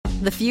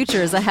The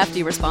future is a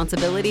hefty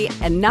responsibility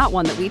and not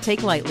one that we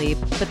take lightly,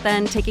 but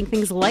then taking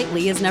things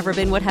lightly has never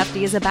been what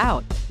Hefty is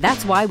about.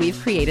 That's why we've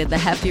created the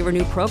Hefty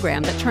Renew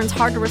program that turns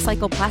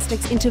hard-to-recycle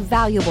plastics into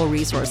valuable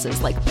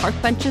resources like park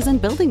benches and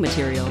building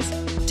materials.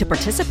 To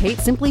participate,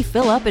 simply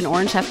fill up an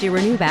orange Hefty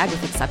Renew bag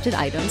with accepted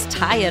items,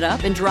 tie it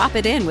up, and drop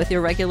it in with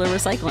your regular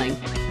recycling.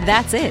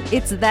 That's it.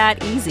 It's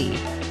that easy.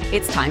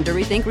 It's time to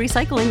rethink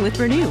recycling with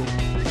Renew.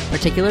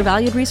 Particular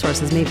valued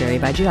resources may vary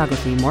by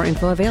geography. More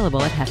info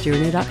available at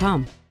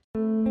heftyrenew.com.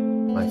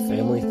 My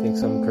Family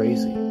Thinks I'm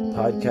Crazy, a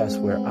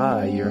podcast where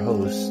I, your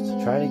host,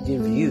 try to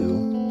give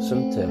you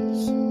some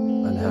tips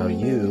on how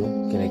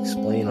you can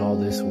explain all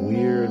this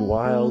weird,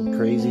 wild,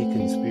 crazy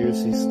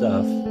conspiracy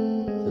stuff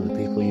to the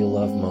people you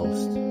love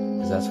most.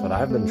 Because that's what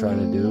I've been trying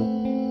to do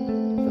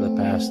for the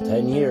past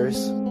 10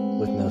 years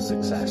with no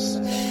success.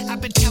 I've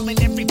been telling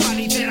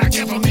everybody that our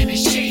government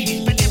is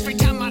shady, but every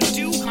time I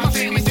do, my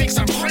family thinks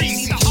I'm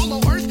crazy. The hollow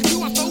earth,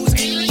 UFOs,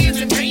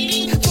 aliens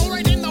invading,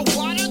 fluoride in the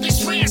water, they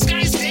swear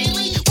skies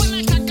daily. When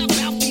I talk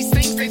about these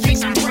things, they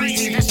think I'm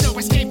crazy. There's no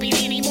escaping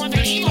anymore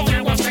the evil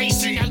that we're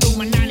facing.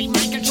 Illuminati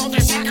mind control, they're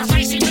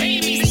sacrificing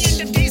babies. The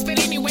end of days, but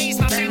anyways,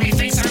 my family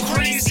thinks I'm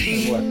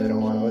crazy. What, they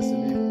don't want to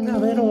listen to you? No,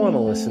 they don't want to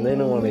listen. They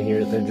don't want to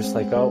hear it. They're just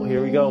like, oh,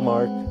 here we go,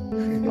 Mark.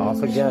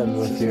 Off again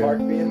with your... Mark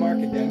being Mark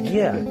again.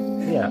 Yeah.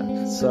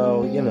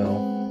 So,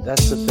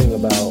 that's the thing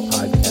about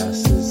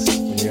podcasts is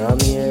when you're on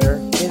the air,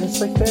 and it's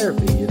like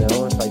therapy,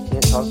 If I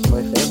can't talk to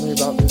my family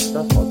about this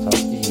stuff, I'll talk to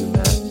you,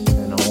 Matt,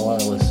 and all our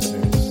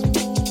listeners.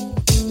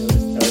 You'll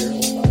just tell your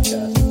whole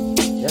podcast.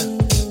 Yeah.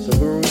 So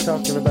who are we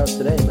talking about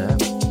today, Matt?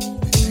 They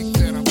think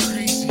that I'm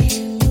crazy.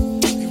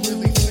 They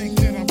really think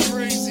that I'm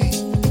crazy.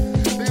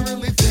 They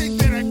really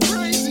think that I'm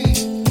crazy.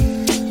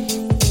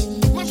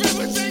 My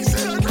family thinks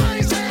that I'm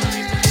crazy.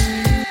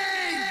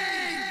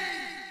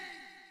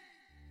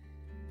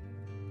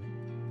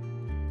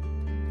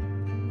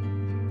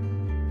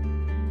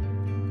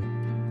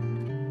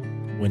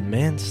 When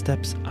man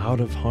steps out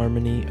of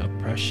harmony,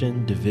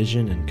 oppression,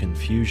 division, and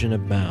confusion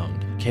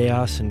abound.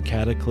 Chaos and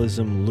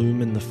cataclysm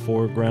loom in the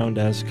foreground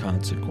as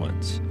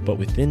consequence. But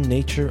within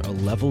nature, a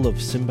level of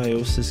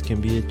symbiosis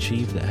can be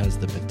achieved that has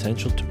the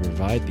potential to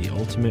provide the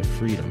ultimate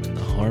freedom in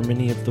the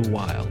harmony of the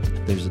wild.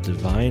 There's a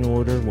divine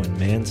order when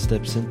man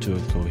steps into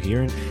a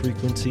coherent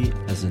frequency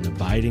as an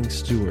abiding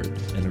steward,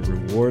 and a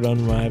reward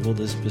unrivaled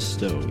is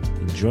bestowed.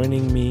 And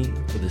joining me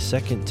for the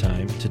second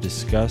time to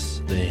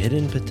discuss the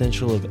hidden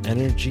potential of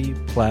energy,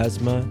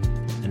 plasma,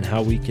 and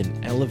how we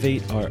can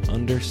elevate our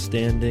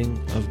understanding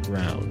of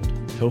ground.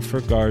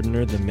 Topher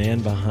Gardner, the man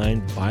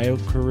behind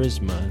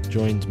Biochar,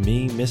 joins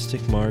me,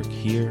 Mystic Mark,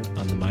 here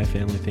on the My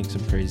Family Thinks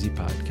I'm Crazy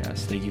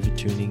podcast. Thank you for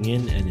tuning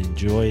in and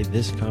enjoy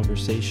this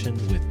conversation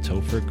with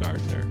Topher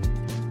Gardner.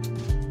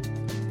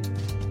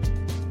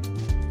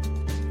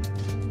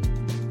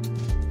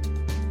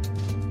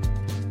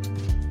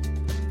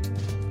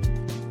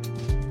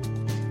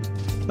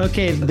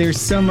 Okay,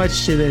 there's so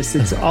much to this.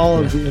 It's all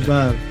of the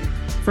above.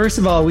 First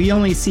of all, we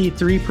only see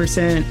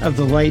 3% of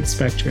the light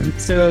spectrum.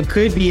 So it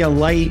could be a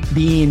light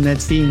beam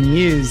that's being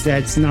used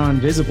that's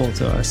non-visible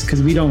to us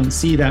because we don't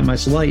see that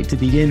much light to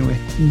begin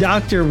with.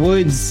 Dr.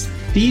 Wood's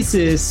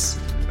thesis,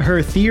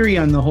 her theory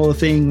on the whole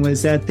thing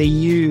was that they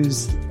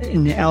used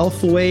an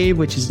alpha wave,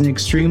 which is an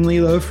extremely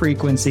low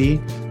frequency,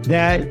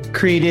 that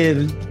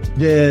created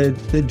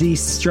the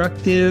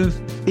destructive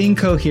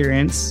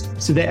incoherence.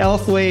 So the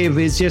alpha wave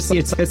is just,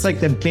 it's like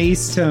the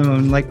bass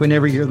tone, like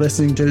whenever you're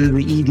listening to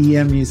the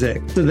EDM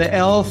music. So the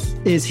elf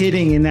is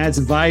hitting and that's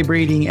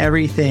vibrating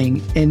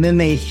everything. And then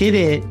they hit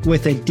it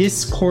with a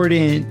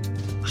discordant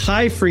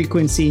high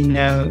frequency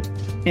note.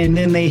 And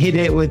then they hit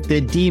it with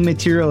the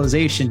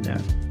dematerialization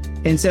note.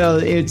 And so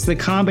it's the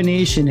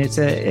combination. It's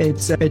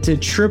a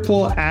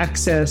triple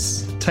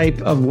access type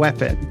of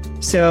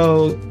weapon.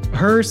 So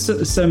her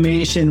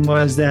summation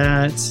was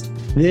that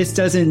this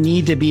doesn't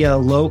need to be a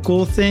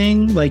local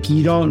thing. Like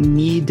you don't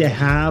need to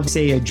have,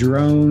 say, a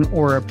drone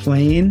or a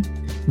plane.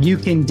 You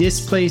can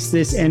displace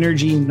this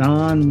energy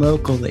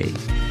non-locally.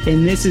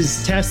 And this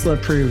is Tesla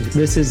proof.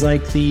 This is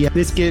like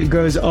this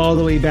goes all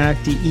the way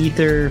back to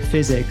ether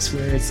physics,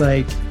 where it's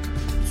like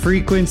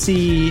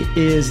frequency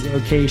is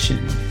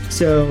location.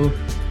 So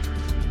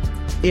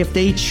if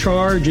they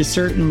charge a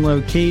certain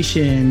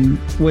location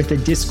with a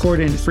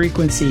discordant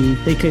frequency,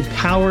 they could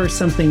power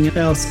something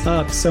else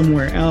up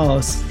somewhere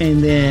else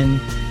and then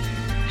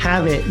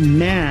have it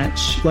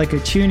match like a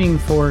tuning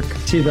fork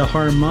to the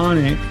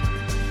harmonic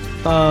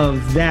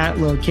of that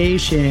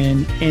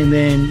location and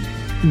then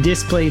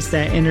displace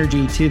that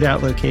energy to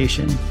that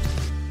location.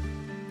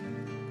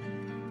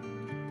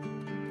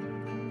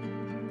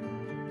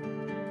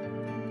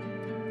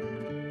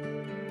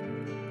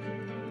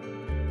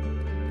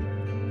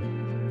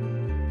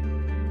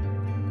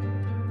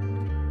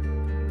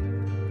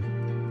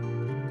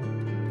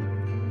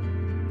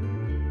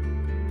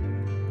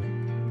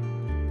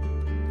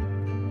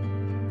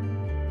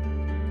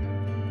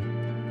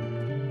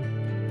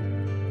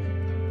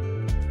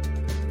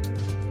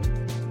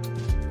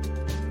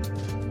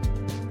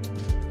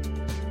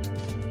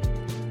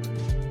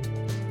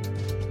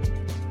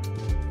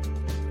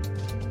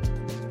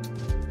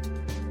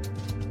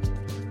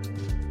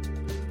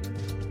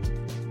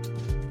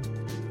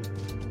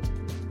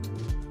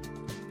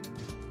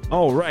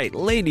 All right,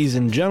 ladies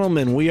and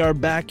gentlemen, we are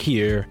back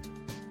here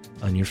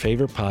on your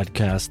favorite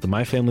podcast, the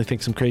My Family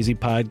Thinks I'm Crazy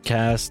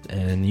podcast.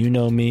 And you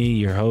know me,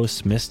 your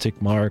host,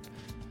 Mystic Mark.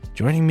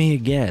 Joining me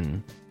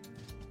again,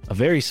 a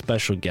very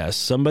special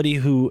guest, somebody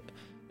who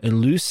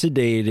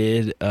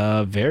elucidated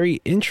a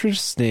very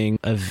interesting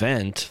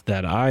event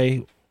that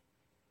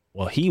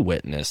he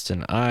witnessed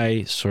and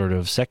I sort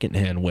of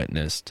secondhand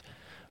witnessed.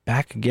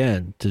 Back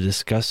again to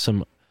discuss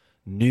some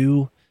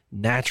new,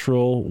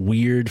 natural,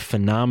 weird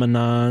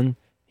phenomenon.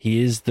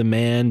 He is the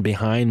man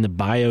behind the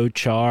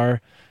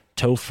biochar.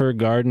 Topher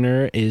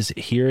Gardner is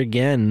here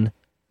again,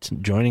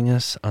 joining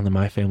us on the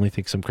My Family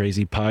Thinks I'm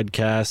Crazy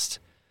podcast.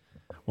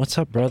 What's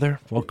up,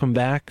 brother? Welcome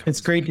back. It's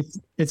great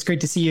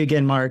to see you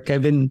again, Mark.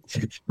 I've been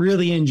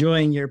really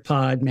enjoying your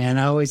pod, man.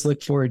 I always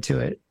look forward to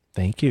it.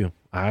 Thank you.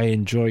 I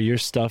enjoy your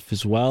stuff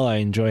as well. I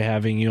enjoy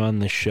having you on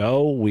the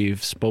show.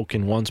 We've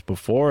spoken once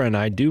before, and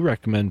I do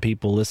recommend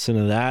people listen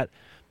to that,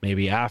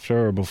 maybe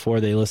after or before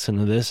they listen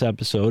to this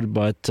episode.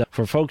 But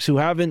for folks who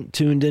haven't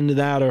tuned into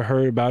that or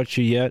heard about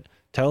you yet,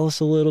 tell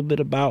us a little bit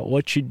about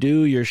what you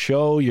do, your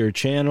show, your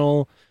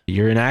channel.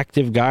 You're an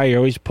active guy. You're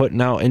always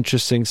putting out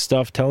interesting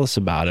stuff. Tell us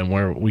about it and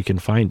where we can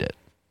find it.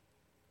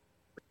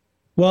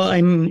 Well,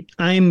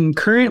 I'm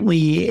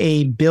currently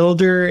a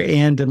builder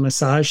and a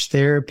massage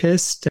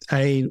therapist.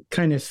 I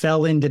kind of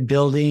fell into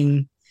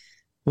building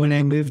when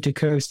I moved to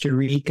Costa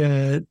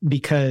Rica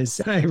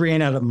because I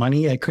ran out of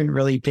money. I couldn't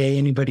really pay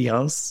anybody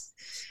else.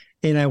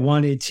 And I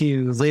wanted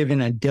to live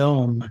in a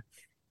dome.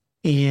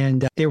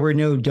 And there were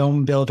no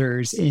dome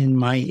builders in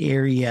my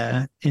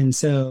area. And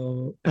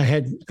so I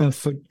had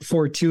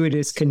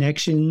fortuitous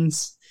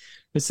connections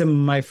with some of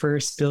my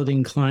first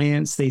building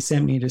clients. They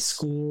sent me to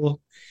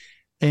school.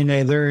 And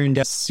I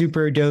learned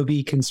super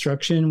adobe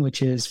construction,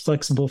 which is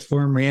flexible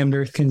form rammed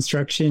earth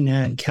construction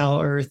at Cal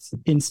Earth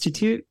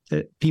Institute.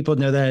 That people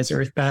know that as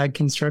earth bag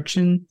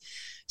construction.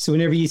 So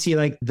whenever you see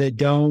like the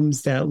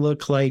domes that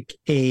look like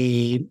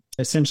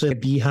essentially a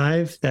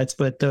beehive, that's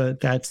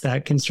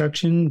that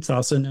construction. It's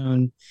also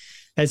known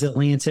as a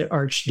lancet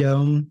arch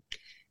dome.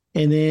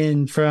 And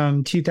then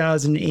from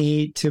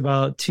 2008 to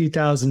about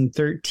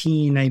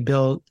 2013, I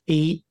built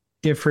 8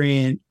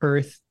 different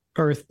earth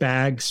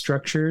bag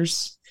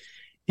structures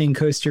in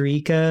Costa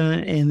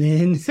Rica. And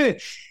then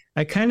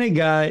I kind of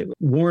got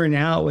worn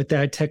out with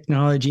that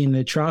technology in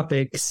the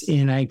tropics,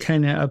 and I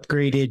kind of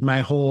upgraded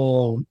my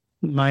whole,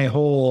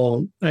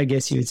 I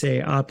guess you would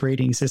say,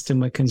 operating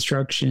system of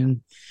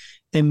construction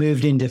and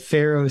moved into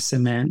ferro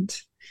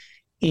cement.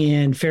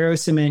 And ferro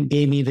cement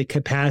gave me the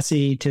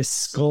capacity to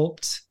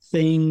sculpt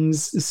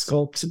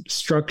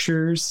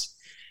structures,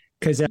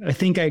 because I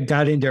think I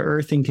got into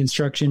earth and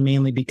construction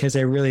mainly because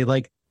I really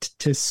like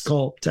to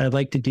sculpt. I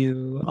like to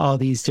do all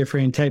these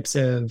different types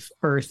of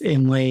earth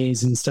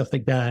inlays and stuff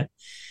like that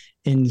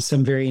in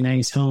some very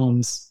nice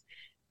homes.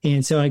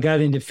 And so I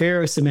got into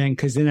ferro cement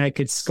because then I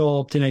could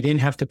sculpt and I didn't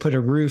have to put a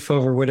roof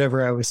over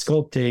whatever I was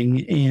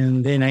sculpting.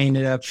 And then I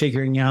ended up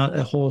figuring out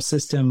a whole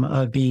system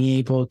of being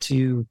able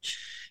to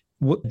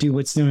do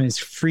what's known as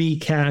free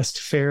cast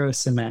ferro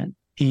cement.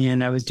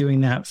 And I was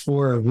doing that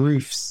for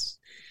roofs.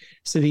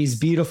 So these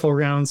beautiful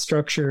round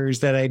structures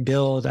that I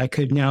build, I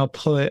could now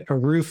put a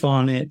roof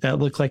on it that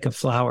looked like a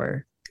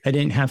flower. I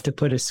didn't have to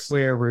put a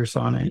square roof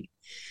on it.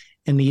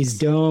 And these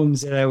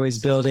domes that I was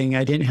building,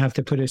 I didn't have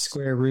to put a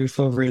square roof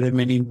over them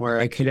anymore.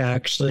 I could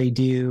actually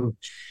do,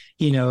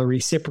 a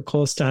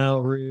reciprocal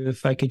style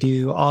roof. I could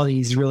do all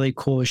these really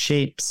cool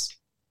shapes.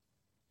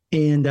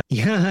 And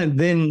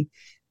then,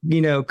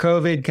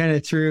 COVID kind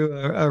of threw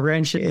a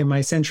wrench in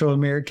my Central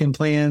American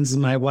plans.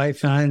 My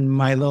wife and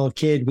my little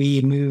kid,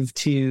 we moved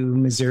to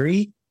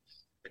Missouri,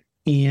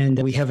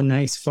 and we have a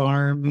nice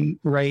farm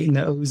right in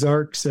the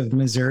Ozarks of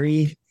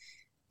Missouri.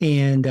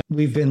 And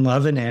we've been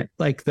loving it.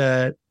 Like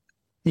the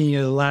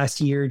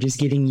last year, just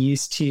getting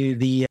used to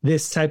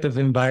this type of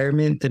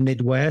environment, the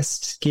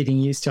Midwest, getting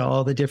used to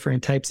all the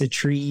different types of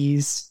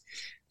trees.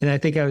 And I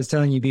think I was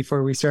telling you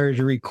before we started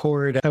to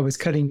record, I was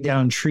cutting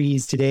down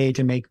trees today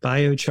to make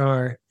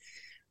biochar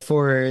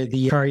for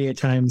the Caria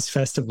Times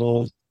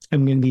Festival.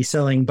 I'm going to be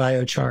selling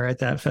biochar at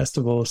that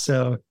festival.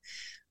 So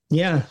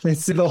yeah,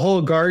 it's the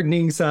whole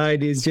gardening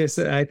side is just,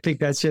 I think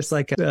that's just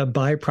like a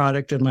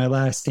byproduct of my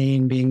last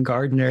name being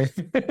Gardner.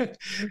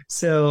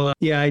 So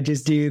yeah, I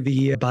just do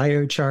the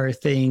biochar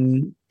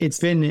thing. It's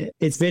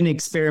been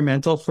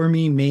experimental for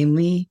me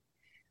mainly,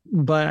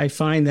 but I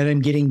find that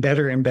I'm getting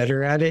better and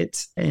better at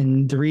it.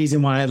 And the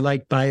reason why I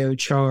like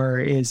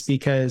biochar is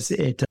because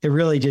it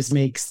really just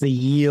makes the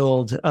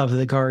yield of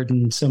the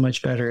garden so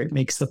much better. It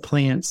makes the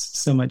plants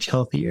so much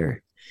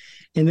healthier.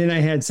 And then I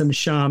had some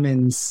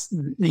shamans,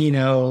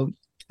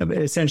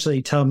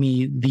 essentially tell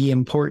me the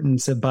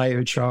importance of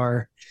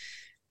biochar.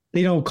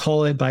 They don't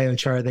call it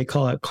biochar, they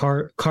call it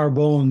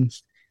carbone.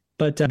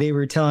 But they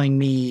were telling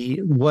me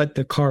what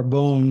the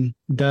carbone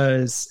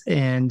does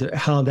and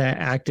how that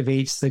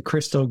activates the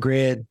crystal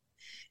grid.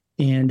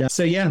 And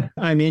so, yeah,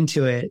 I'm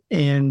into it.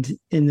 And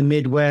in the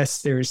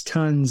Midwest, there's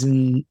tons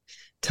and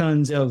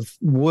tons of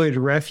wood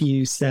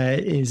refuse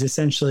that is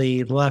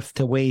essentially left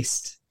to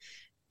waste.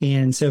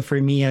 And so for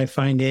me, I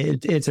find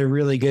it's a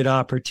really good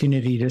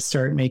opportunity to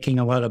start making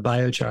a lot of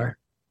biochar.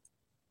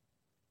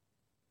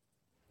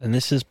 And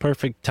this is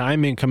perfect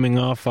timing coming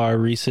off our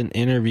recent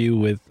interview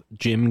with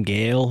Jim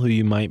Gale, who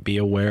you might be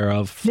aware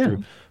of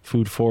through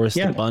Food Forest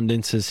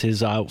Abundance is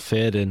his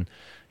outfit. And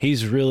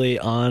he's really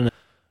on a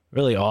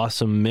really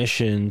awesome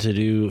mission to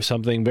do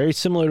something very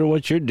similar to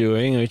what you're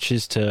doing, which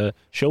is to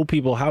show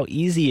people how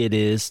easy it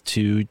is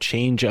to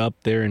change up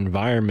their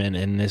environment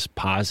in this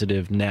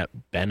positive net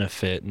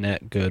benefit,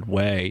 net good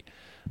way.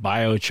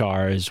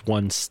 Biochar is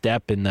one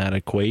step in that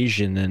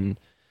equation. And,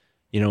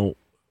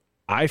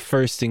 I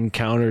first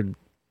encountered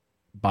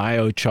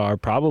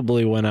biochar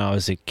probably when I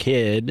was a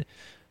kid,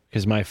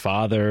 because my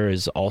father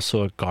is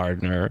also a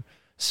gardener.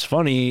 It's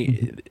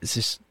funny, it's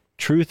this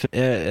truth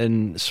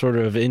and sort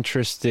of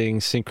interesting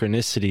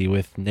synchronicity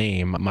with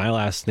name. My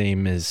last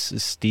name is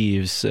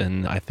Steves,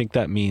 and I think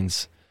that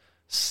means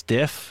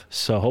stiff.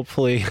 So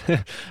hopefully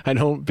I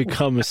don't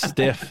become a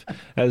stiff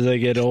as I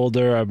get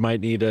older. I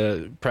might need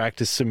to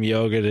practice some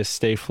yoga to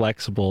stay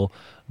flexible.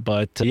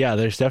 But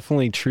there's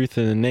definitely truth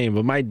in the name.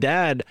 But my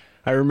dad,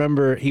 I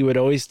remember he would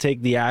always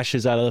take the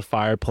ashes out of the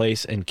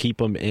fireplace and keep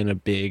them in a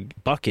big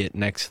bucket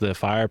next to the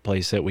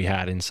fireplace that we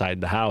had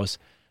inside the house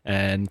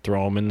and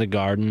throw them in the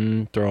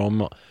garden, throw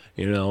them,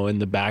 in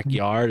the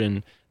backyard.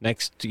 And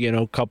next,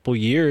 couple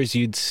years,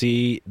 you'd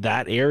see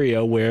that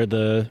area where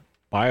the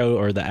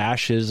the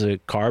ashes, the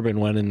carbon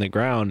went in the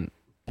ground,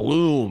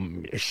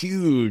 bloom,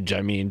 huge.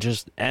 I mean,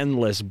 just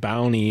endless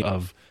bounty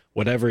of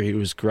whatever he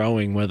was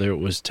growing, whether it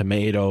was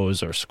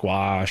tomatoes or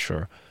squash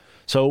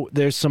So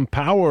there's some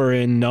power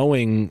in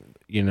knowing,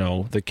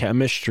 the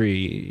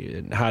chemistry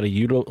and how to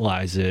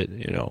utilize it,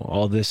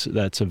 all this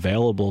that's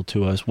available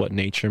to us, what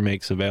nature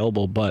makes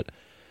available. But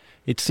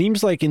it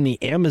seems like in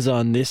the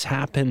Amazon, this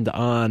happened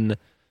on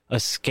a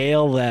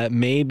scale that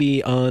may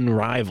be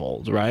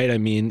unrivaled, right? I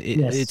mean,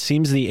 it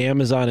seems the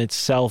Amazon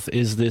itself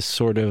is this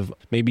sort of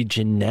maybe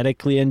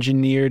genetically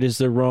engineered is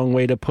the wrong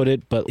way to put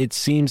it, but it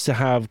seems to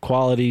have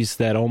qualities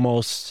that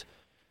almost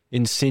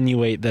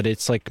insinuate that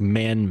it's like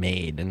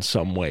man-made in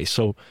some way.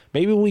 So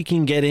maybe we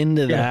can get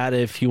into that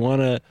if you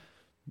want to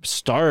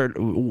start.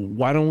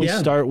 Why don't we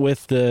start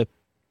with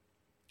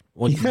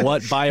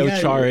what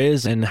biochar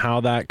is and how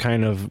that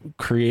kind of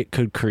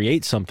could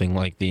create something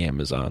like the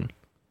Amazon?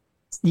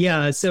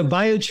 Yeah, so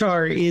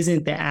biochar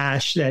isn't the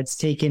ash that's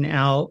taken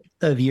out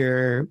of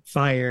your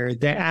fire.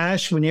 The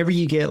ash, whenever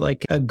you get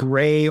like a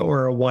gray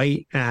or a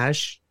white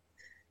ash,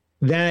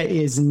 that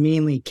is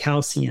mainly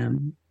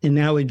calcium. And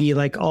that would be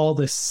like all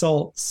the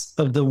salts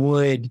of the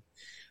wood,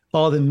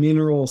 all the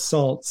mineral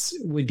salts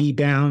would be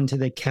bound to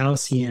the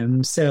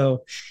calcium.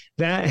 So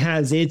that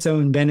has its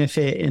own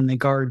benefit in the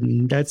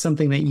garden. That's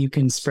something that you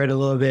can spread a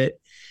little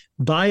bit.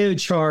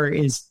 Biochar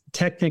is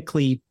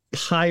technically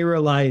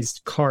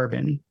pyrolyzed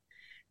carbon.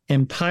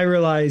 And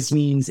pyrolyzed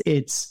means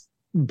it's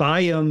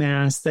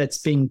biomass that's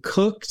being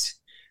cooked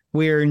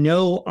where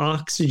no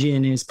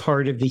oxygen is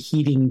part of the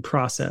heating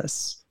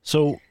process.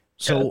 So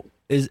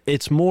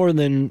it's more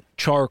than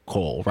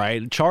charcoal,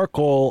 right?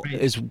 Charcoal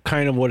is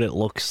kind of what it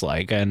looks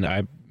like. And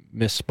I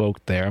misspoke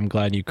there. I'm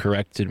glad you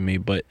corrected me.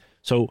 But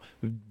so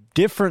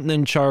different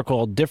than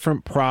charcoal,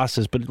 different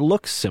process, but it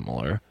looks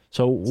similar.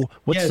 So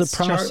what's the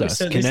process?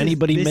 Can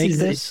anybody make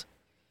this?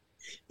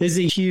 There's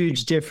a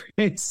huge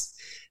difference.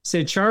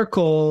 So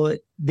charcoal,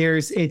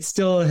 it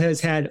still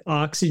has had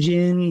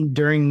oxygen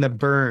during the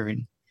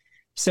burn.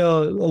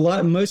 So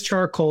most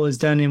charcoal is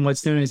done in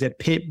what's known as a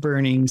pit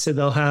burning. So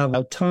they'll have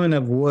a ton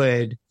of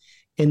wood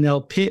and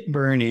they'll pit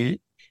burn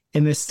it.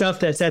 And the stuff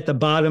that's at the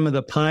bottom of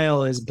the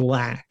pile is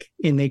black,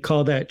 and they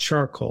call that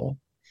charcoal.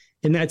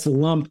 And that's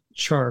lump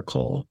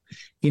charcoal.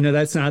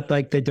 That's not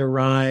like the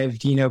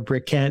derived,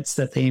 briquettes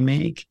that they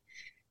make.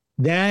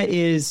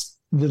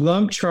 The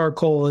lump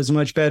charcoal is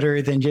much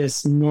better than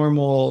just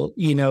normal,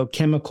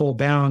 chemical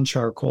bound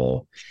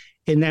charcoal.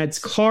 And that's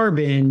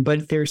carbon,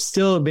 but there's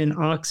still been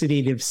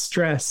oxidative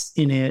stress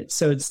in it.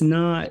 So it's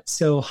not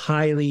so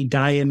highly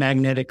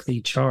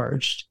diamagnetically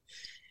charged.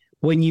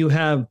 When you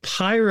have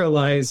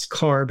pyrolyzed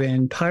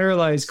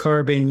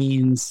carbon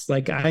means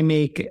like I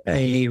make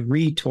a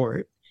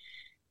retort.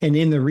 And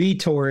in the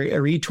retort,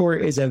 a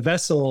retort is a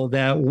vessel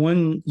that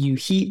when you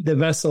heat the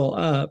vessel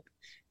up,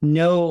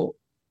 no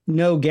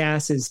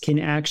gases can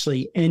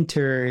actually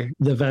enter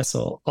the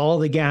vessel. All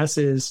the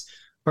gases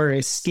are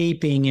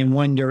escaping in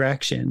one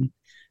direction.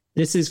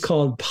 This is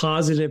called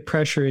positive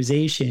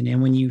pressurization.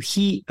 And when you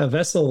heat a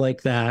vessel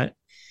like that,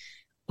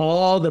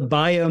 all the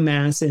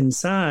biomass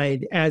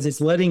inside, as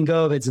it's letting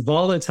go of its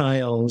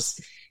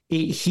volatiles,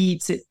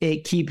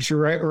 it keeps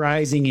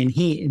rising in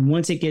heat. And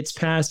once it gets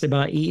past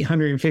about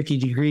 850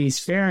 degrees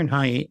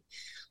Fahrenheit,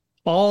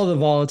 all the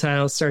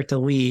volatiles start to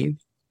leave.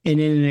 And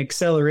in an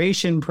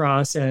acceleration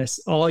process,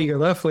 all you're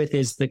left with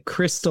is the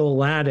crystal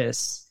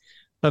lattice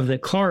of the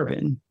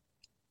carbon.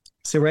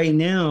 So right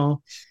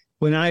now,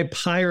 when I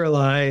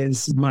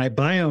pyrolyze my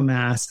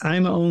biomass,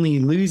 I'm only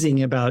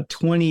losing about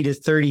 20 to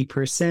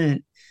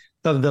 30%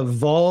 of the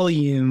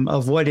volume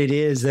of what it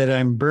is that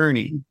I'm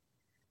burning.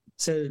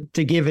 So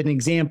to give an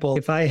example,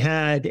 if I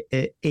had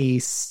a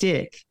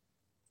stick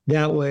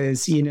that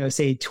was,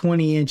 say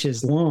 20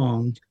 inches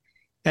long,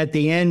 at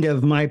the end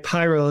of my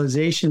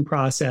pyrolyzation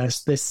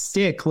process, the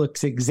stick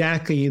looks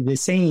exactly the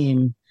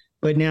same,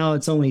 but now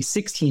it's only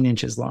 16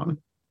 inches long.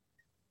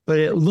 But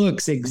it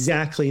looks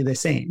exactly the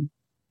same.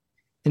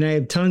 And I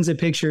have tons of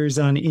pictures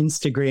on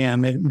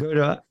Instagram, and go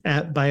to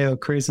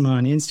 @Biocharisma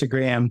on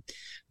Instagram,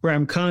 where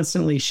I'm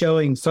constantly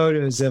showing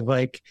photos of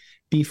like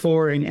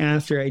before and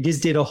after. I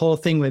just did a whole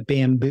thing with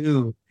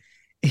bamboo,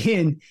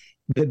 and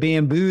the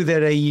bamboo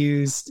that I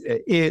used,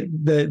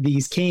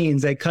 these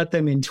canes, I cut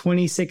them in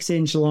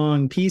 26-inch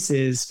long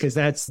pieces because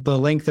that's the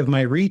length of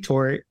my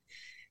retort.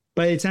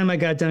 By the time I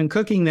got done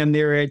cooking them,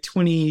 they were at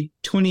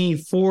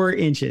 24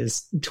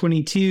 inches,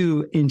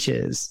 22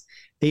 inches.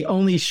 They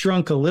only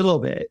shrunk a little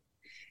bit.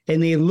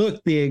 And they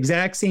look the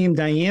exact same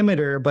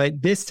diameter,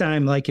 but this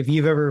time, like if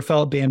you've ever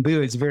felt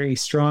bamboo, it's very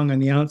strong on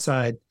the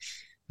outside.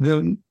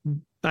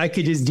 I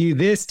could just do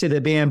this to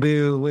the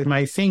bamboo with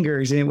my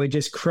fingers and it would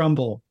just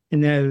crumble.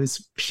 And that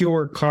was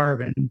pure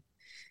carbon.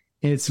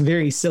 And it's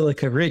very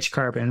silica-rich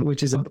carbon,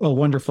 which is a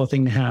wonderful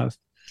thing to have.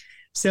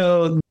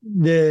 So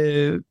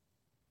the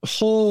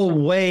whole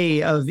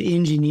way of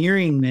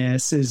engineering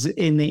this is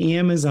in the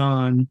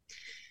Amazon.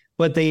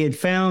 What they had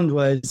found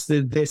was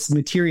this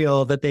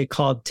material that they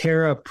called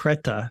terra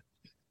preta.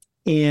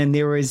 And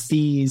there was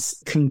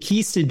these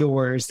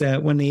conquistadors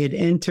that when they had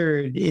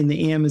entered in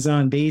the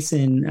Amazon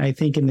basin, I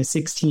think in the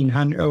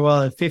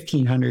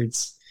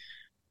 1500s,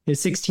 the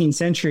 16th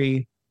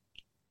century,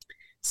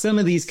 some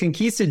of these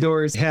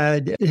conquistadors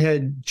had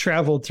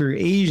traveled through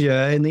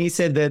Asia, and they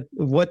said that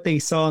what they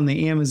saw in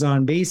the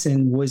Amazon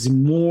basin was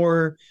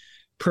more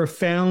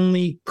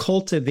profoundly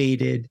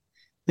cultivated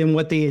than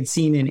what they had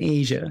seen in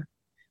Asia,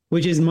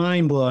 which is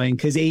mind-blowing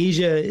because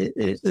Asia,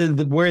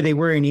 where they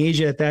were in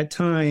Asia at that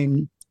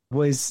time,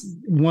 was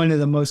one of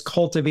the most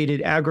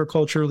cultivated,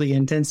 agriculturally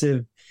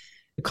intensive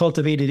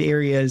cultivated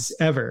areas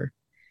ever.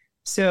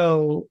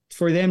 So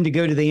for them to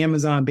go to the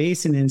Amazon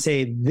basin and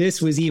say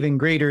this was even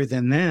greater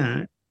than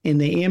that, and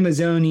the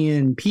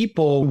Amazonian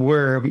people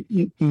were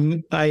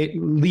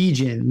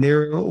legion,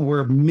 there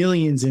were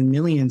millions and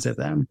millions of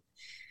them.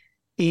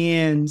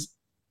 And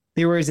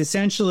there was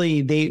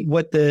essentially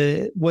what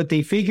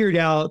they figured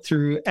out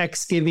through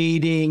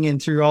excavating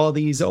and through all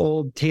these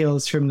old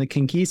tales from the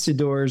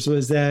conquistadors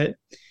was that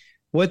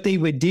what they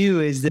would do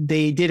is that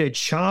they did a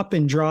chop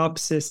and drop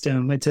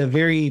system. It's a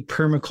very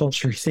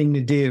permaculture thing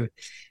to do.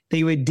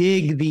 They would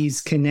dig these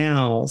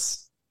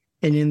canals,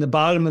 and in the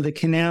bottom of the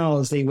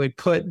canals, they would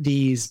put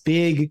these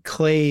big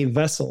clay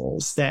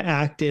vessels that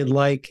acted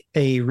like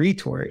a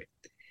retort.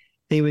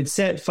 They would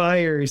set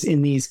fires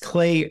in these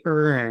clay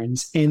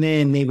urns, and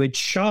then they would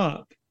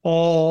chop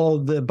all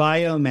the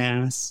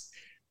biomass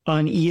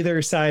on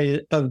either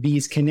side of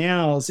these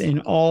canals,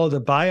 and all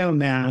the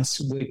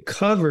biomass would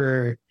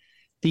cover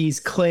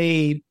these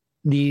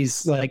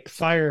like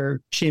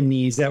fire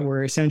chimneys that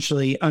were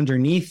essentially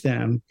underneath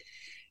them.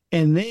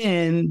 And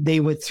then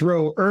they would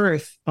throw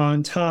earth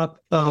on top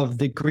of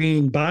the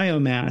green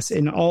biomass,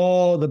 and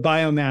all the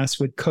biomass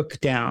would cook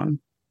down.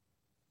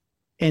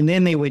 And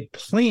then they would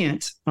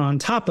plant on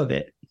top of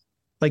it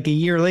like a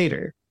year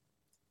later.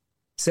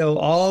 So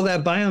all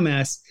that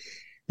biomass,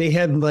 they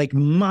had like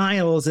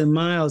miles and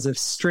miles of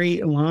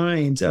straight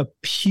lines of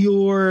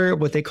pure,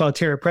 what they call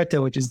terra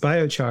preta, which is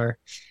biochar,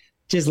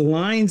 just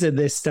lines of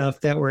this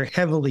stuff that were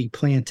heavily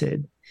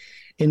planted.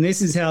 And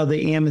this is how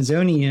the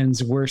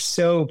Amazonians were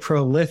so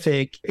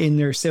prolific in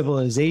their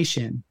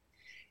civilization.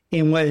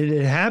 And what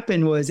had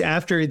happened was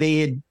after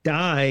they had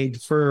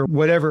died for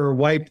whatever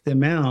wiped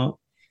them out,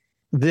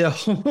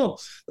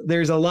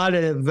 there's a lot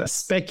of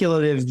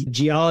speculative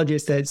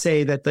geologists that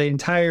say that the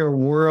entire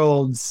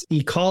world's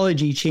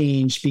ecology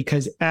changed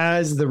because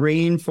as the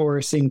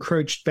rainforest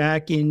encroached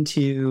back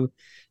into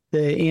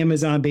the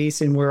Amazon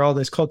basin where all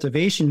this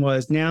cultivation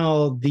was,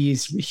 now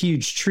these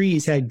huge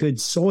trees had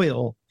good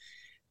soil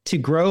to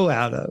grow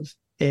out of.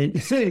 And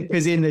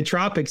because in the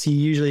tropics, you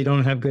usually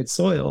don't have good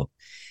soil.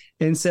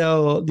 And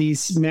so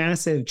these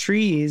massive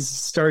trees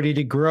started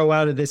to grow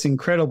out of this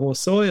incredible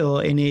soil,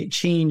 and it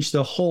changed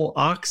the whole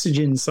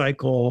oxygen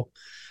cycle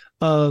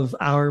of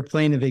our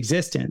plane of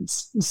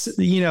existence.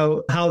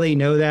 So, how they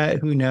know that,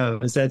 who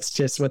knows? That's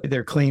just what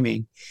they're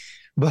claiming.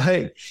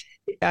 But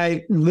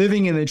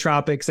living in the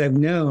tropics, I've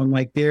known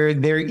like there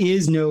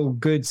is no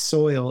good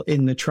soil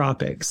in the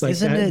tropics. Like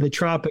the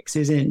tropics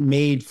isn't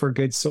made for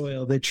good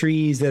soil. The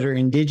trees that are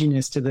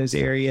indigenous to those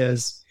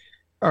areas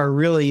are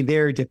really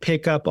there to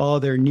pick up all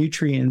their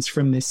nutrients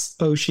from this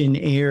ocean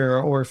air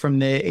or from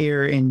the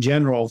air in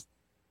general.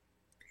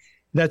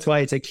 That's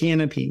why it's a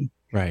canopy.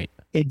 Right.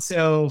 And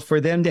so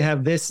for them to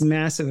have this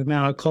massive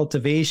amount of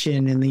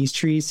cultivation and these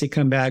trees to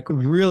come back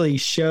really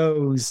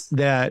shows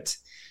that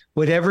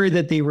whatever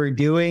that they were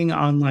doing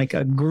on like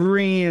a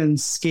grand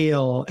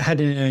scale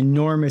had an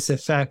enormous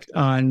effect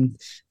on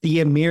the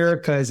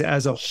Americas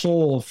as a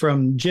whole,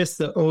 from just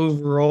the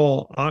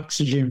overall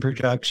oxygen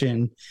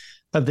production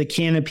of the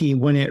canopy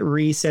when it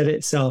reset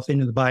itself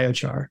into the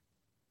biochar.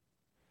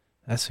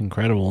 That's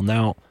incredible.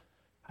 Now,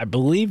 I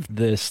believe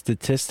the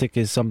statistic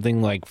is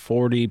something like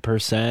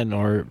 40%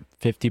 or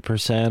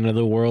 50% of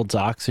the world's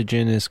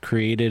oxygen is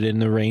created in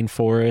the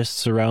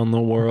rainforests around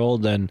the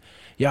world. And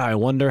yeah, I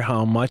wonder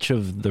how much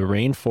of the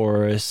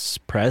rainforest's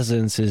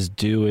presence is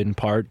due in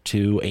part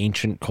to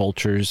ancient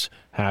cultures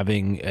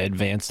having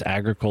advanced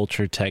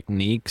agriculture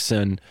techniques.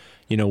 And,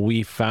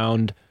 we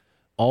found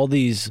all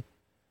these,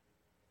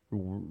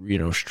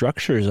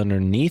 structures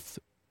underneath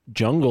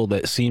jungle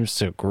that seems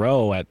to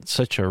grow at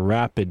such a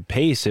rapid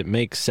pace. It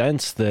makes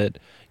sense that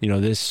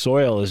this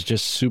soil is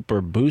just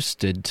super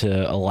boosted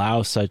to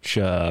allow such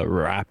a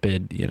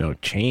rapid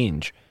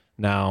change.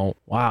 Now,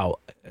 wow.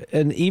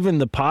 And even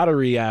the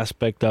pottery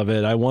aspect of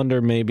it, I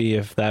wonder maybe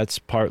if that's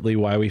partly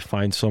why we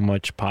find so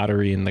much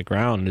pottery in the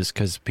ground, is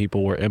because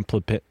people were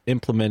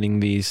implementing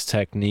these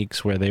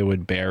techniques where they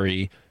would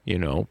bury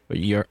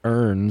your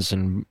urns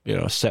and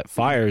set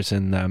fires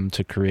in them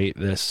to create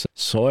this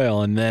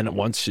soil. And then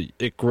once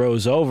it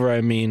grows over,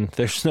 I mean,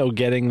 there's no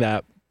getting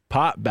that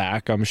pot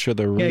back. I'm sure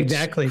the roots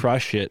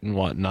crush it and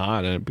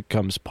whatnot, and it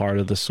becomes part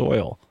of the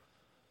soil.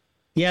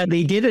 Yeah,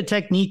 they did a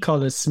technique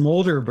called a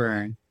smolder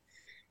burn.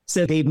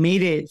 So they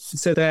made it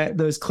so that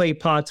those clay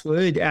pots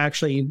would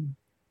actually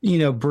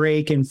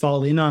break and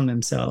fall in on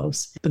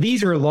themselves. But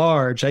these are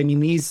large. I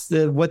mean,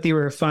 what they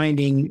were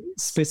finding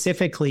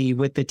specifically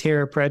with the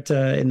Terra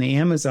Preta in the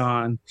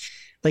Amazon,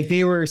 like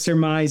they were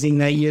surmising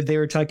that they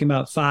were talking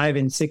about 5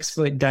 and 6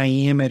 foot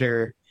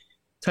diameter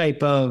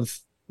type of,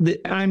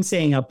 I'm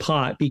saying a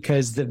pot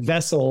because the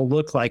vessel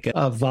looked like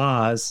a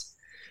vase,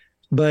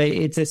 but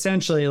it's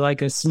essentially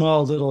like a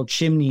small little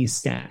chimney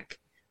stack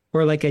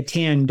or like a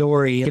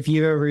tandoori. If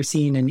you've ever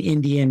seen an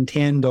Indian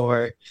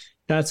tandoor,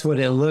 that's what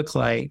it looked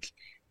like,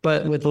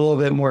 but with a little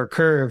bit more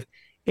curve.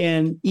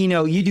 And,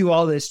 you do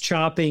all this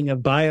chopping of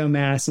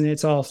biomass and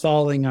it's all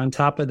falling on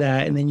top of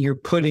that. And then you're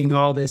putting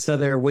all this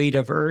other weight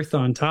of earth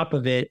on top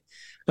of it.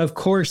 Of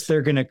course,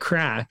 they're going to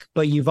crack,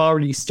 but you've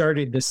already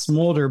started the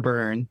smolder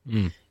burn.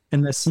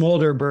 And the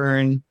smolder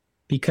burn,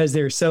 because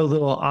there's so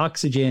little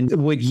oxygen,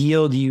 would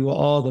yield you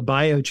all the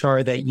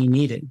biochar that you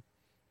needed.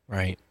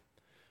 Right.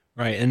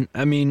 And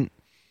I mean,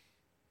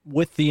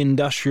 with the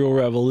Industrial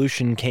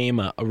Revolution came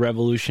a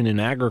revolution in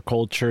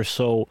agriculture.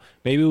 So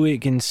maybe we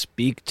can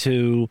speak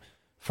to,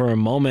 for a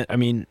moment, I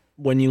mean,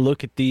 when you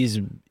look at these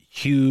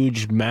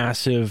huge,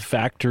 massive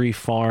factory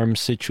farm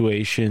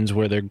situations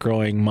where they're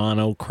growing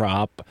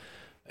monocrop,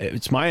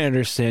 it's my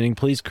understanding,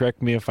 please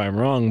correct me if I'm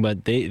wrong,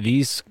 but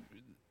these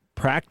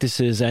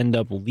practices end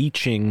up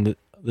leaching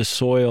the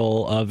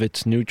soil of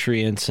its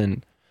nutrients.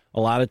 And a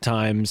lot of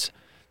times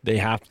they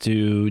have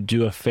to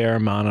do a fair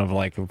amount of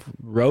like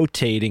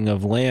rotating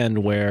of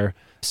land where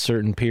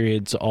certain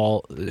periods,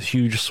 all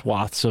huge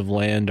swaths of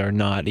land are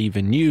not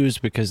even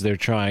used because they're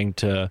trying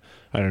to,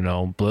 I don't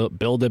know,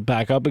 build it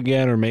back up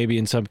again, or maybe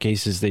in some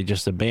cases they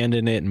just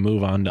abandon it and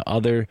move on to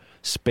other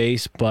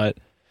space. But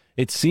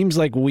it seems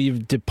like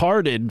we've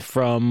departed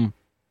from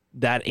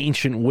that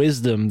ancient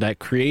wisdom that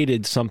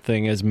created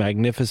something as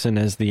magnificent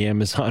as the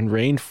Amazon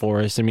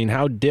rainforest. I mean,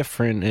 how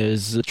different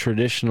is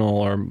traditional,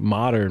 or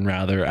modern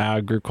rather,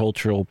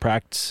 agricultural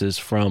practices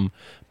from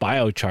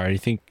biochar? Do you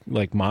think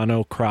like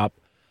monocrop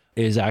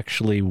is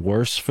actually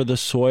worse for the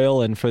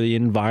soil and for the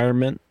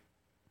environment?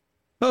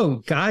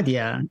 Oh, God,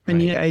 yeah. I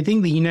mean, I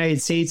think the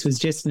United States was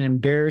just an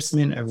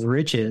embarrassment of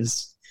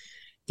riches.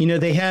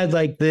 They had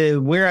like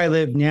where I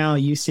live now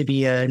used to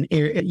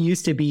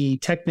be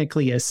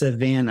technically a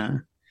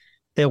savanna.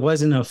 It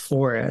wasn't a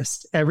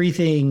forest.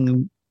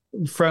 Everything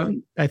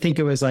I think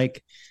it was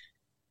like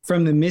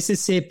from the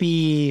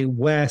Mississippi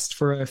west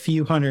for a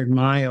few hundred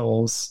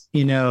miles,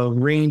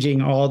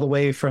 ranging all the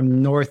way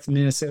from North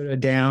Minnesota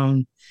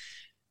down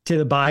to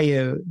the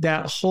bayou.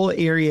 That whole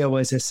area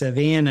was a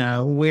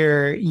savanna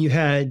where you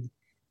had,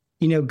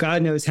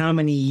 God knows how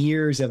many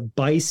years of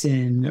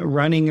bison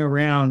running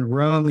around,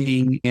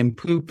 roaming and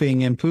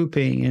pooping.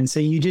 And so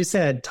you just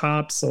had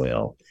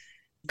topsoil,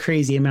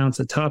 crazy amounts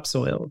of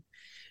topsoil.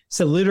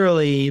 So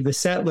literally the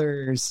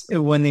settlers,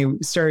 when they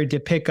started to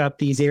pick up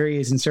these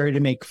areas and started to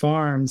make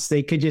farms,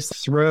 they could just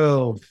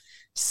throw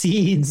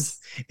seeds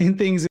and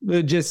things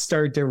would just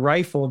start to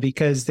rifle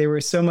because there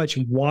was so much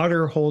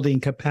water holding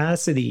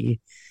capacity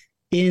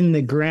in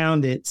the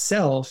ground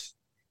itself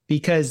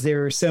because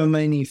there were so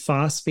many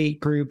phosphate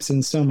groups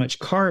and so much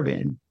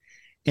carbon.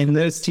 And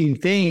those two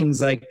things,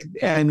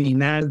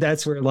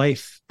 that's where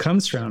life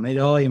comes from. It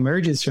all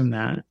emerges from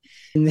that.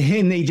 And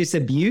then they just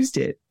abused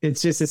it.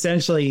 It's just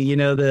essentially,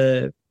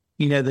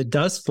 the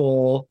Dust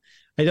Bowl.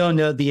 I don't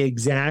know the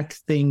exact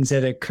things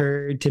that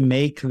occurred to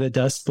make the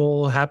Dust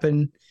Bowl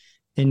happen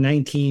in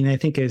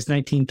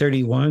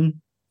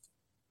 1931.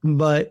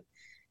 But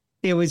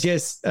it was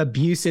just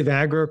abusive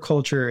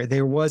agriculture.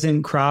 There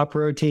wasn't crop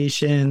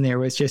rotation. There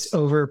was just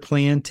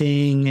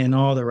overplanting and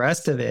all the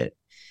rest of it.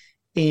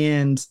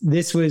 And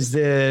this was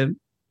there's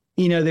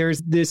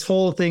this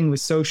whole thing with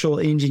social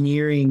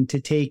engineering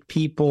to take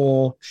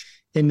people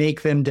and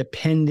make them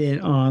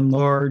dependent on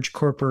large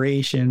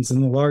corporations.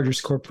 And the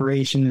largest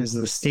corporation is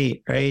the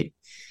state, right?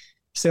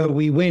 So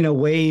we went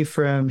away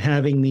from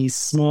having these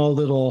small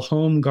little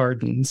home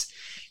gardens.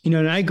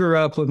 And I grew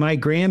up with my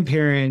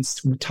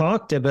grandparents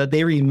talked about,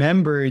 they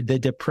remembered the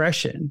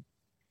Depression.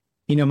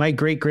 My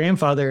great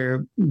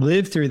grandfather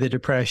lived through the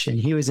Depression.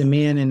 He was a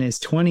man in his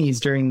 20s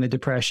during the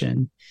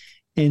Depression.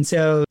 And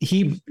so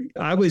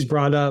I was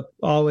brought up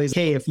always,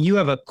 hey, if you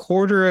have a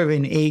quarter of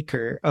an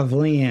acre of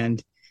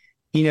land,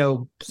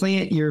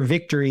 plant your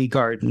victory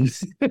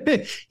gardens.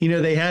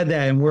 They had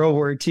that in World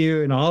War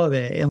II and all of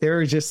it. And there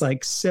were just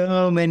like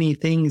so many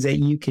things that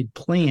you could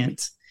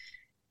plant.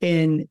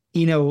 And,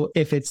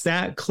 if it's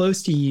that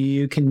close to you,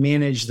 you can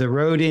manage the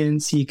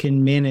rodents, you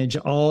can manage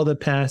all the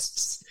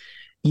pests.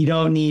 You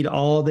don't need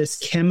all this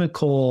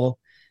chemical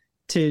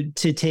to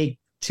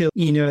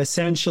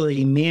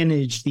essentially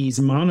manage these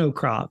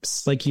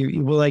monocrops like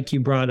you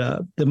brought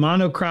up. The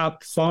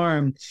monocrop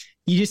farm,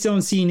 you just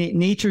don't see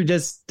nature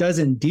just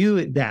doesn't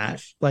do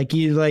that.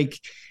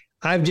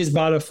 I've just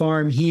bought a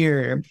farm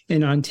here,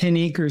 and on 10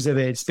 acres of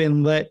it,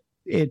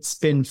 it's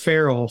been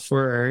feral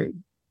for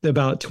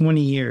about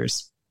 20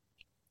 years.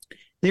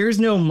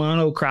 There's no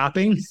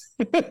monocropping.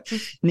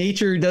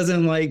 Nature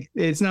doesn't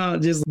it's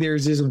not just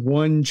there's just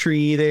one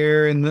tree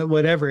there and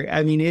whatever.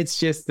 I mean, it's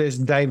just this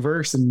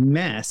diverse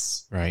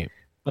mess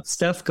of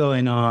stuff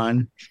going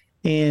on.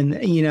 And,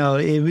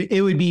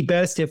 it would be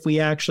best if we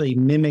actually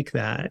mimic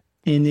that.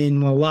 And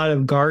in a lot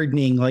of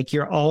gardening,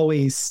 you're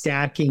always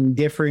stacking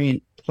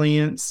different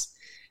plants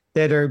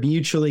that are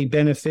mutually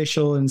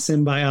beneficial and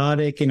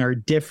symbiotic and are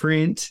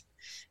different,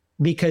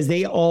 because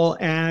they all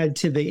add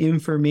to the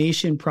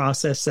information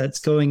process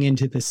that's going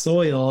into the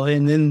soil.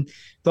 And then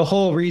the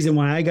whole reason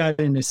why I got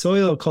into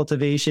soil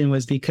cultivation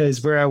was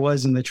because where I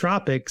was in the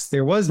tropics,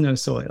 there was no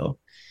soil.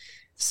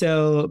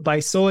 So by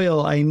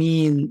soil, I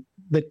mean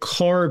the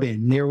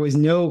carbon. There was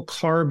no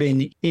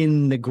carbon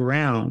in the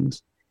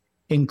ground.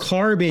 And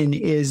carbon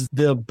is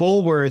the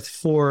bulwark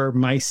for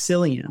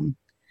mycelium.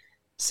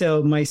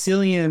 So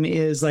mycelium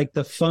is like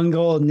the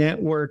fungal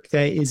network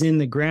that is in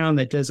the ground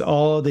that does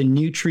all the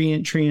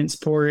nutrient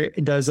transport.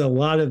 It does a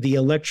lot of the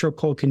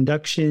electrical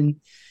conduction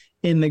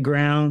in the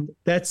ground.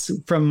 That's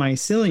from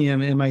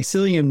mycelium, and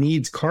mycelium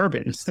needs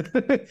carbon.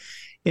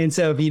 And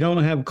so if you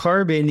don't have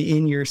carbon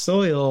in your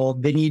soil,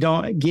 then you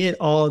don't get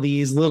all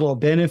these little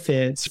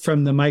benefits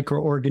from the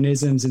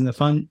microorganisms and the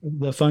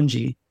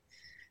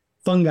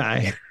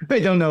fungi. I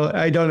don't know.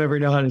 I don't ever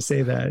know how to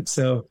say that.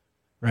 So,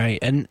 right.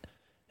 And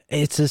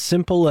it's as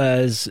simple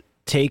as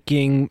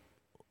taking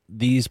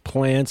these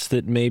plants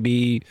that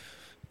maybe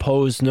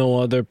pose no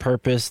other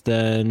purpose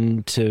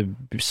than to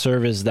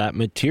serve as that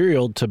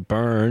material to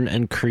burn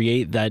and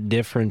create that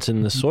difference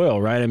in the soil,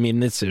 right? I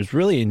mean, it's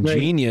really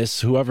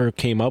ingenious, right? Whoever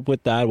came up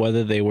with that,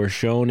 whether they were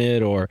shown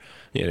it or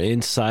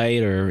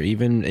insight or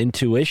even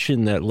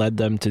intuition that led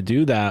them to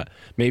do that.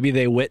 Maybe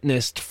they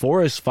witnessed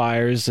forest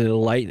fires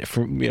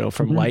from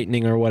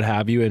lightning or what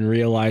have you, and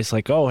realized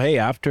oh, hey,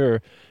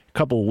 after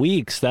couple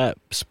weeks, that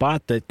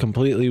spot that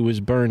completely was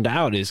burned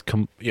out is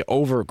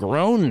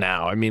overgrown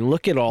now. I mean,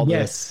 look at all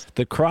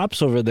the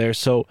crops over there.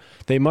 So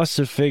they must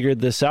have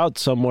figured this out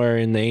somewhere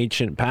in the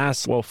ancient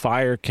past. Well,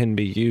 fire can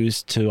be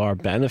used to our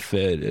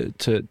benefit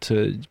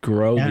to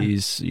grow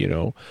these,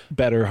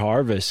 better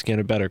harvests, get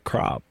a better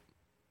crop.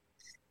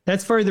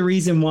 That's part of the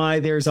reason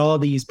why there's all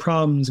these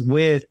problems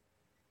with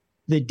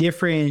the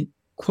different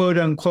quote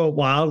unquote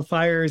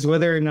wildfires,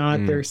 whether or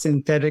not they're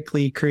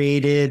synthetically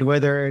created,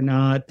 whether or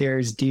not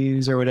there's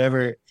dews or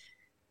whatever.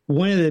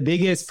 One of the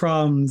biggest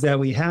problems that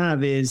we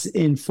have is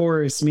in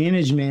forest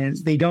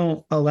management, they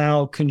don't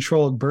allow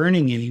controlled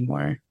burning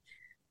anymore.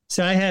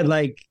 So I had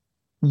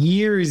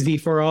years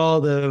before all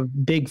the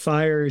big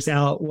fires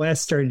out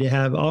west started to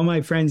have, all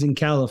my friends in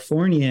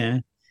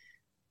California,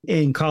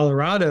 in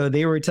Colorado,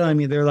 they were telling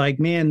me, they're like,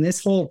 man,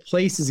 this whole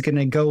place is going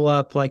to go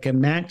up like a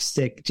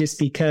matchstick just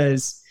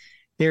because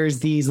there's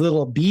these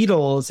little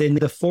beetles, and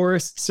the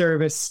Forest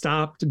Service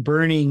stopped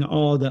burning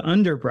all the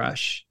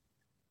underbrush.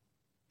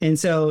 And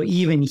so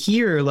even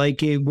here,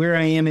 where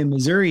I am in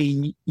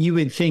Missouri, you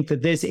would think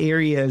that this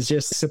area is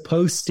just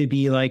supposed to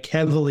be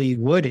heavily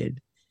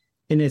wooded,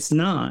 and it's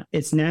not.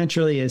 It's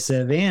naturally a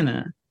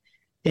savanna.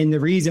 And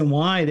the reason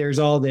why there's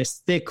all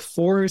this thick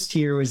forest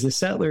here was the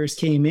settlers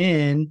came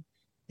in,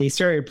 they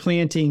started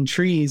planting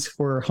trees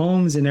for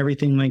homes and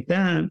everything like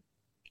that.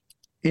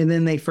 And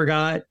then they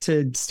forgot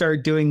to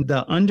start doing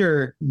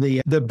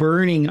the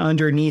burning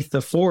underneath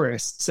the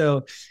forest.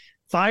 So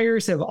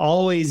fires have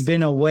always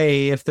been a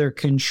way, if they're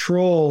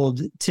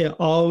controlled, to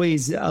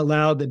always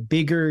allow the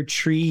bigger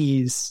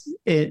trees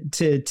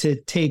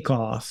to take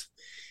off.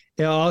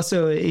 It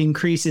also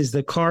increases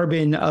the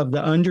carbon of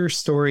the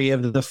understory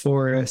of the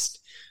forest,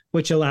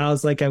 which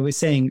allows, like I was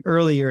saying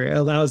earlier, it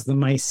allows the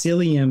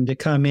mycelium to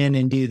come in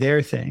and do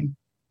their thing.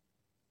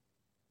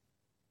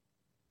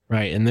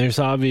 Right, and there's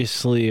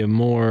obviously a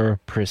more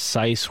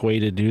precise way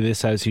to do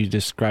this, as you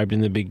described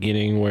in the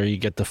beginning, where you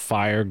get the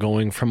fire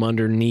going from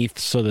underneath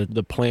so that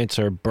the plants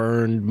are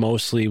burned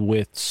mostly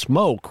with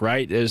smoke,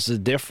 right? There's a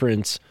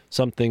difference,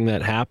 something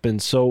that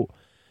happens. So,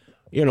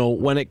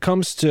 when it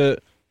comes to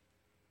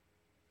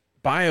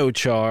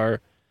biochar,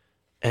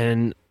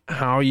 and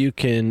how you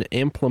can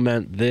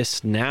implement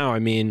this now. I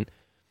mean,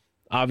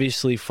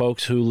 obviously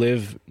folks who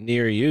live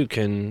near you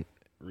can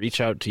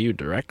reach out to you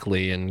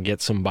directly and get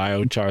some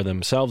biochar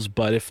themselves.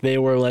 But if they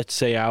were, let's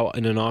say, out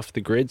in an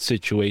off-the-grid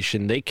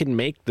situation, they can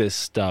make this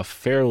stuff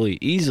fairly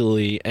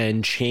easily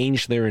and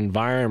change their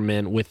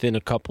environment within a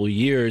couple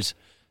years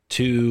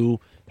to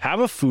have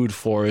a food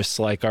forest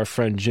like our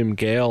friend Jim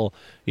Gale,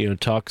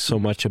 talks so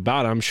much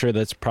about. I'm sure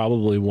that's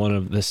probably one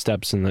of the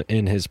steps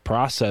in his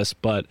process,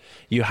 but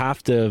you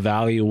have to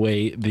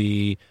evaluate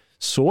the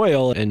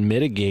soil and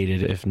mitigate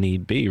it if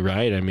need be,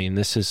 right? I mean,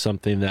 this is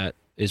something that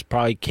is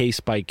probably case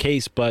by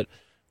case, but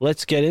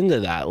let's get into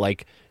that.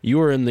 Like, you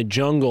were in the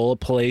jungle, a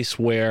place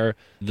where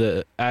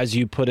as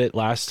you put it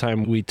last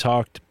time we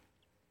talked,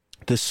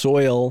 the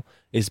soil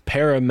is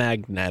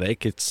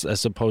paramagnetic, it's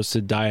as opposed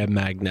to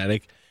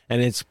diamagnetic,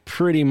 and it's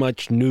pretty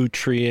much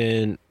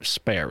nutrient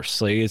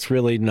sparse. Like, it's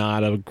really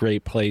not a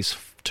great place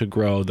to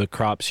grow the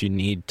crops you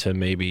need to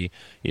maybe,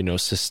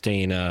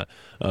 sustain a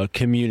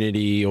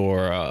community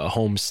or a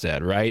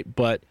homestead, right?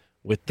 But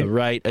with the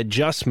right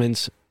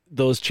adjustments,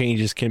 those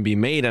changes can be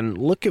made. And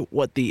look at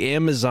what the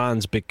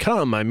Amazon's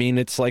become. I mean,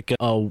 it's like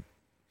a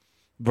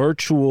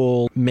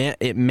virtual,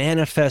 it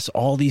manifests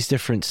all these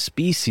different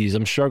species.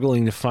 I'm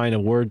struggling to find a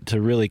word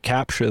to really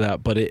capture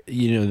that, but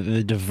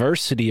the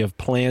diversity of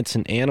plants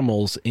and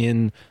animals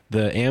in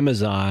the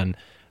Amazon,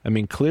 I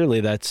mean, clearly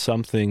that's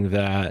something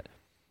that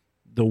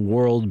the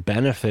world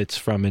benefits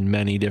from in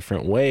many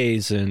different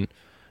ways. And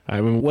I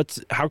mean,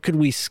 how could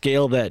we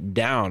scale that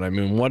down? I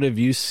mean, what have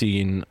you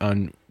seen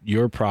on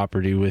your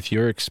property with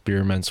your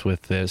experiments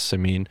with this? I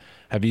mean,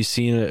 have you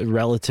seen a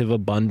relative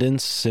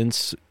abundance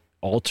since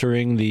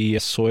altering the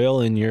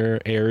soil in your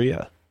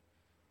area?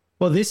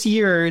 Well, this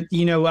year,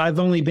 I've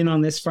only been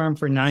on this farm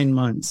for 9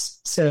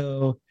 months.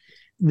 So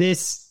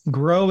this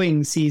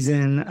growing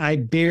season, I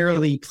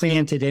barely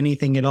planted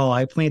anything at all.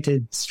 I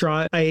planted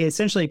straw. I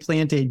essentially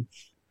planted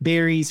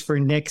berries for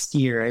next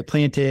year. I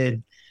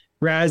planted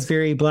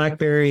raspberry,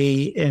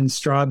 blackberry, and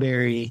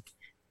strawberry.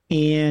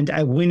 And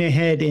I went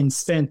ahead and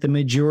spent the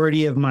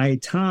majority of my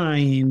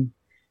time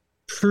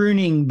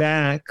pruning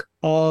back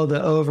all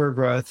the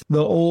overgrowth.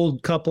 The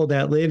old couple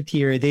that lived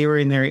here, they were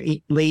in their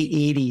late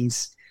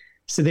 80s.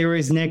 So there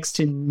was next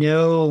to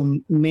no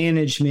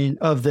management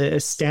of the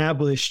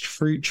established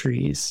fruit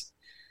trees.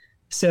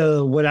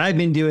 So what I've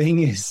been doing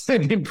is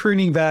I've been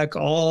pruning back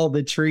all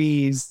the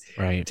trees,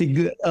 right,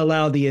 to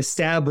allow the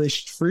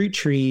established fruit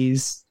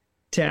trees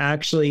to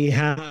actually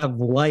have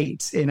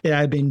light. And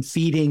I've been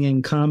feeding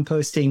and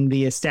composting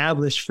the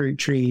established fruit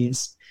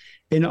trees.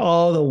 And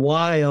all the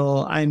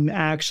while, I'm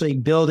actually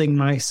building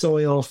my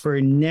soil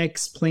for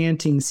next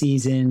planting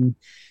season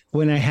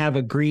when I have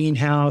a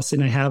greenhouse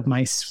and I have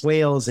my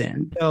swales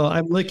in. So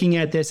I'm looking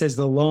at this as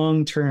the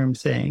long-term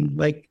thing.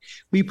 Like,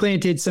 we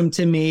planted some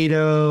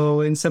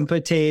tomato and some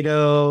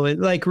potato,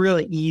 like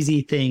really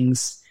easy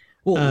things.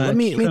 Well, let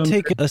me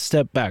take a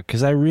step back,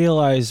 because I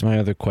realized my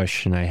other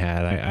question I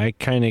had. I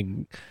kind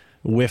of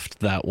whiffed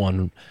that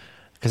one,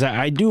 because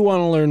I do want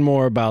to learn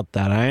more about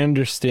that. I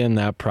understand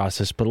that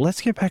process, but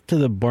let's get back to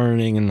the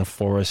burning and the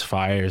forest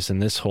fires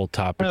and this whole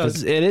topic,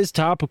 because it is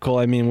topical,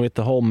 I mean, with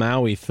the whole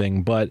Maui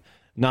thing, but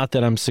not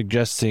that I'm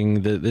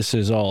suggesting that this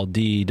is all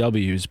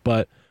DEWs,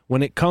 but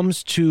when it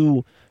comes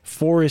to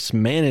forest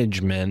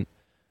management,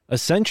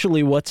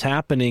 essentially what's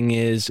happening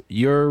is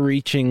you're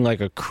reaching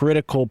like a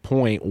critical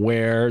point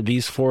where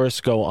these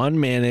forests go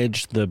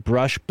unmanaged. The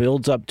brush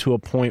builds up to a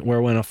point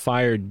where when a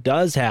fire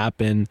does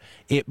happen,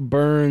 it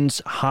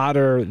burns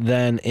hotter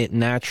than it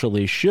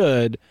naturally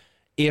should.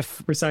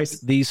 If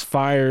these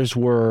fires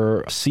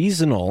were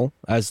seasonal,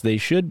 as they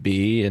should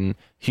be, and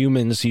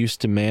humans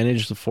used to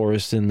manage the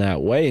forest in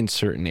that way in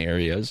certain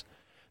areas,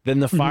 then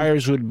the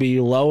fires would be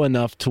low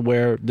enough to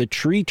where the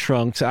tree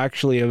trunks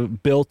actually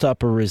have built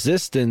up a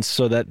resistance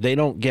so that they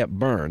don't get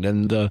burned.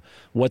 And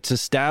what's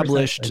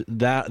established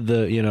that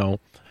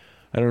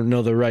I don't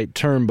know the right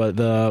term, but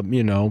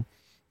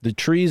the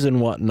trees and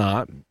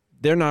whatnot,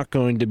 they're not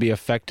going to be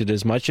affected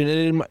as much. And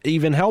it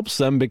even helps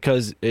them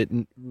because it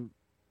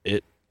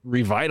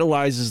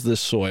revitalizes the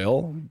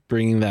soil,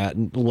 bringing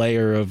that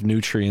layer of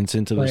nutrients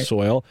into the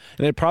soil.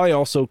 And it probably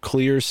also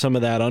clears some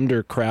of that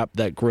undercrop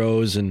that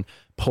grows and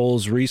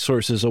pulls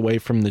resources away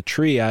from the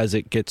tree as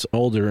it gets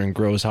older and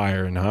grows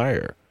higher and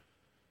higher.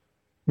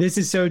 This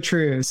is so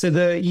true.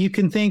 So you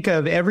can think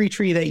of every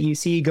tree that you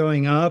see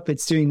going up,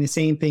 it's doing the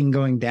same thing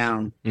going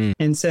down.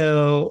 And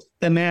so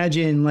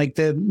imagine like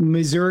the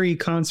Missouri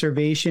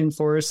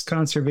Forest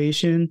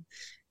Conservation,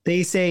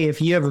 they say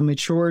if you have a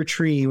mature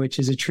tree, which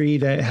is a tree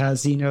that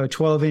has, a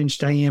 12-inch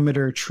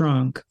diameter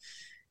trunk,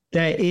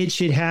 that it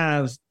should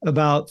have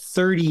about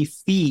 30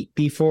 feet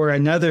before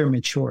another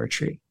mature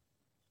tree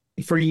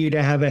for you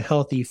to have a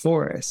healthy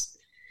forest.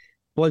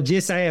 Well,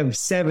 I have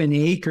 7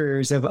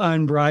 acres of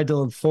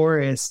unbridled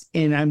forest,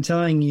 and I'm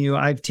telling you,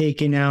 I've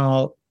taken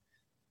out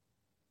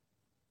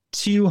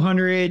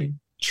 200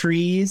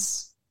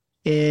 trees,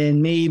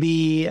 and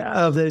maybe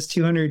of those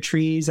 200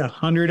 trees,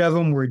 100 of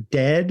them were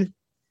dead.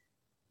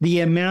 the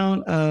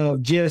amount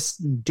of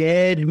just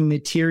dead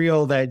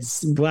material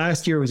that's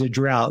last year was a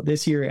drought.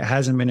 This year it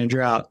hasn't been a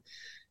drought.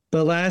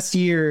 But last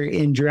year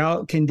in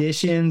drought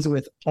conditions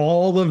with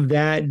all of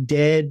that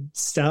dead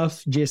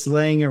stuff just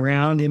laying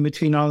around in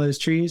between all those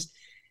trees,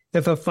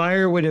 if a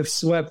fire would have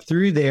swept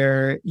through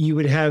there, you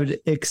would have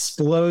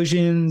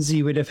explosions.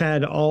 You would have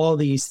had all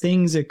these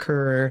things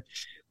occur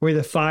where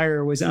the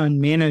fire was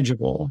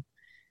unmanageable.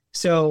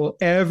 So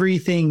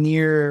everything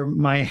near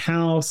my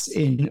house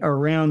and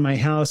around my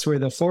house where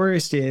the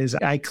forest is,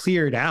 I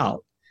cleared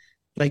out.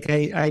 Like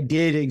I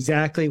did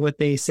exactly what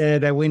they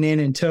said. I went in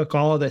and took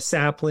all the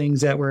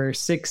saplings that were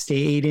 6 to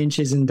 8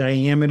 inches in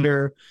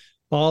diameter,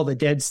 all the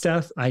dead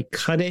stuff. I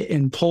cut it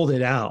and pulled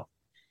it out.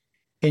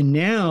 And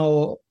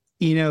now,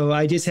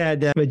 I just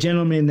had a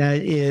gentleman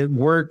that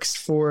works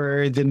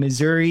for the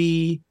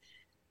Missouri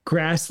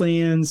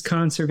Grasslands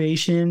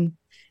Conservation.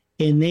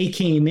 And they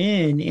came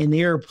in and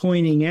they were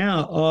pointing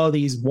out all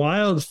these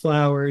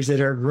wildflowers that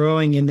are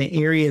growing in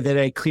the area that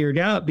I cleared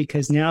out,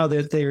 because now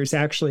that there's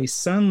actually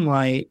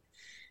sunlight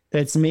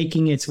that's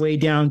making its way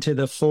down to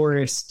the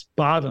forest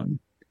bottom.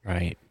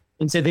 Right.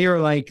 And so they were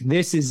like,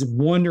 this is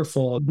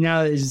wonderful.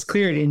 Now that it's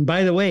cleared. And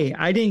by the way,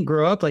 I didn't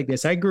grow up like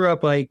this. I grew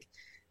up like,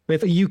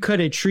 if you cut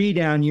a tree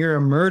down, you're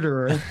a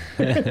murderer.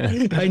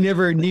 I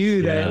never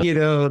knew that,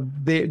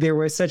 there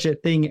was such a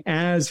thing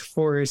as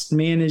forest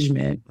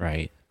management.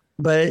 Right.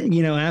 But,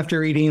 after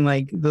reading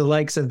like the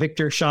likes of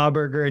Victor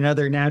Schauberger and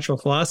other natural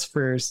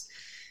philosophers,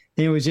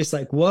 it was just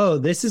like, whoa,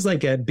 this is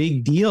like a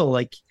big deal.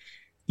 Like,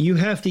 you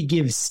have to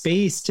give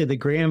space to the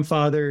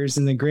grandfathers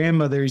and the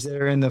grandmothers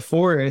that are in the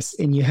forest,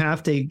 and you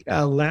have to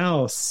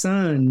allow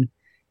sun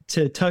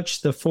to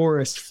touch the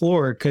forest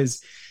floor,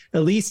 because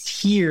at least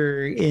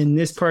here in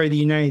this part of the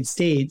United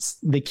States,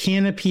 the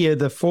canopy of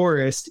the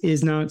forest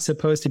is not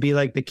supposed to be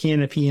like the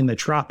canopy in the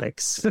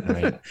tropics.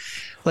 Right.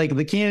 Like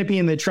the canopy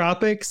in the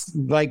tropics,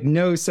 like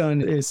no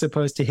sun is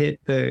supposed to hit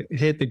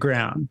the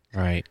ground.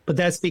 Right. But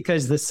that's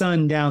because the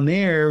sun down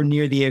there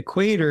near the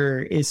equator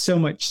is so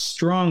much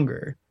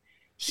stronger.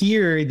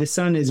 Here, the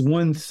sun is has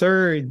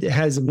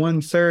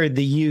 1/3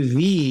 the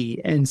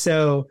UV. And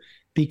so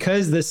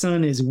because the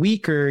sun is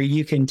weaker,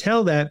 you can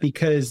tell that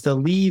because the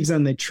leaves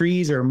on the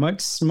trees are much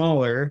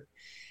smaller,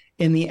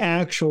 and the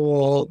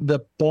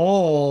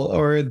ball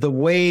or the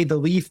way the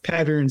leaf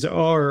patterns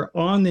are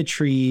on the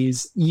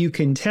trees, you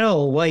can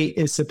tell light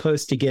is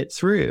supposed to get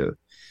through.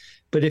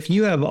 But if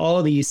you have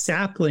all these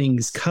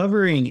saplings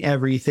covering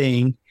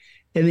everything,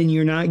 and then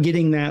you're not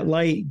getting that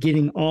light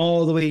getting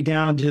all the way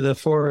down to the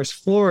forest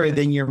floor,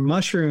 then your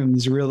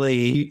mushrooms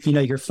really,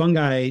 your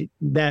fungi,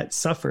 that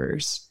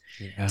suffers.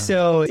 Yeah.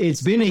 So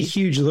it's been a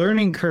huge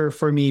learning curve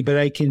for me, but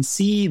I can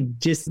see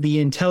just the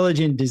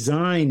intelligent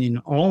design in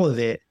all of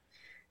it.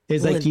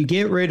 It's like you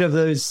get rid of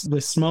the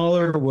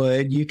smaller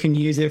wood, you can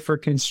use it for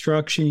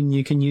construction,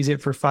 you can use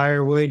it for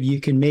firewood,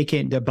 you can make it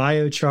into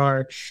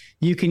biochar,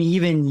 you can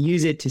even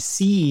use it to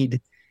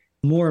seed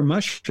more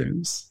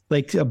mushrooms.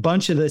 Like a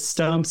bunch of the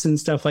stumps and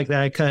stuff like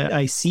that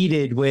I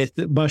seeded with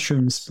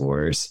mushroom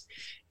spores.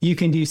 You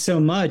can do so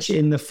much,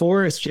 and the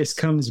forest just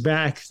comes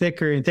back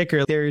thicker and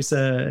thicker. There's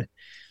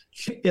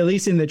at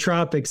least in the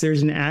tropics,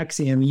 there's an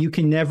axiom: you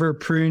can never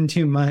prune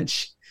too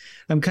much.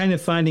 I'm kind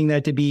of finding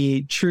that to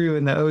be true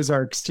in the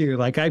Ozarks too.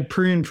 Like I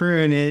prune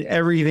it,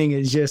 everything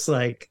is just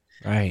like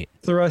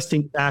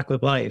thrusting back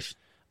with life.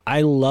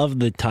 I love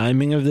the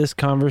timing of this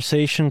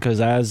conversation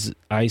because, as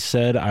I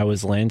said, I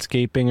was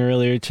landscaping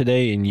earlier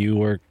today and you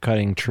were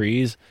cutting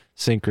trees.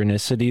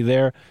 Synchronicity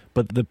there.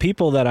 But the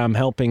people that I'm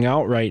helping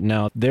out right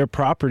now, their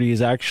property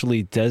is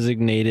actually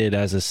designated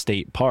as a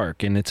state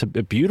park, and it's a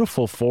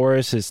beautiful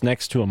forest. It's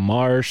next to a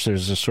marsh.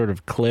 There's a sort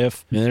of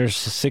cliff, and there's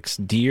 6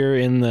 deer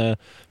in the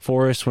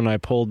forest when I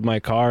pulled my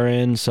car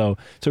in. So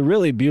it's a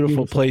really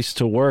beautiful place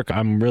to work.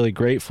 I'm really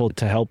grateful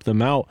to help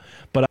them out,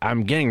 but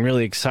I'm getting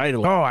really excited.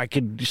 Oh, I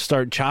could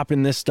start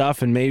chopping this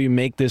stuff and maybe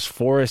make this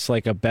forest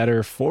like a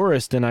better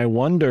forest. And I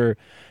wonder,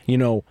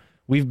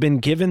 we've been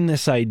given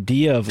this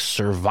idea of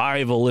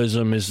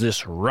survivalism is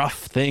this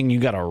rough thing. You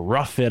got to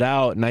rough it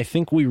out. And I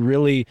think we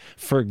really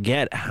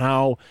forget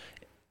how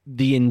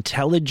the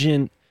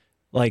intelligent,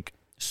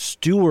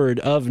 steward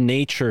of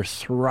nature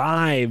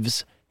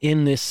thrives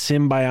in this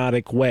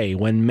symbiotic way.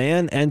 When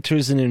man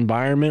enters an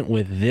environment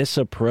with this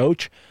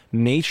approach,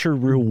 nature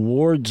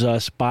rewards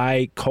us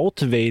by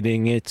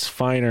cultivating its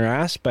finer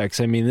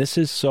aspects. I mean, this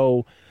is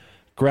so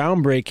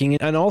groundbreaking.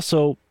 And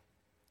also,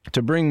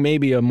 to bring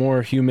maybe a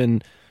more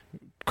human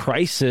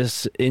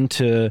crisis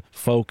into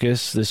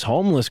focus, this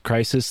homeless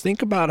crisis,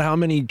 think about how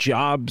many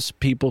jobs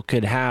people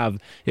could have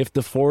if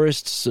the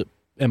forests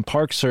and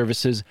park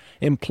services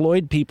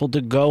employed people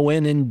to go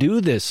in and do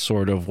this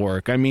sort of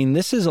work. I mean,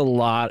 this is a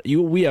lot.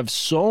 We have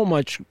so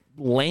much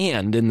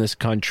land in this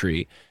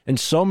country and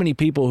so many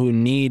people who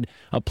need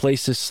a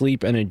place to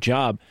sleep and a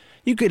job.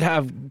 You could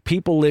have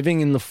people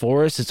living in the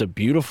forest. It's a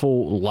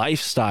beautiful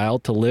lifestyle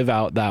to live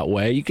out that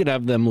way. You could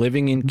have them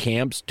living in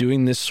camps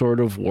doing this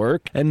sort of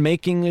work and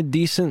making a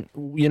decent,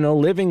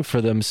 living for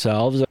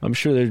themselves. I'm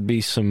sure there'd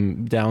be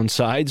some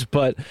downsides,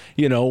 but,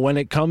 when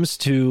it comes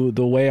to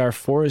the way our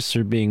forests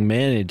are being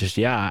managed,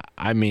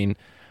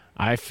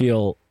 I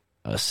feel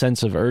a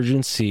sense of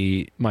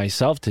urgency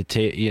myself to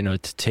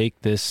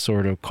take this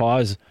sort of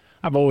cause.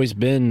 I've always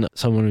been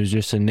someone who's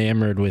just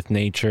enamored with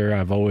nature.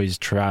 I've always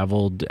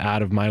traveled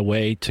out of my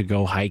way to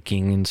go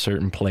hiking in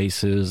certain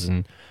places,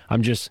 and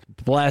I'm just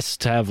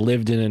blessed to have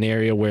lived in an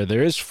area where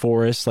there is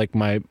forest. Like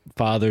my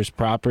father's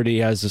property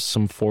has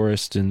some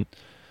forest, and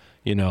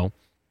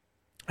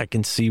I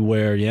can see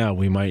where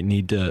we might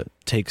need to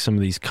take some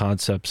of these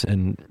concepts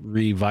and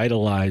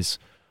revitalize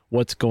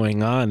what's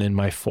going on in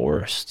my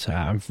forest.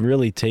 I'm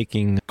really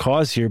taking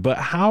cause here, but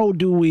how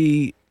do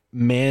we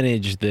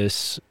manage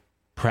this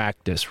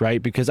practice,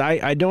 right? Because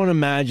I don't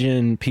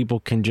imagine people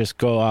can just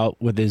go out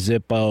with a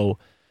Zippo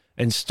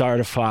and start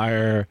a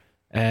fire,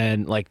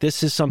 and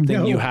this is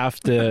something you have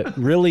to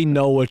really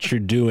know what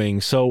you're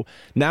doing. So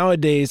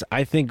nowadays,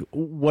 I think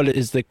what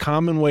is the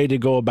common way to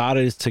go about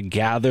it is to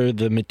gather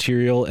the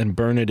material and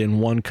burn it in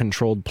one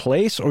controlled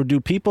place, or do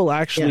people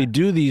actually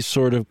do these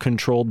sort of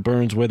controlled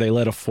burns where they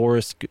let a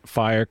forest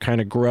fire kind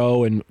of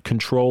grow and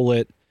control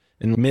it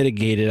and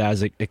mitigate it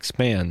as it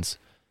expands?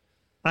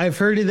 I've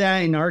heard of that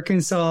in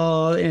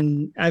Arkansas,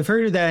 and I've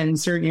heard of that in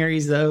certain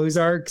areas of the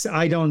Ozarks.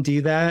 I don't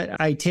do that.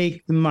 I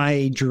take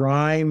my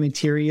dry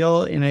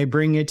material and I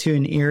bring it to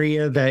an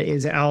area that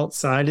is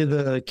outside of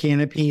the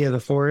canopy of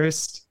the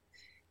forest.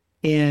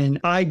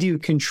 And I do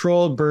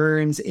controlled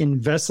burns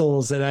in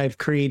vessels that I've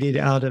created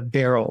out of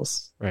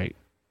barrels. Right.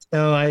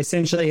 So I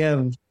essentially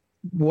have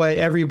what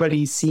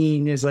everybody's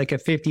seen is like a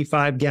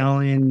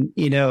 55-gallon,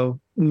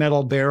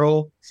 metal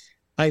barrel.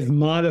 I've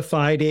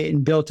modified it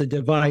and built a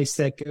device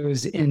that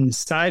goes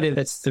inside of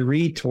it's the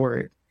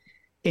retort,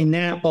 and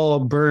that all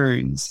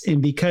burns.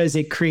 And because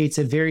it creates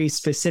a very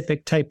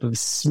specific type of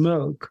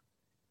smoke,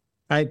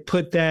 I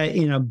put that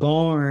in a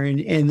barn,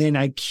 and then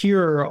I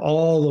cure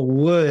all the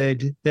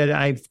wood that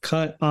I've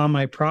cut on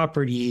my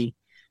property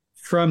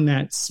from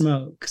that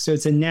smoke. So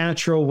it's a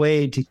natural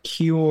way to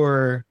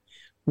cure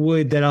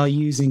wood that I'll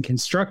use in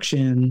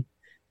construction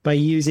by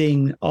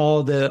using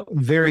all the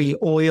very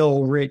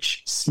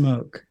oil-rich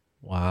smoke.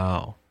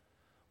 Wow.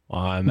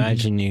 Well, I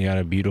imagine you got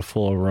a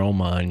beautiful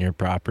aroma on your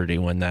property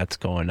when that's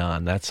going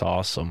on. That's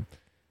awesome.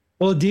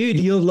 Well, dude,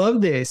 you'll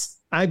love this.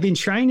 I've been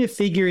trying to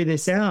figure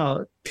this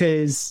out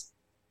because,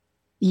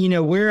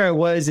 where I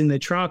was in the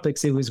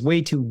tropics, it was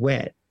way too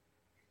wet.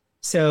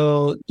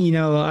 So,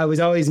 I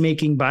was always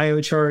making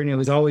biochar and it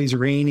was always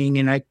raining,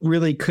 and I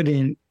really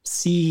couldn't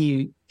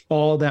see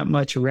all that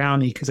much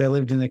around me because I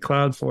lived in the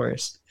cloud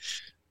forest.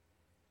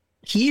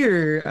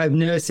 Here, I've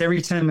noticed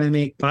every time I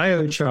make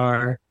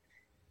biochar,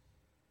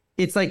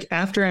 it's like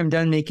after I'm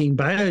done making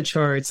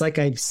biochar, it's like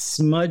I've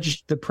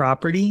smudged the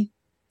property.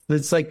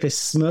 It's like the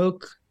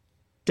smoke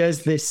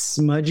does this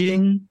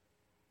smudging,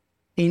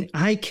 and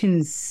I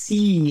can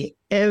see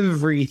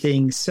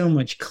everything so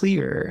much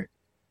clearer.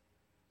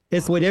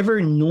 It's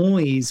whatever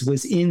noise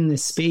was in the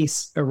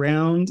space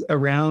around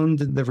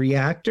the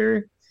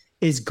reactor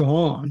is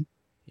gone.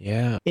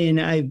 Yeah.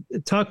 And I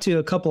talked to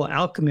a couple of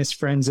alchemist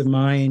friends of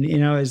mine,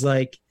 and I was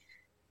like,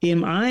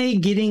 am I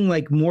getting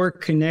more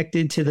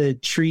connected to the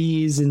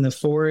trees in the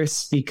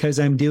forest because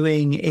I'm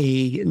doing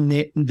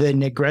the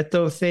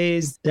negretto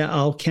phase, the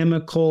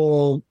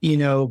alchemical,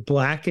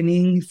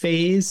 blackening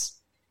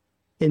phase,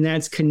 and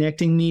that's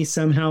connecting me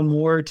somehow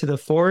more to the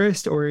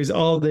forest? Or is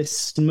all this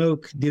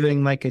smoke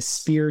doing a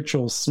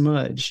spiritual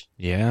smudge?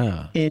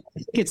 Yeah. And I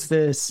think it's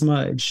the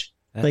smudge.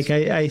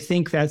 I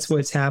think that's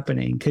what's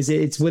happening, because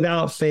it's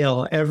without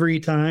fail every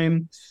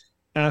time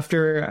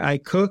after I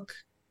cook.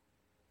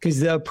 Because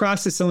the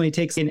process only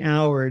takes an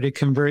hour to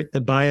convert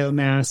the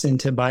biomass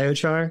into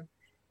biochar.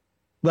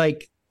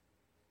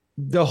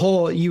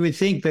 You would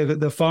think that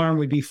the farm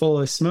would be full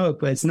of smoke,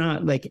 but it's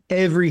not.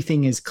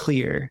 Everything is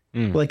clear.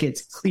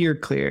 It's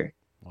clear.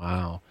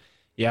 Wow.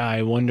 Yeah,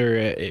 I wonder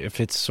if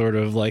it's sort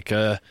of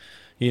the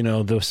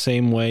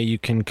same way you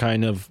can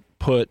kind of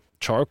put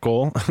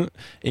charcoal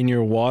in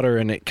your water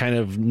and it kind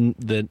of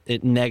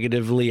it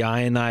negatively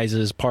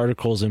ionizes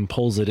particles and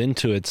pulls it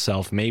into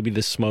itself. Maybe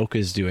the smoke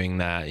is doing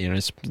that,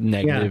 it's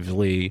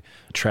negatively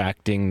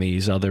attracting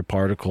these other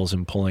particles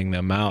and pulling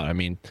them out. I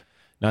mean,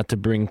 not to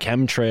bring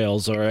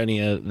chemtrails or any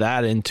of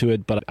that into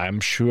it, but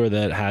I'm sure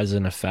that has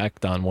an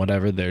effect on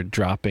whatever they're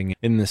dropping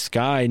in the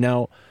sky.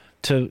 Now,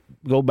 to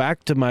go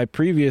back to my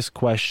previous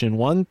question,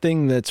 one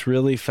thing that's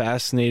really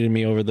fascinated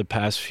me over the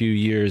past few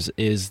years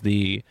is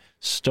the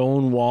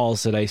stone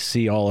walls that I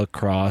see all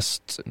across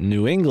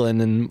New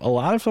England. And a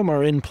lot of them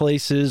are in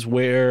places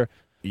where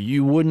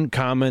you wouldn't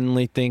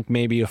commonly think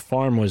maybe a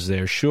farm was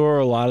there. Sure,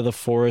 a lot of the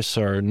forests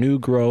are new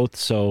growth.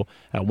 So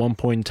at one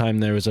point in time,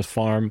 there was a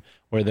farm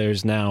where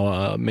there's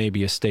now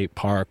maybe a state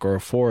park or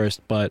a forest.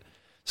 But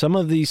some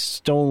of these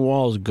stone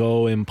walls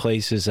go in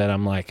places that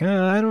I'm like,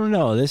 I don't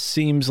know. This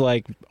seems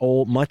like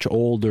much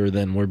older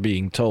than we're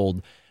being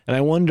told. And I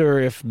wonder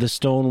if the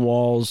stone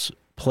walls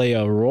play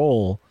a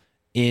role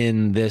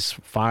in this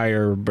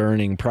fire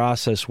burning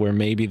process, where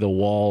maybe the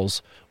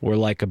walls were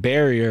like a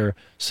barrier,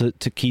 so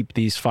to keep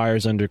these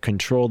fires under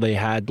control, they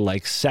had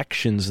like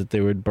sections that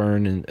they would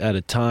burn at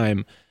a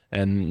time,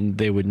 and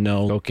they would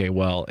know, okay,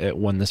 well,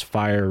 when this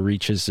fire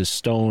reaches the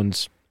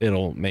stones,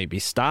 it'll maybe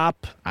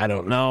stop. I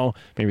don't know.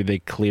 Maybe they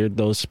cleared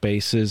those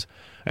spaces.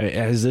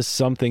 Is this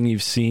something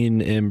you've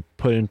seen and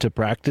put into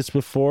practice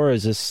before?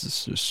 Is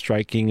this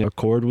striking a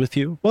chord with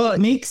you? Well,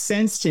 it makes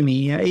sense to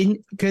me,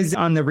 because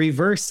on the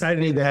reverse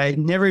side of that, it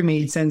never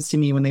made sense to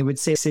me when they would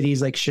say cities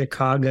like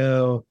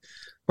Chicago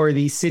or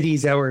these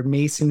cities that were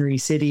masonry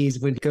cities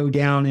would go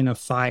down in a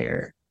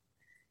fire.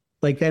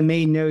 Like, that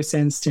made no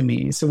sense to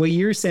me. So what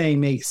you're saying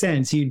makes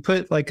sense. You'd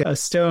put like a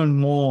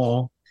stone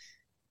wall.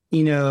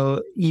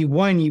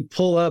 You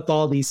pull up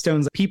all these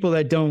stones. People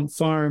that don't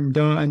farm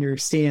don't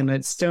understand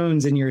that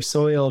stones in your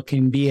soil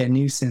can be a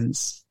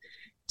nuisance.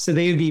 So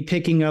they would be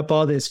picking up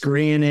all this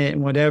granite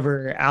and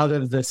whatever out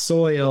of the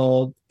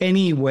soil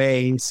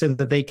anyway, so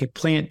that they could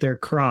plant their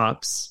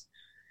crops.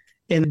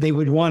 And they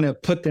would want to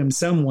put them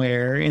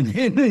somewhere. And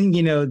then,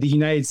 the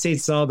United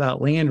States is all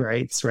about land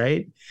rights,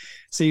 right?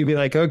 So you'd be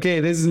like, okay,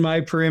 this is my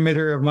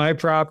perimeter of my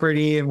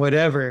property and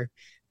whatever.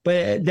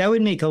 But that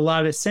would make a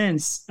lot of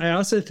sense. I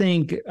also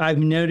think I've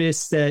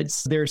noticed that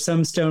there are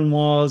some stone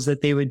walls that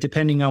they would,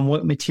 depending on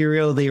what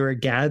material they were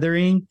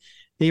gathering,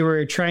 they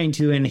were trying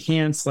to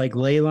enhance like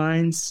ley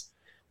lines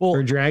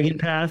or dragon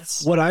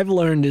paths. What I've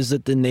learned is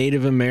that the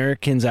Native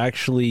Americans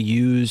actually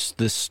used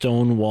the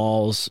stone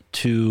walls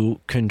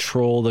to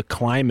control the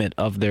climate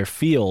of their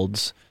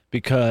fields,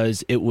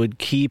 because it would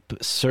keep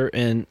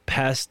certain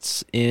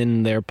pests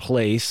in their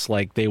place,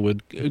 like they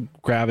would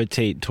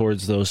gravitate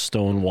towards those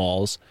stone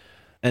walls.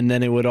 And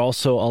then it would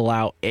also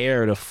allow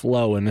air to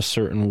flow in a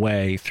certain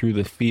way through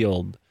the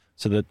field,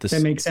 so that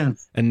that makes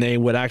sense. And they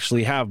would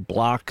actually have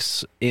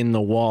blocks in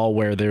the wall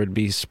where there would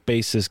be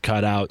spaces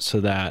cut out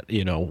so that,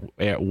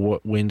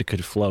 wind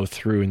could flow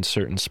through in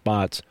certain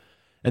spots.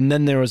 And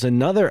then there was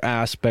another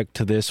aspect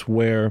to this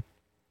where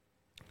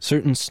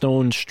certain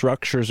stone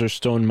structures or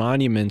stone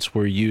monuments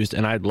were used.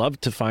 And I'd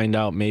love to find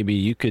out, maybe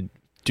you could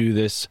do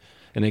this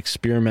and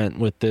experiment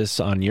with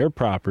this on your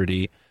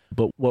property.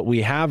 But what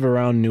we have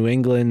around New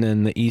England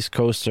and the East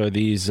Coast are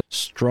these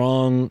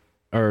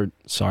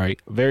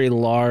very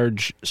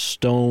large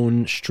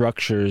stone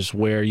structures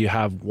where you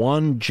have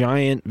one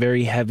giant,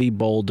 very heavy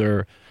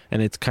boulder,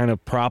 and it's kind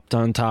of propped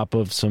on top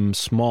of some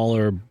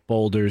smaller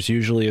boulders,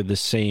 usually of the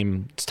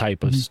same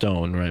type of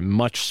stone, right?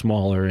 Much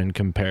smaller in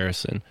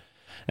comparison.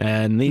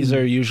 And these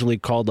are usually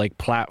called like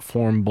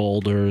platform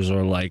boulders,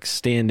 or like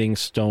standing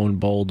stone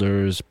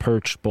boulders,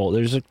 perched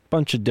boulders. There's a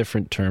bunch of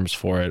different terms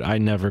for it. I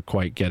never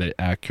quite get it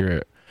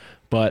accurate.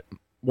 But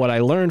what I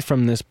learned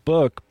from this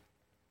book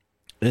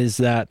is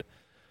that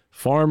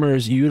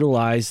farmers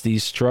utilize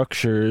these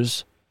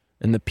structures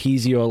and the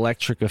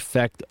piezoelectric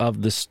effect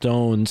of the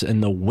stones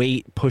and the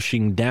weight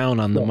pushing down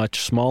on the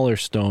much smaller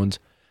stones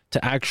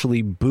to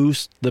actually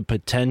boost the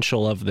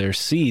potential of their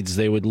seeds.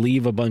 They would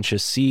leave a bunch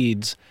of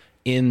seeds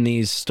in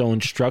these stone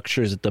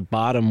structures at the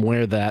bottom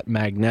where that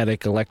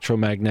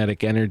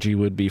electromagnetic energy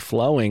would be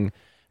flowing,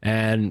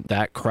 and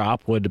that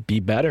crop would be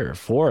better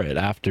for it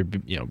after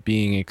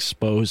being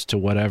exposed to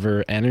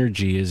whatever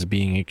energy is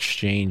being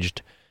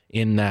exchanged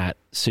in that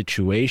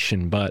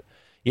situation. But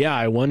yeah,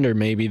 I wonder,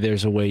 maybe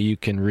there's a way you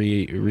can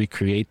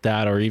recreate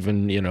that, or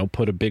even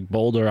put a big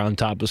boulder on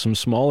top of some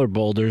smaller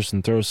boulders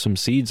and throw some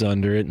seeds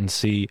under it and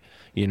see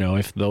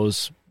if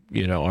those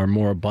are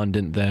more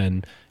abundant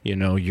than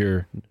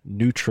your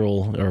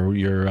neutral, or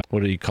your,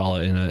 what do you call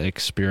it in an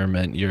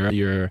experiment,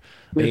 your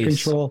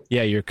base control.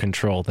 Yeah, your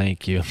control.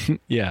 Thank you.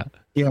 Yeah.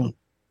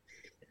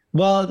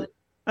 Well,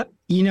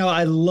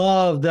 I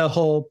love the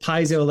whole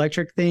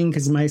piezoelectric thing,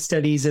 because my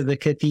studies of the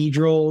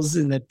cathedrals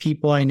and the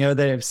people I know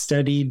that have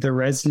studied the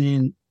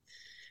resonant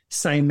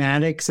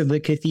cymatics of the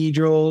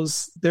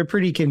cathedrals, they're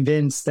pretty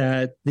convinced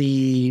that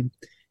the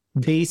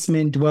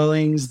basement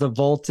dwellings, the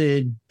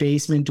vaulted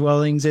basement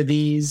dwellings of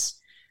these,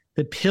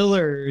 the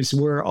pillars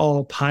were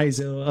all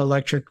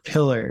piezoelectric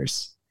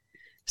pillars.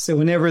 So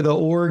whenever the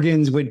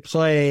organs would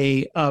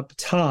play up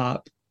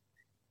top,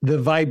 the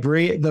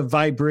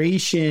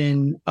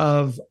vibration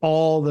of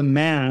all the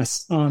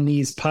mass on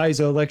these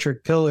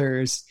piezoelectric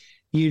pillars,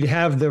 you'd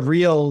have the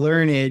real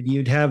learned,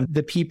 you'd have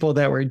the people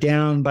that were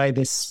down by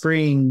the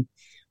spring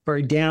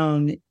or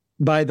down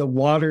by the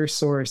water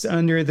source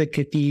under the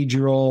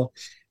cathedral,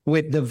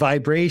 with the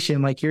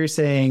vibration, like you're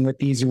saying, with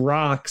these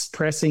rocks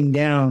pressing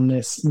down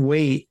this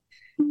weight,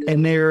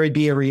 and there would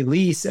be a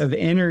release of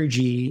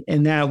energy,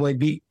 and that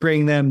would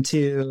bring them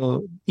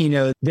to,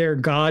 their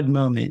God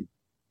moment.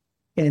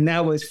 And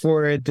that was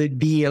for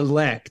the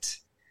elect,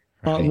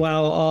 right.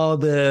 While all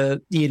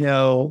the,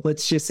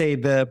 let's just say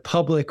the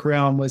public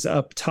realm was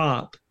up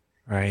top.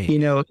 Right.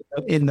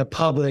 In the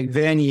public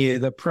venue.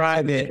 The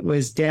private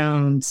was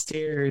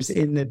downstairs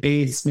in the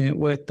basement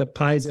with the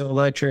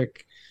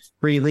piezoelectric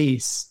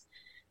release.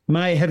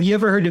 Have you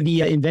ever heard of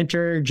the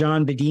inventor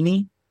John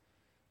Bedini?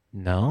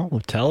 No,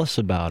 tell us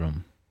about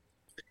him.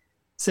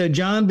 So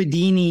John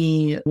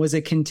Bedini was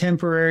a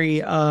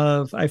contemporary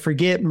of, I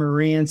forget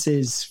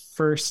Marantz's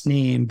first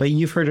name, but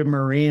you've heard of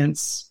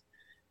Marantz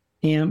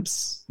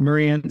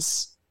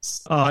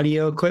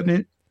audio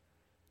equipment?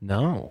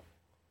 No.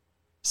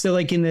 So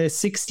like in the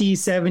 60s,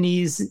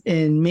 70s,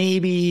 and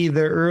maybe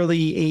the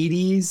early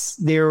 80s,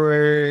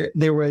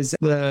 there was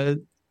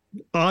the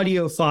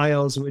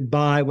audiophiles would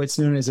buy what's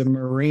known as a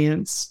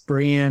Marantz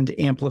brand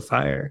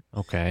amplifier.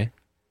 Okay.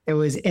 It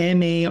was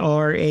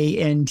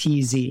Marantz.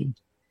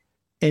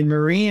 And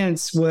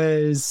Marantz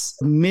was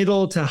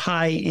middle to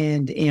high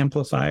end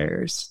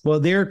amplifiers. Well,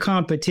 their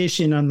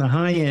competition on the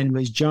high end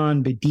was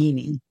John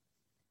Bedini.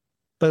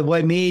 But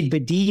what made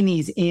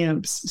Bedini's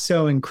amps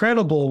so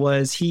incredible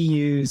was he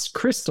used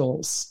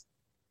crystals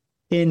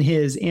in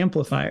his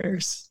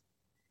amplifiers.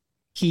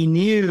 He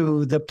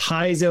knew the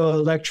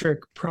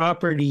piezoelectric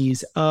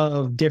properties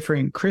of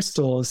different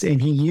crystals, and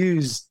he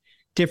used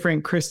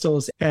different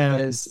crystals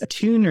as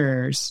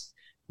tuners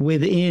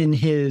within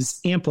his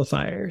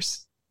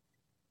amplifiers.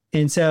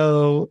 And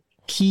so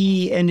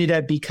he ended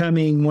up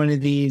becoming one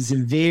of these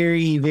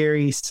very,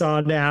 very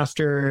sought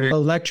after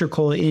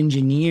electrical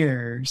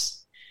engineers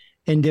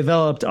and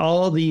developed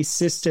all these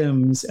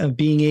systems of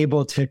being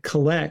able to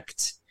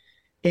collect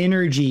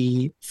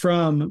energy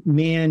from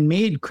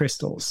man-made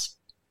crystals.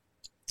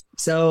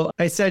 So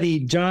I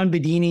studied John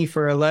Bedini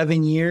for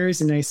 11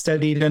 years, and I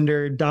studied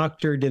under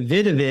Dr.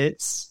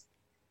 Davidovits,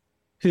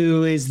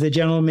 who is the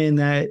gentleman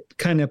that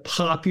kind of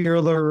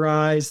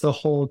popularized the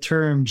whole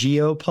term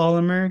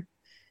geopolymer.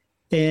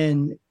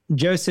 And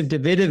Joseph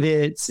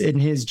Davidovits in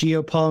his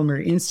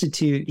Geopolymer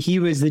Institute, he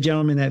was the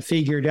gentleman that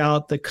figured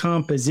out the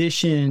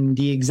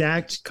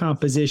exact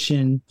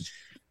composition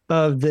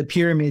of the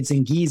pyramids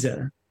in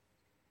Giza.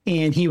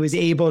 And he was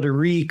able to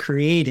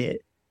recreate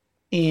it.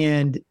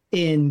 And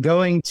in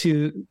going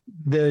to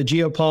the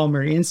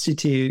Geopolymer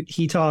Institute,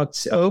 he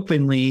talks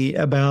openly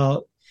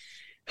about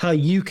how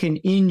you can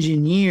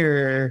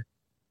engineer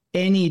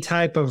any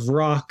type of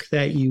rock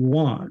that you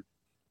want.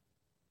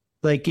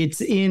 Like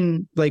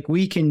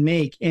we can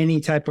make any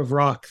type of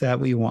rock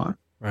that we want.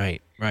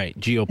 Right.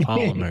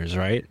 Geopolymers,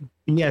 right?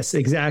 Yes,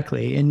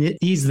 exactly. And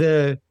he's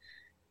the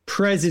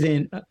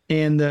president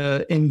and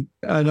the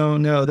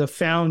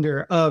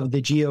founder of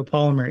the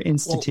Geopolymer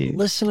Institute.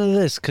 Well, listen to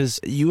this, because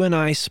you and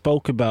I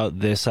spoke about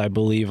this, I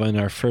believe, in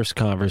our first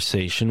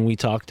conversation. We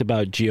talked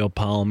about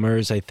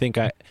geopolymers. I think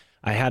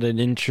I had an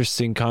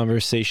interesting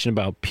conversation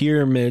about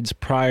pyramids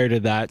prior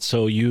to that.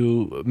 So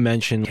you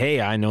mentioned,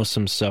 hey, I know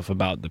some stuff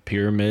about the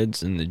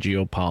pyramids and the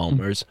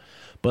geopolymers.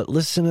 But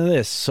listen to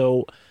this.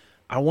 So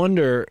I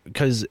wonder,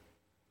 because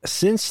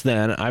since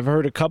then, I've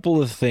heard a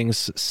couple of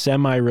things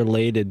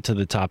semi-related to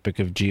the topic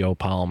of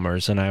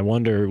geopolymers. And I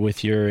wonder,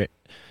 with your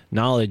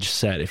knowledge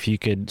set, if you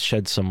could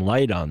shed some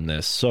light on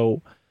this.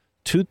 So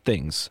 2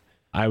 things.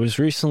 I was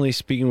recently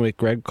speaking with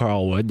Greg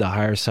Carlwood, the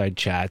Higher Side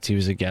Chats. He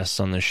was a guest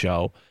on the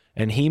show.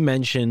 And he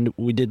mentioned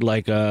we did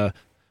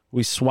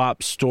we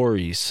swapped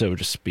stories, so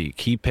to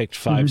speak. He picked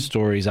 5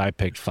 stories, I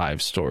picked 5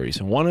 stories.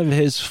 And one of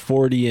his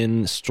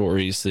Fortean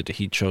stories that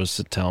he chose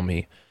to tell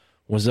me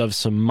was of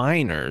some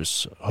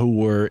miners who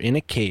were in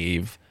a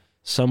cave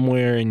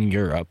somewhere in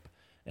Europe,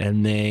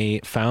 and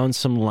they found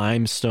some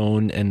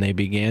limestone and they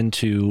began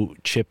to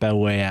chip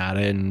away at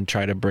it and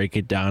try to break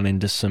it down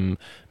into some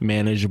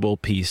manageable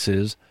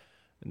pieces.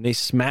 They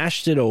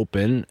smashed it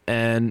open,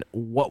 and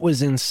what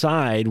was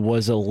inside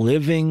was a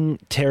living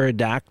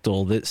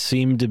pterodactyl that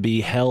seemed to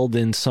be held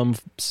in some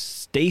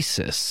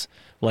stasis.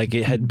 Like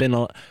it had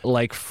been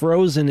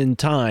frozen in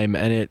time,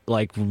 and it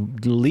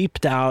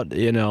leaped out,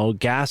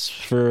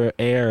 gasped for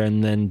air,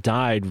 and then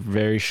died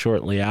very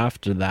shortly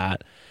after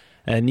that.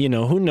 And,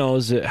 who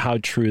knows how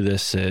true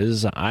this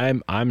is?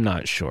 I'm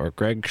not sure.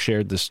 Greg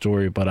shared the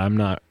story, but I'm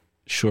not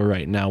sure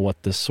right now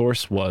what the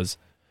source was.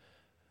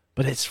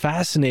 But it's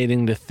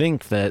fascinating to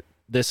think that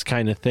this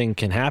kind of thing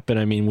can happen.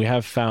 I mean, we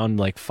have found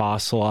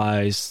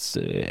fossilized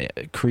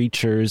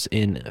creatures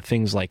in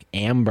things like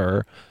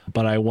amber,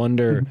 but I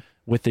wonder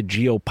with a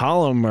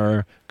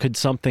geopolymer, could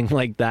something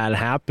like that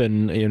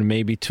happen,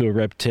 maybe to a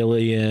reptile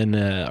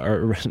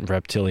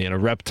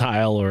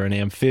or an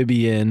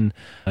amphibian?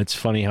 It's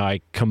funny how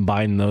I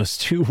combine those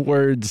 2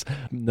 words.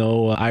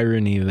 No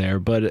irony there.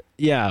 But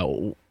yeah,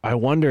 I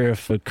wonder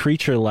if a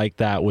creature like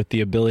that with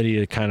the ability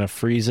to kind of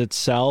freeze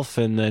itself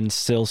and then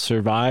still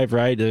survive,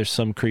 right? There's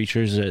some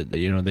creatures that,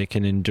 they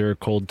can endure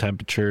cold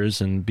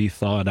temperatures and be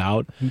thawed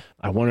out.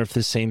 I wonder if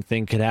the same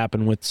thing could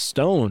happen with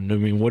stone. I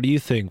mean, what do you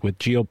think? With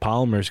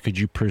geopolymers, could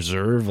you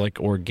preserve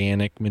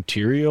organic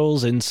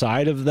materials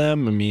inside of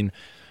them? I mean,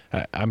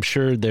 I'm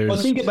sure there's... Well,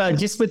 think about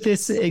just with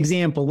this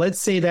example.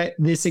 Let's say that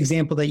this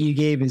example that you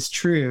gave is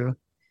true.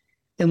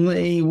 And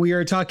we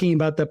are talking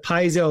about the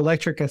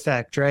piezoelectric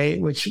effect, right?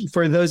 Which,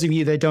 for those of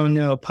you that don't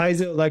know,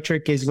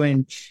 piezoelectric is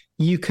when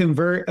you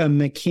convert a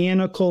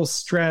mechanical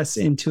stress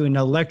into an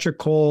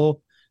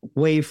electrical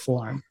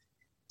waveform.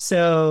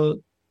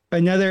 So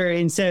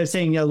instead of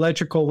saying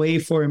electrical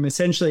waveform,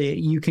 essentially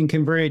you can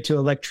convert it to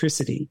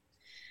electricity.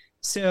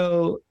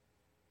 So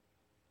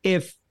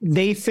if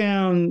they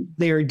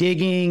were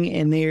digging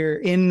and they're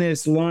in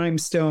this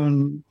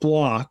limestone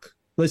block,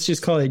 let's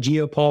just call it a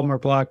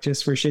geopolymer block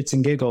just for shits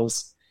and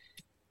giggles,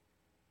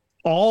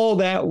 all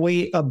that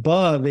weight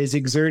above is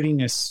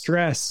exerting a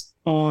stress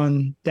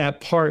on that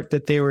part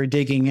that they were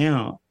digging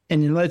out.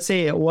 And then let's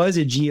say it was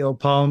a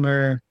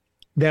geopolymer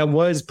that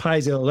was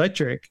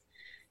piezoelectric,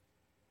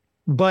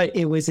 but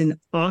it was an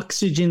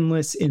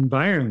oxygenless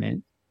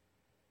environment.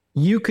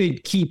 You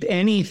could keep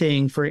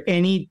anything for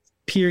any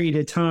period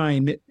of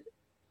time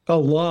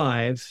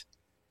alive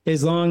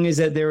as long as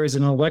that there was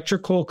an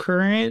electrical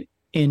current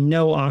and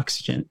no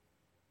oxygen.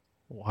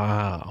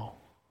 Wow.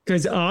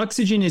 Because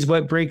oxygen is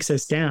what breaks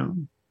us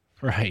down.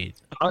 Right.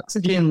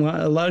 Oxygen,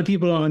 a lot of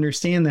people don't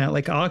understand that.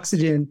 Like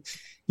oxygen,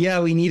 yeah,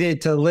 we need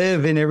it to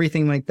live and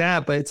everything like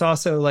that. But it's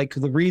also like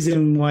the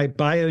reason why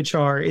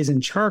biochar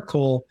isn't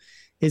charcoal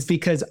is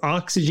because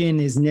oxygen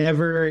is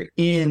never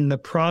in the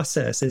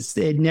process.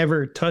 It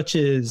never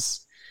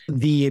touches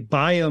the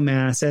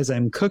biomass as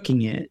I'm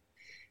cooking it.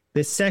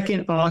 The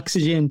second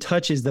oxygen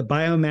touches the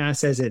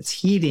biomass as it's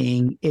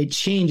heating, it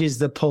changes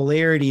the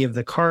polarity of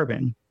the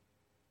carbon.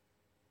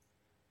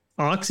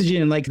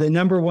 Oxygen, like the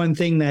number one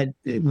thing that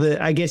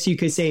I guess you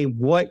could say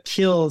what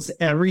kills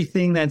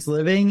everything that's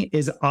living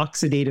is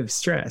oxidative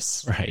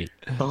stress. Right.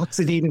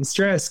 Oxidative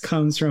stress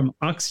comes from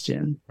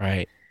oxygen.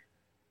 Right.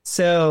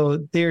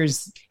 So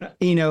there's,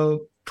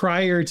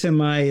 prior to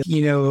my,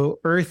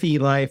 earthy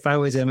life, I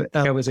was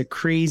a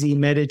crazy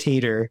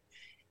meditator,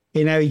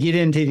 and I would get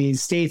into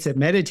these states of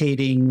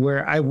meditating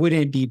where I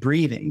wouldn't be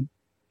breathing.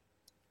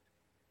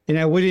 And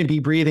I wouldn't be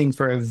breathing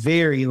for a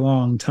very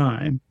long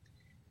time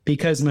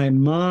because my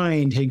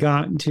mind had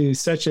gotten to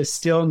such a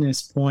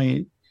stillness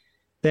point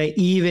that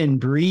even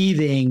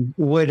breathing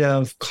would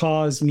have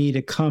caused me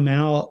to come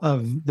out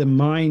of the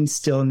mind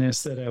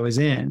stillness that I was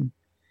in.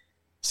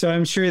 So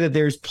I'm sure that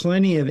there's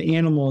plenty of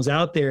animals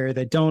out there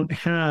that don't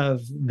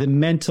have the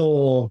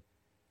mental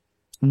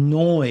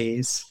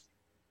noise.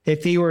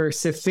 If they were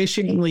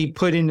sufficiently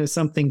put into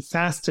something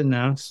fast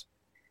enough,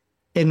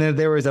 and that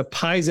there was a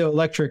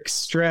piezoelectric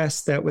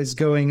stress that was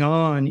going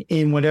on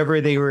in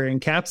whatever they were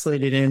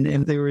encapsulated in,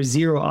 and there was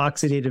zero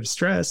oxidative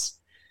stress,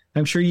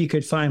 I'm sure you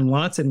could find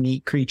lots of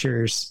neat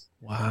creatures.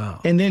 Wow.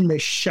 And then the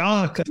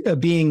shock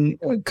of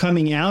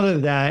coming out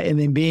of that and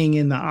then being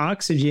in the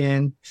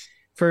oxygen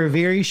for a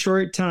very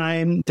short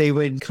time, they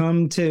would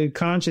come to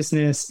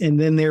consciousness, and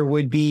then there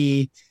would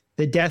be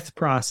the death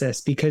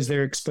process because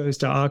they're exposed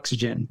to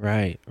oxygen.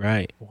 Right.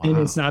 Wow. And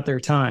it's not their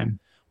time.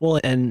 Well,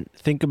 and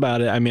think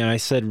about it. I mean, I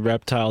said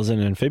reptiles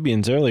and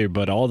amphibians earlier,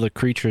 but all the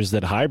creatures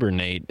that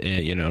hibernate,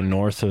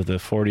 north of the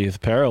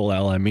 40th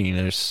parallel, I mean,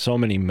 there's so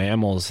many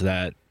mammals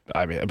that,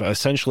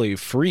 essentially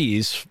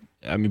freeze.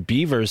 I mean,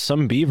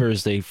 some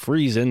beavers, they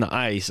freeze in the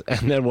ice,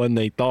 and then when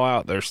they thaw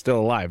out, they're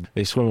still alive.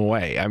 They swim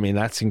away. I mean,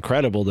 that's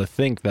incredible to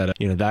think that,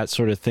 that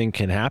sort of thing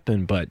can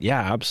happen. But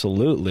yeah,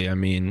 absolutely. I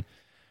mean,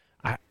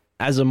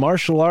 as a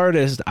martial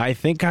artist, I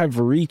think I've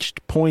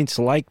reached points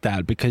like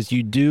that because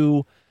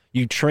you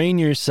train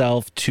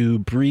yourself to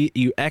breathe,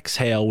 you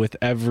exhale with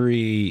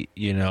every,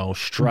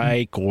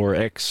 strike or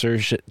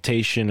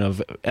exertion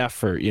of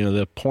effort.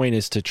 The point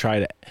is to try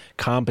to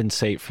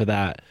compensate for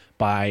that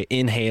by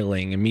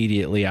inhaling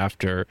immediately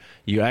after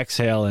you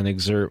exhale and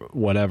exert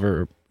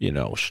whatever,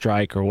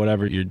 strike or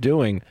whatever you're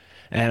doing.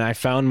 And I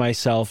found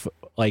myself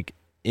like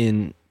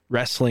in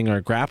wrestling or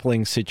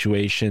grappling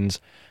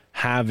situations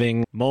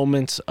having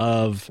moments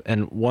of,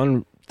 and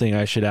one thing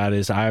I should add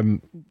is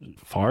I'm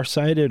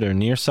farsighted or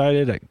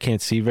nearsighted. I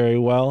can't see very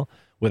well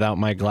without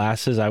my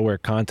glasses. I wear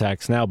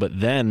contacts now, but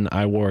then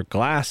I wore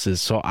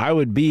glasses. So I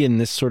would be in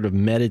this sort of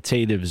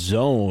meditative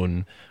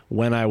zone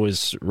when I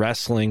was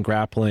wrestling,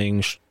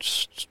 grappling,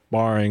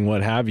 sparring,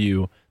 what have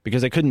you,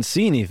 because I couldn't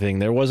see anything.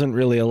 There wasn't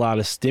really a lot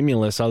of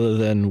stimulus other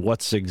than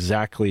what's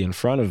exactly in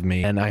front of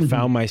me. And I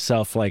found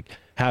myself like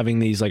having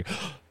these like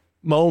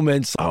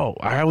moments. Oh,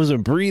 I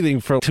wasn't breathing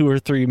for 2 or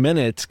 3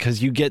 minutes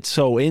because you get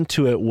so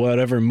into it,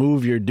 whatever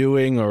move you're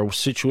doing or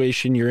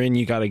situation you're in,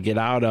 you got to get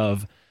out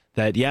of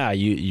that. Yeah,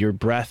 your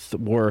breath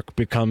work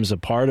becomes a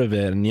part of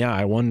it. And yeah,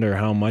 I wonder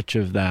how much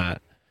of that,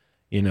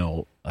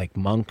 like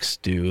monks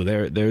do.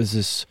 There's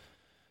this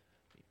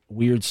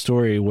weird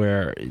story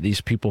where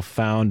these people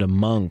found a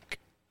monk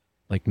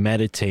like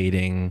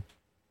meditating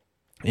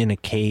in a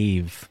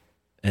cave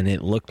and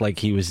it looked like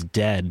he was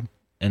dead.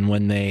 And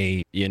when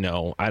they,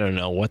 I don't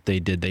know what they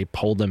did, they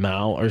pulled him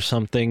out or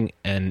something.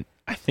 And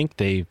I think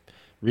they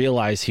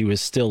realized he was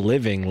still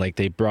living. Like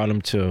they brought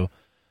him to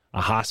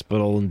a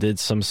hospital and did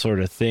some sort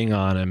of thing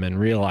on him and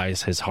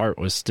realized his heart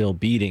was still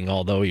beating,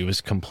 although he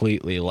was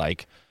completely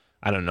like,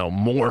 I don't know,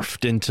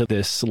 morphed into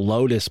this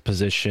lotus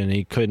position.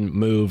 He couldn't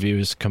move. He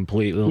was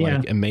completely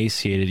like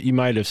emaciated. You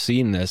might have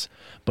seen this,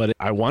 but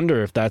I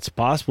wonder if that's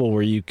possible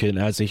where you can,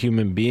 as a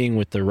human being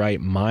with the right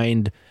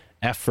mind,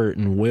 effort,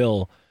 and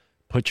will,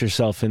 put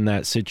yourself in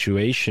that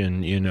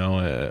situation,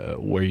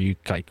 where you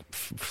like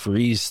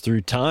freeze through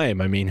time.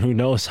 I mean, who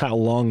knows how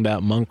long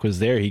that monk was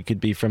there? He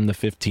could be from the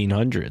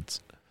 1500s.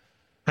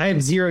 I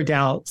have zero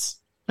doubts.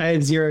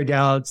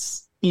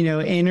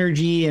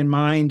 Energy and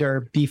mind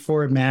are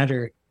before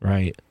matter.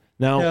 Right.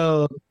 Now,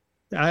 so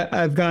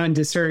I've gotten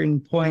to certain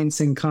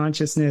points in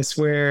consciousness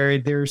where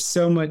there's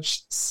so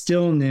much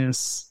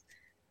stillness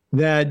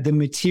that the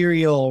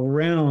material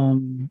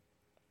realm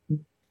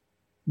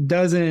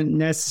doesn't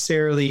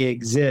necessarily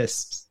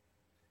exist.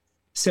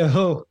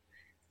 So,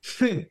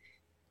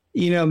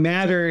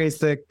 matter is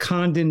the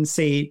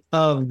condensate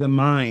of the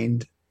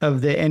mind,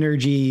 of the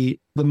energy,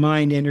 the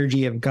mind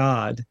energy of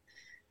God.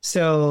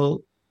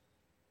 So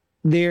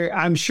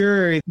I'm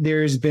sure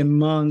there's been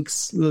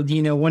monks,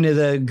 one of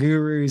the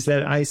gurus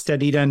that I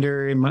studied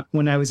under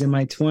when I was in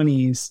my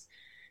 20s,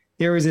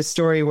 there was a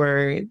story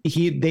where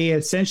they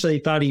essentially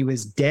thought he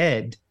was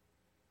dead.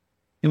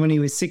 And when he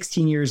was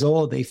 16 years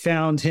old, they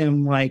found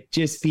him like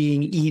just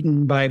being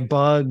eaten by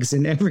bugs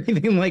and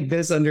everything like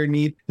this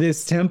underneath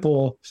this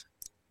temple.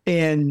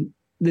 And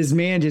this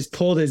man just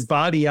pulled his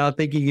body out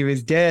thinking he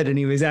was dead, and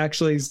he was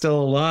actually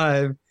still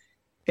alive.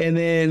 And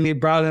then they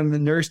brought him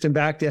and nursed him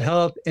back to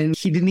health. And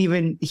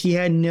he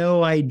had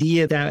no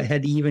idea that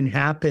had even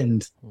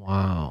happened.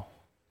 Wow.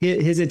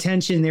 His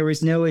attention, there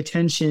was no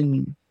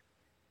attention.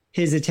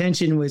 His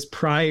attention was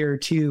prior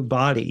to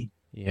body.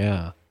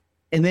 Yeah.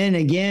 And then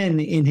again,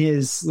 in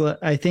his,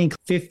 I think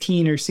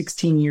 15 or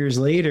 16 years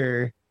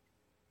later,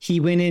 he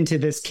went into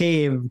this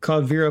cave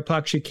called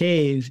Virupaksha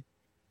Cave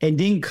and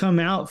didn't come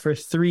out for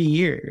 3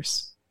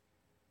 years.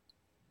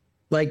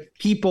 Like,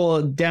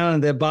 people down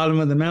at the bottom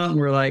of the mountain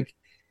were like,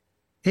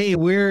 hey,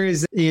 where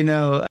is,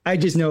 I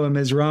just know him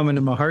as Ramana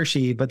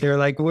Maharshi, but they're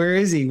like, where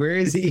is he? Where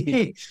is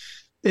he?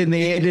 And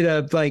they ended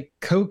up like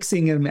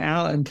coaxing him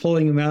out and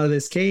pulling him out of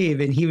this cave.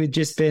 And he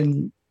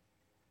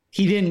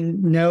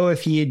didn't know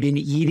if he had been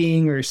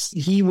eating or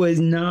he was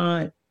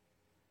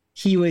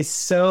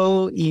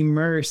so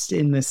immersed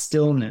in the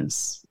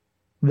stillness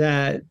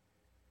that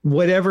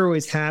whatever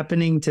was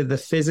happening to the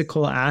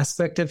physical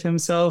aspect of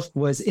himself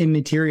was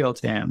immaterial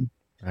to him.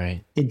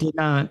 Right.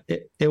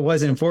 It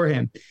wasn't for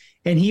him.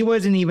 And he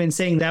wasn't even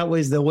saying that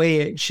was the way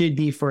it should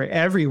be for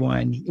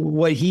everyone.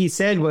 What he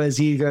said was,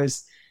 he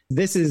goes,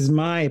 this is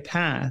my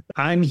path.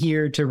 I'm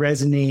here to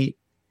resonate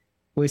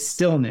with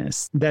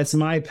stillness. That's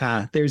my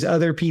path. There's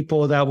other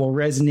people that will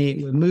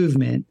resonate with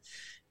movement.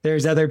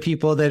 There's other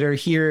people that are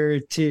here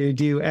to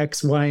do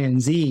X, Y,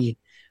 and Z.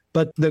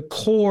 But the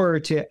core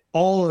to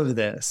all of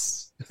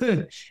this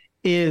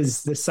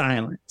is the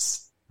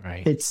silence.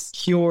 Right. It's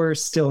pure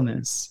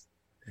stillness.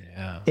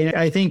 Yeah. And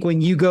I think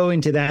when you go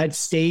into that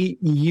state,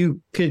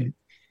 you could,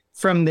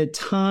 from the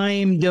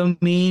time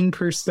domain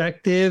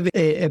perspective,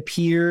 it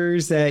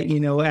appears that,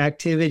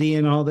 activity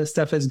and all this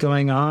stuff is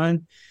going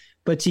on.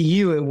 But to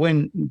you, it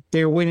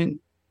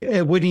wouldn't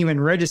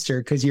even register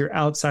because you're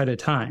outside of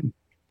time.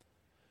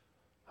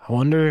 I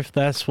wonder if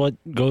that's what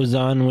goes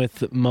on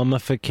with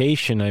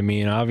mummification. I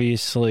mean,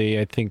 obviously,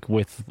 I think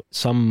with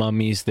some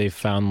mummies, they've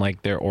found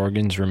like their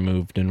organs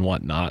removed and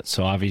whatnot.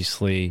 So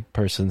obviously,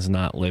 person's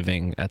not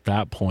living at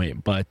that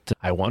point. But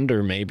I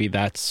wonder, maybe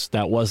that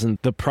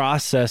wasn't the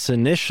process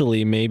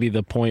initially. Maybe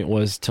the point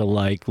was to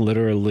like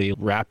literally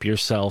wrap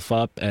yourself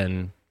up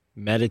and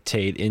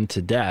meditate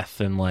into death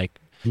and like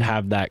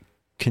have that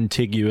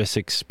contiguous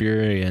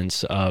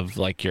experience of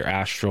like your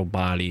astral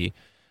body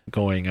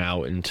going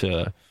out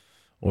into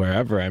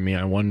wherever. I mean,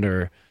 I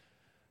wonder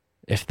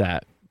if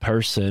that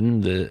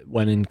person that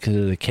went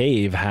into the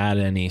cave had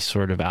any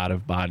sort of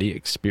out-of-body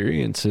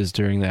experiences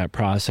during that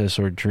process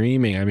or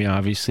dreaming. I mean,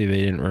 obviously they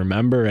didn't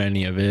remember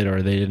any of it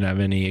or they didn't have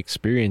any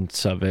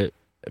experience of it.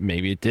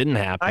 Maybe it didn't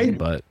happen,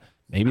 but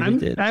maybe they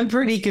did. I'm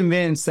pretty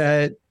convinced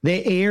that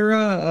the era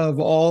of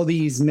all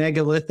these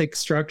megalithic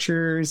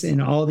structures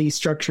and all these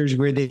structures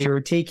where they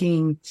were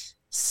taking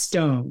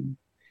stone,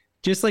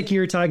 just like you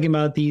were talking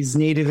about, these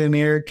Native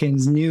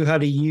Americans knew how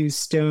to use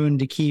stone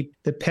to keep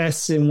the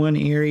pests in one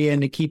area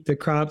and to keep the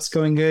crops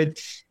going good.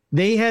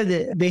 They had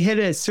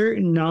a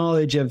certain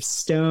knowledge of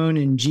stone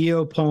and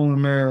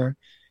geopolymer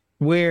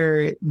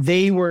where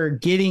they were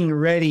getting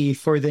ready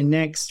for the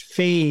next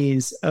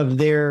phase of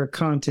their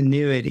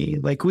continuity.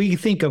 Like, we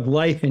think of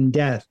life and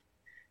death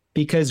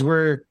because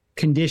we're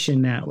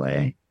conditioned that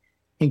way.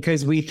 And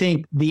because we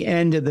think the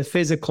end of the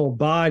physical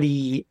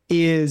body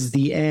is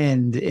the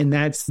end, and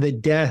that's the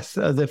death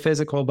of the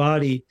physical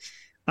body.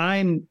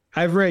 I've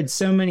read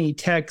so many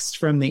texts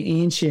from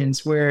the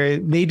ancients where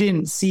they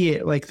didn't see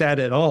it like that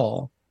at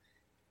all.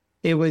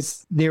 There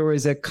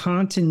was a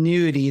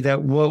continuity,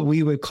 that what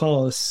we would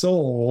call a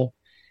soul.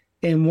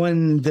 And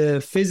when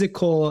the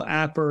physical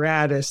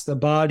apparatus, the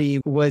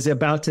body, was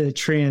about to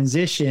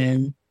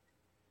transition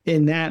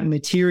and that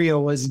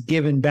material was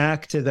given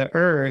back to the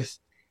earth,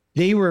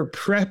 they were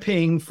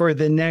prepping for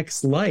the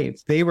next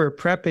life. They were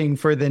prepping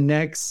for the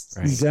next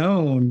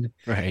zone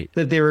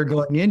that they were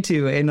going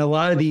into. And a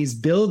lot of these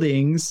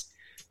buildings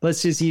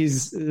let's just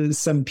use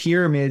some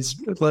pyramids.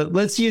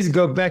 Let's use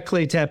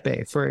Göbekli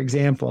Tepe, for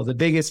example, the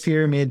biggest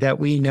pyramid that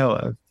we know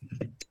of.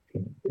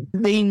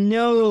 They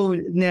know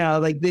now,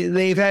 like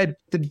they've had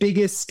the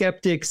biggest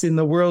skeptics in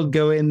the world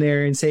go in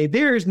there and say,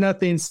 there's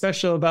nothing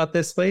special about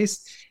this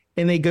place.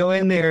 And they go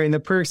in there and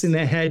the person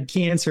that had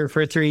cancer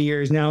for 3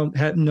 years now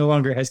no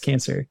longer has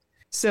cancer.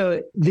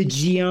 So the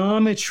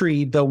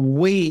geometry, the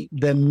weight,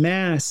 the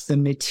mass, the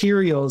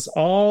materials,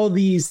 all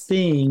these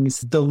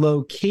things, the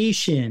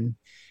location,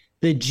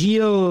 the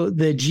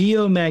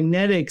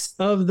geomagnetics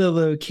of the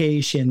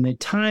location, the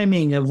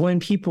timing of when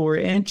people were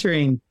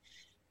entering,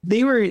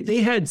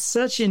 they had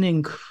such an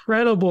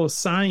incredible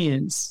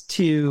science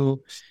to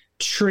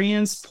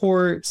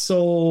transport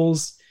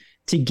souls,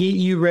 to get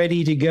you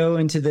ready to go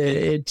into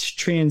the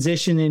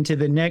transition into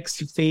the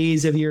next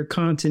phase of your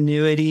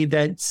continuity.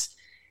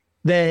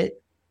 That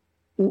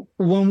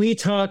when we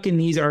talk in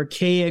these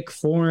archaic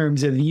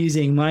forms of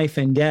using life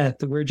and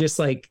death, we're just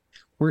like,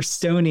 we're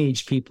Stone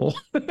Age people.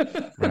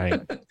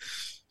 Right.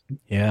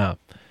 Yeah.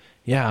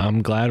 Yeah.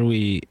 I'm glad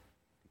we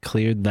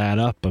cleared that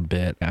up a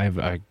bit.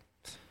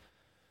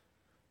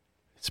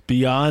 It's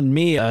beyond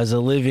me as a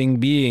living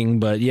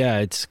being, but yeah,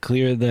 it's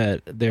clear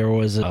that there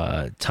was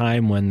a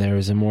time when there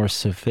was a more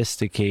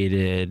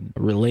sophisticated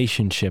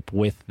relationship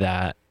with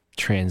that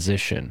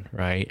transition,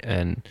 right?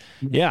 And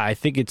yeah, I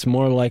think it's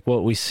more like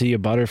what we see a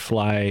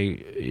butterfly,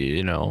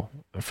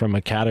 from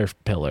a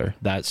caterpillar,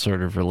 that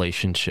sort of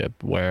relationship,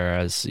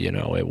 whereas,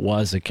 it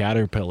was a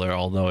caterpillar,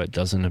 although it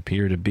doesn't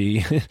appear to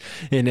be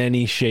in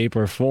any shape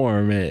or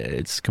form.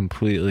 It's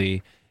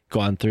completely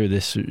gone through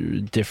this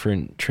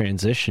different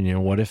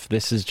transition. What if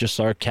this is just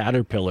our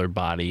caterpillar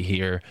body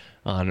here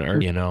on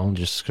Earth,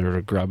 just sort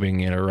of grubbing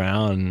it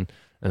around,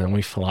 and then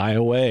we fly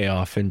away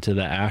off into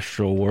the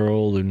astral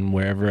world and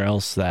wherever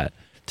else that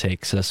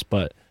takes us.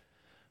 But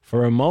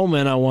for a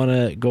moment, I want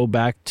to go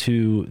back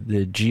to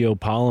the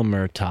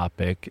geopolymer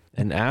topic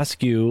and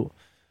ask you,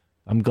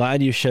 I'm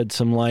glad you shed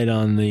some light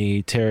on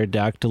the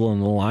pterodactyl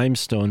and the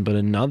limestone, but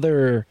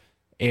another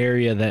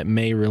area that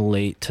may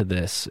relate to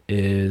this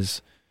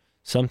is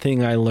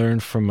something I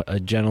learned from a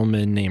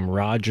gentleman named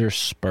Roger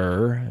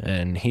Spur,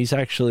 and he's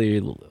actually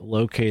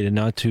located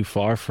not too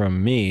far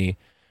from me.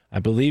 I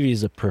believe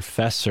he's a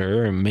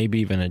professor and maybe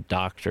even a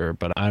doctor,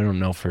 but I don't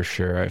know for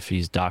sure if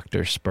he's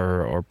Dr.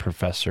 Spur or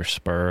Professor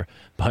Spur.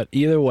 But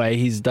either way,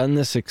 he's done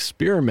this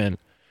experiment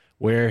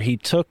where he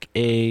took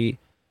a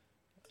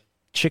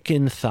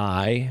chicken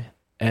thigh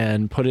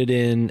and put it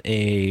in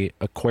a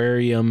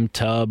aquarium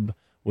tub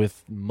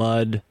with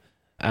mud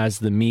as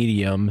the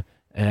medium,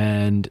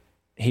 and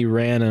he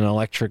ran an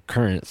electric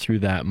current through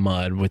that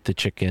mud with the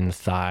chicken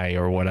thigh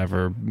or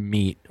whatever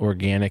meat,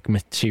 organic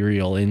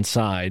material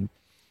inside.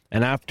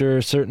 And after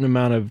a certain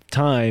amount of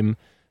time,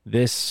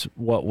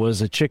 what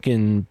was a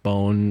chicken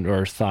bone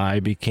or thigh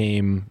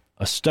became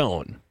a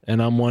stone.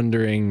 And I'm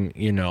wondering,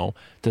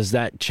 does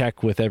that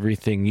check with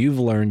everything you've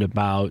learned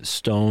about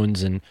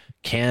stones, and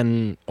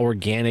can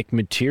organic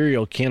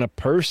material, can a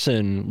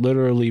person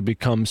literally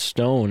become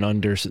stone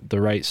under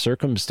the right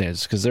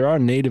circumstances? Because there are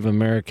Native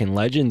American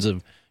legends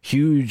of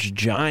huge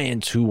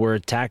giants who were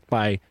attacked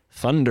by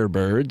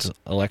thunderbirds,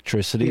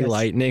 electricity, yes,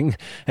 lightning,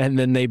 and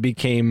then they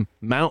became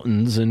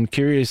mountains. And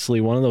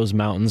curiously, one of those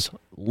mountains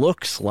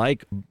looks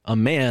like a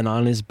man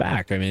on his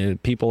back. I mean,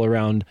 people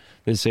around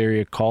this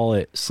area call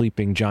it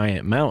Sleeping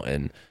Giant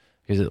Mountain,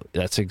 because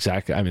that's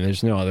exactly,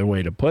 there's no other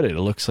way to put it.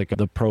 It looks like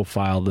the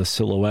profile, the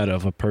silhouette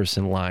of a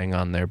person lying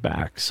on their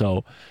back.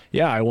 So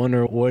yeah, I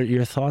wonder what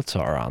your thoughts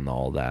are on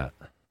all that.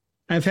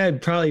 I've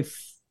had probably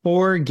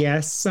 4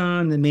 guests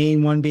on, the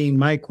main one being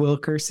Mike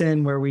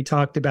Wilkerson, where we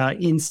talked about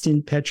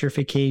instant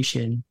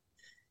petrification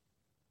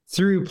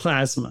through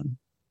plasma.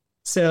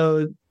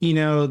 So,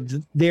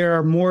 there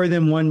are more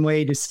than one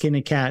way to skin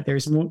a cat.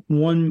 There's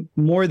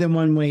more than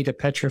one way to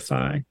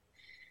petrify.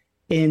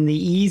 And the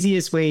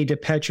easiest way to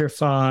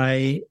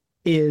petrify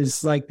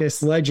is like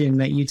this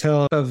legend that you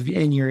tell of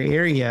in your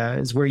area,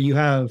 is where you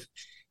have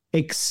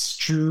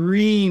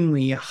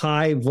extremely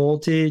high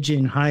voltage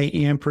and high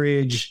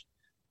amperage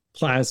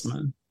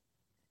plasma.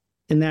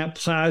 And that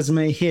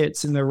plasma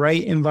hits in the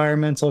right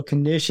environmental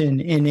condition,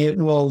 and it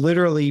will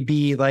literally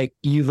be like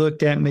you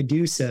looked at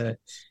Medusa,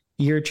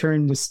 you're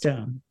turned to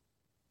stone.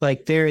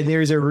 Like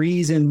there's a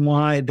reason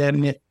why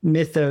that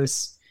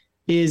mythos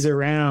is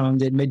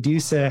around, and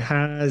Medusa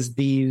has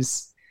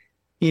these,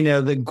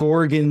 the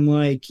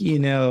Gorgon-like,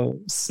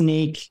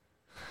 snake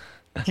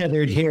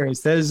tethered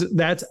hairs.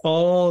 That's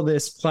all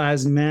this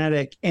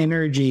plasmatic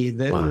energy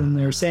that when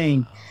they're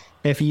saying,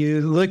 if you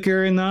look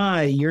her in the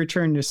eye, you're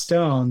turned to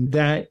stone.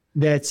 That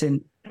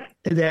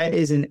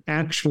is an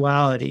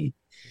actuality.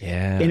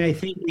 Yeah. And I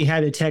think we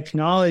had a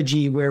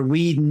technology where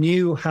we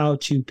knew how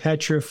to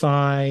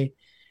petrify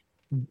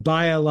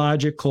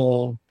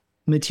biological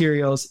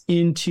materials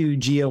into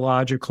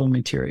geological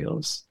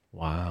materials.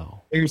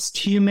 Wow. There's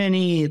too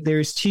many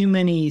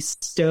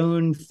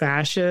stone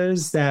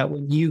fascias that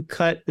when you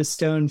cut the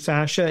stone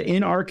fascia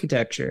in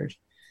architecture.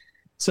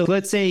 So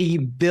let's say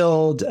you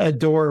build a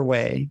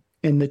doorway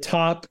and the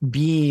top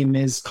beam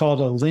is called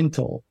a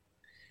lintel.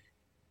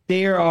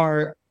 There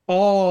are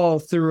all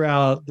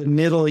throughout the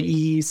Middle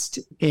East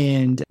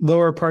and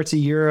lower parts of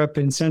Europe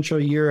and Central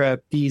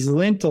Europe, these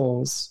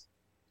lintels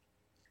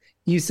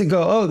used to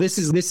go, oh, this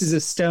is a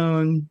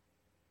stone.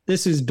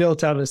 This was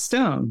built out of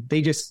stone.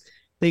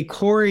 They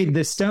quarried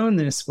the stone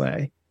this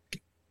way.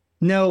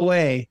 No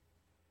way.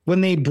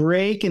 When they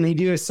break and they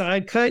do a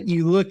side cut,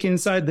 you look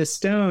inside the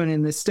stone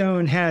and the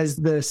stone has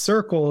the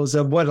circles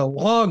of what a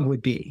log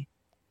would be.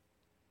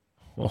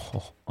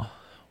 Oh,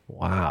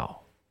 wow.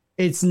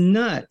 It's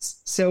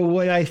nuts. So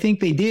what I think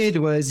they did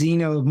was,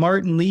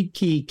 Martin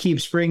Liedtke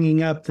keeps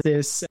bringing up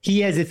this. He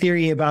has a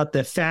theory about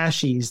the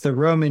fasces, the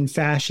Roman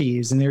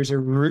fasces, and there's a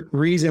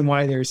reason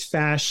why there's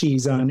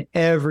fasces on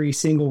every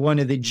single one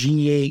of the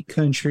G8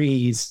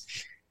 countries'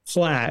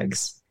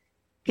 flags.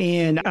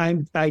 And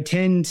I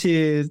tend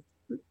to,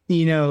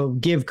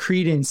 give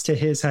credence to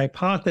his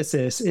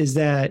hypothesis is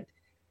that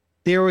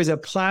there was a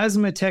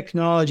plasma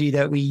technology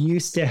that we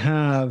used to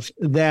have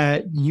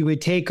that you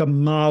would take a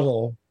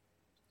model.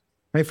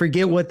 I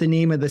forget what the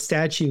name of the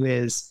statue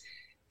is.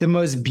 The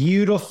most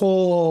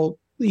beautiful,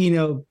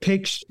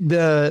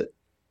 picture.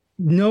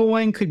 No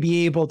one could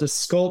be able to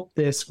sculpt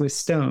this with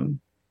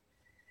stone.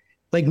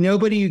 Like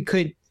nobody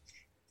could.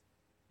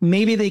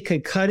 Maybe they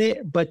could cut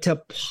it, but to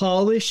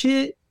polish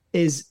it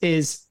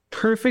is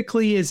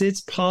perfectly as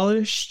it's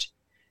polished.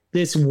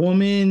 This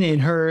woman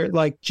and her,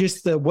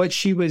 just what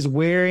she was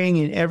wearing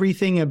and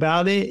everything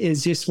about it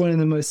is just one of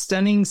the most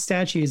stunning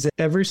statues I've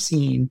ever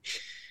seen.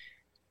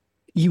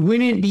 You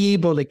wouldn't be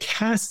able to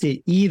cast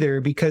it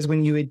either, because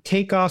when you would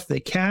take off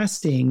the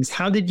castings,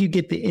 how did you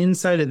get the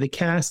inside of the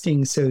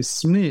casting so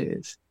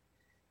smooth?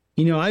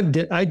 I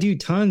do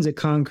tons of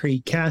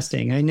concrete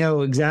casting. I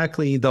know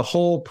exactly the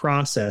whole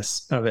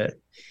process of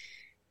it.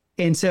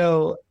 And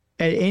so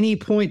at any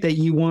point that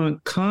you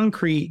want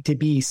concrete to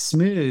be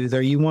smooth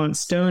or you want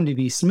stone to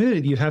be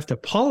smooth, you have to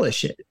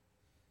polish it.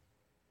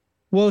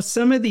 Well,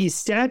 some of these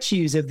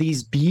statues of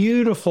these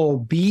beautiful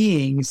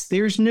beings,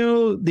 there's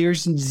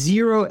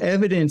zero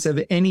evidence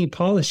of any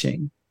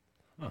polishing.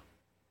 Huh.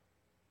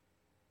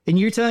 And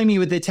you're telling me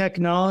with the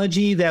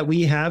technology that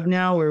we have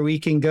now where we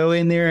can go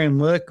in there and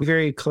look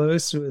very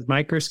close with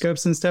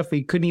microscopes and stuff,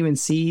 we couldn't even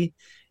see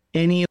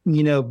any,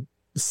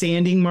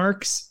 sanding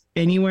marks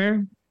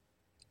anywhere?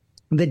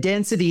 The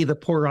density, the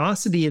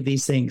porosity of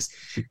these things.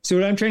 So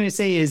what I'm trying to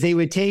say is they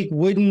would take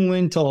wooden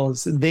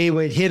lintels, they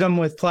would hit them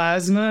with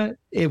plasma.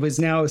 It was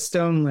now a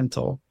stone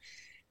lintel.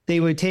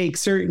 They would take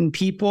certain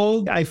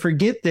people. I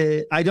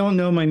don't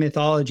know my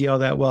mythology all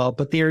that well,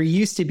 but there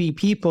used to be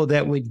people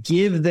that would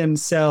give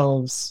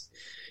themselves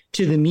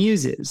to the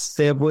muses.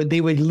 They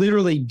would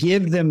literally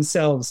give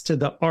themselves to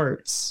the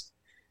arts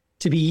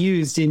to be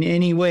used in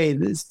any way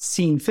that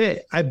seemed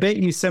fit. I bet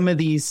you some of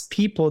these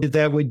people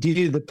that would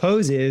do the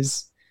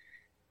poses,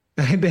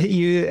 I bet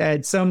you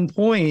at some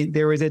point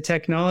there was a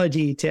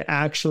technology to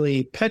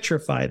actually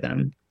petrify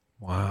them.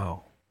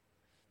 Wow.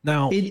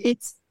 Now, the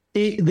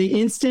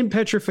instant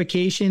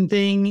petrification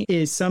thing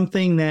is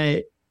something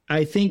that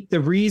I think the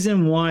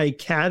reason why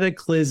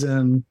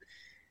Cataclysm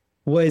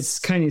was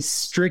kind of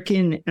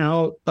stricken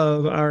out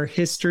of our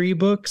history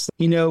books.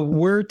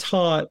 We're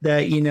taught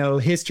that,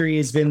 history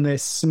has been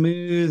this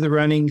smooth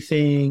running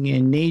thing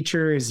and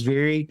nature is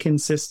very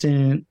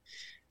consistent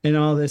and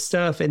all this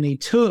stuff. And they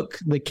took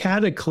the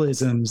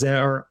cataclysms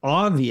that are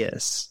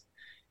obvious.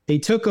 They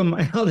took them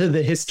out of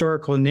the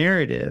historical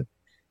narrative.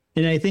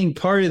 And I think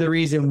part of the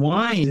reason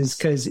why is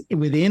because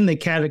within the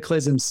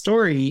cataclysm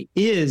story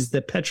is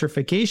the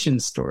petrification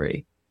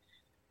story,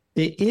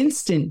 the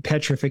instant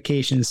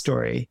petrification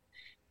story.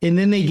 And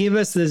then they give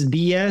us this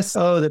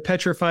BS, the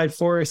petrified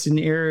forest in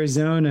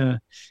Arizona.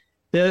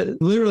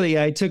 Literally,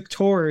 I took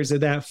tours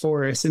of that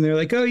forest and they're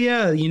like, oh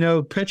yeah,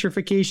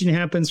 petrification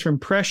happens from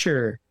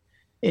pressure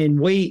and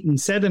weight and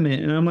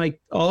sediment. And I'm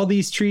like, all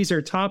these trees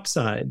are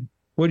topside.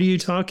 What are you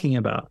talking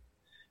about?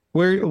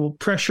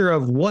 Pressure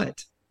of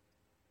what?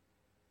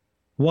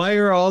 Why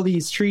are all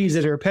these trees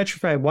that are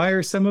petrified? Why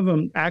are some of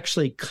them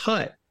actually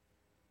cut?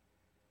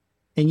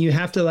 And you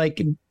have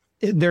to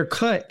they're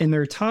cut and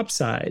they're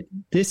topside.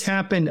 This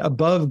happened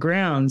above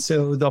ground.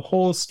 So the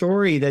whole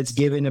story that's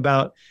given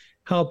about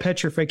how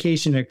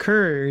petrification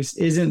occurs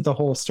isn't the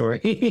whole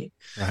story.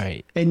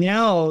 Right. And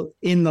now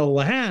in the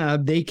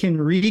lab, they can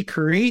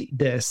recreate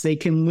this. They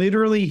can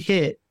literally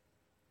hit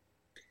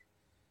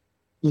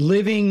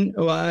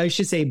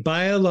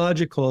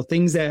biological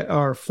things that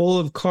are full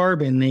of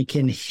carbon. They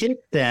can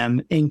hit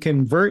them and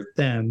convert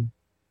them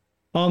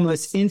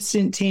almost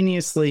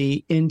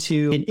instantaneously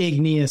into an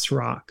igneous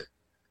rock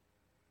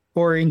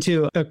or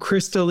into a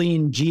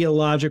crystalline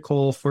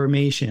geological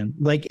formation.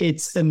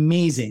 It's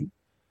amazing.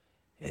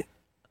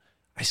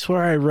 I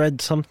swear I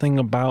read something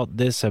about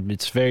this.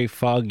 It's very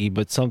foggy,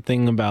 but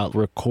something about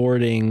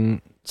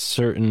recording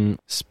certain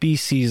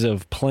species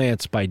of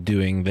plants by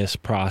doing this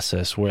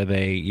process where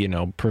they,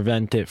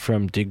 prevent it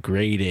from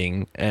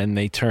degrading and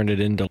they turn it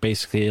into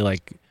basically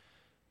like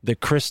the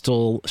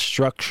crystal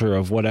structure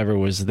of whatever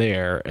was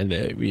there.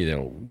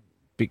 And,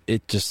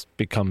 it just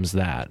becomes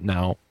that.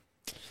 Now,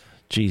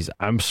 geez,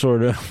 I'm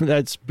sort of,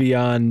 that's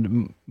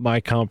beyond my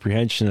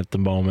comprehension at the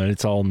moment.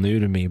 It's all new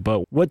to me.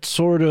 But what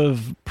sort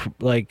of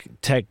like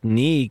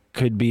technique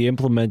could be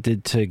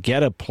implemented to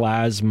get a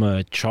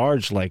plasma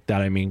charge like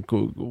that? I mean,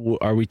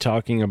 are we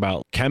talking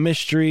about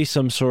chemistry,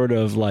 some sort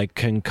of like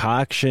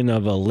concoction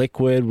of a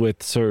liquid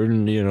with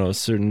certain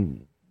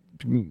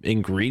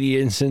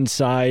ingredients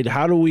inside?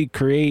 How do we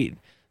create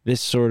this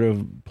sort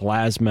of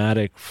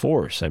plasmatic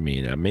force? I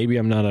mean, maybe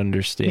I'm not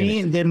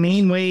understanding. The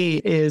main way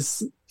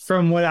is,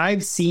 from what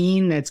I've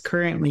seen that's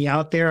currently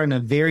out there on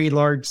a very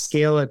large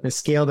scale, at the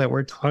scale that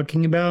we're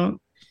talking about,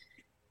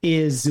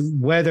 is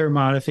weather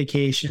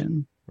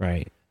modification.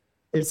 Right.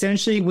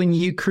 Essentially, when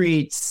you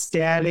create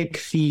static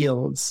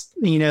fields,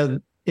 they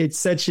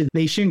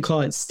shouldn't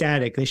call it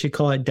static. They should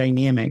call it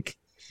dynamic.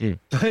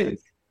 But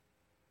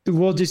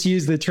we'll just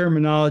use the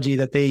terminology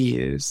that they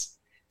use.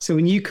 So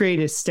when you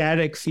create a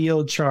static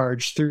field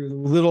charge through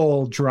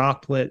little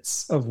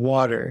droplets of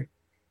water,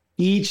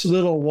 each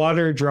little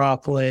water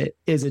droplet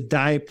is a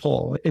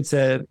dipole. It's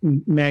a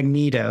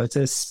magneto.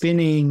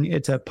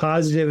 It's a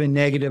positive and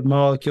negative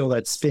molecule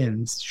that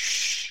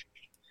spins.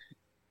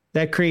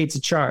 That creates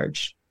a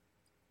charge.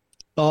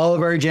 All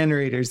of our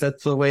generators,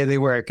 that's the way they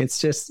work. It's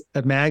just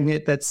a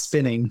magnet that's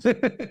spinning.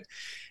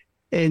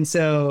 And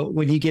so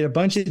when you get a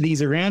bunch of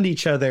these around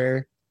each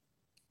other,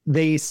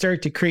 they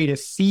start to create a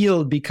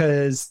field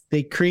because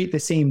they create the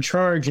same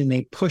charge and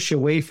they push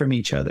away from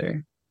each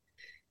other.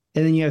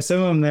 And then you have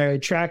some of them that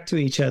attract to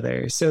each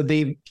other. So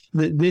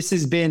this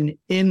has been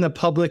in the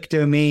public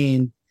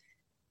domain,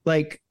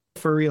 like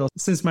for real,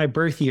 since my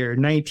birth year,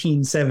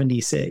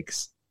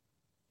 1976.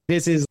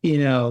 This is,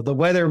 the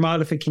Weather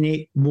Modification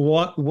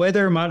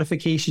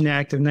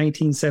Act of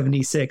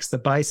 1976, the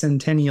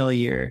bicentennial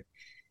year.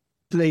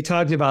 They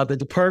talked about the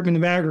Department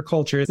of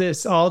Agriculture.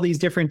 All these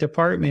different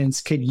departments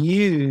could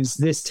use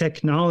this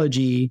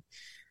technology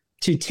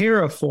to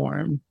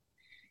terraform.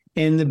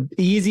 And the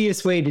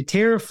easiest way to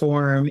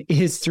terraform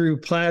is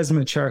through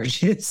plasma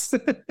charges.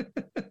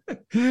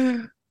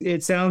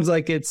 It sounds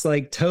like it's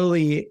like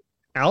totally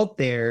out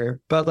there,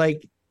 but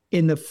like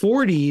in the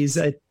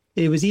 40s,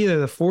 it was either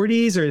the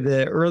 40s or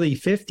the early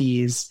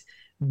 50s,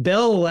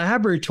 Bell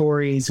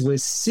Laboratories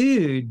was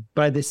sued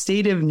by the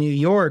state of New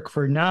York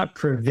for not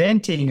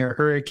preventing a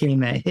hurricane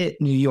that hit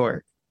New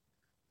York.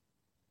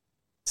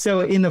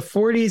 So in the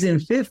 40s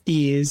and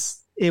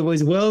 50s, it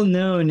was well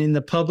known in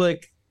the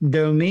public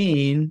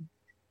domain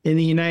in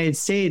the United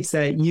States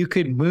that you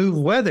could move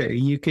weather,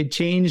 you could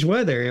change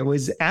weather. It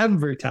was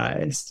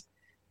advertised.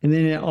 And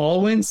then it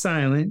all went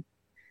silent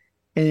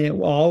and it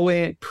all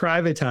went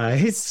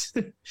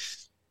privatized.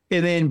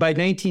 And then by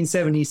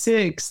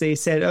 1976, they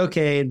said,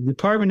 okay, the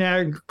Department of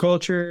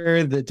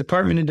Agriculture, the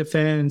Department of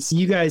Defense,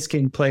 you guys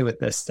can play with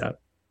this stuff.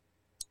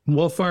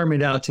 We'll farm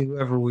it out to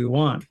whoever we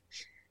want.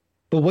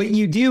 But what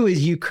you do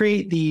is you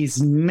create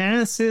these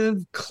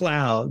massive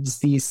clouds,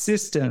 these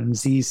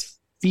systems, these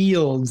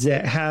fields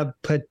that have,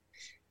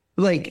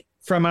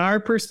 from our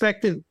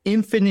perspective,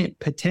 infinite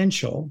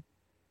potential.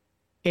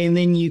 And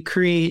then you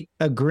create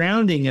a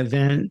grounding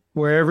event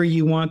wherever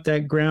you want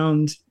that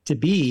ground to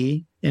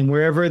be. And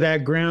wherever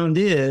that ground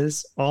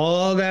is,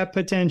 all that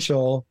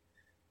potential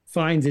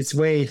finds its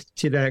way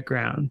to that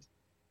ground.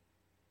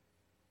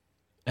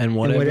 And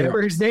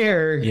whatever's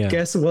there,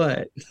 guess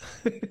what?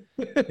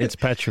 It's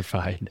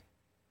petrified.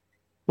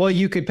 Well,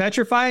 you could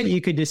petrify it,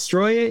 you could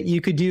destroy it,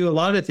 you could do a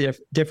lot of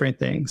different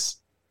things.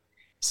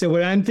 So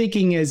what I'm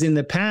thinking is, in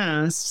the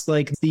past,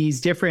 like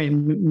these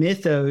different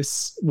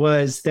mythos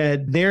was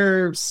that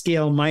their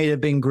scale might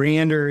have been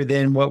grander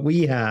than what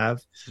we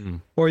have,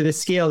 or the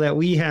scale that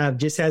we have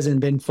just hasn't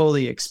been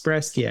fully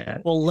expressed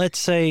yet. Well, let's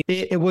say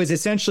it was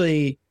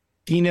essentially,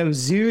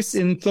 Zeus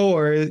and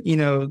Thor,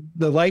 the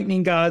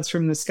lightning gods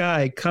from the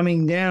sky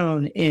coming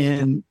down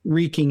and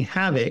wreaking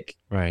havoc.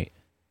 Right.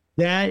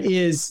 That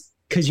is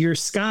because your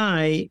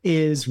sky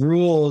is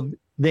ruled.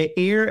 The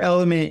air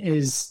element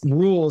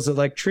rules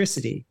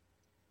electricity.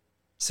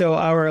 So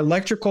our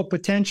electrical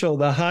potential,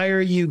 the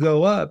higher you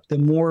go up, the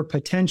more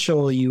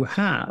potential you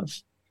have.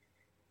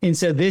 And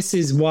so this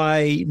is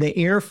why the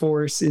Air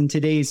Force, in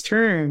today's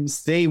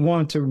terms, they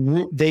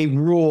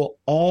rule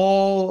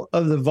all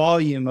of the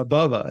volume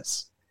above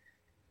us.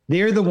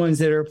 They're the ones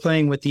that are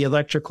playing with the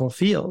electrical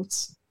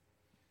fields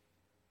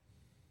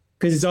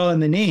because it's all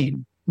in the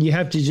name. You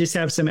have to just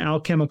have some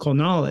alchemical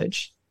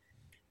knowledge.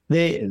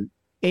 The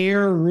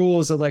air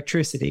rules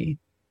electricity.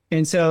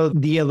 And so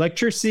the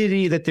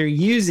electricity that they're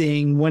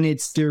using, when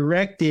it's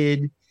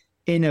directed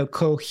in a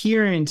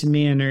coherent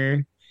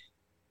manner,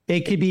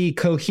 it could be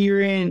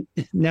coherent.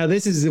 Now,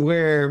 this is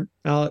where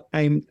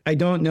I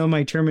don't know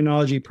my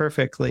terminology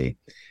perfectly.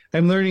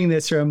 I'm learning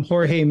this from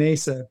Jorge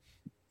Mesa.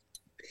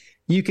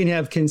 You can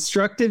have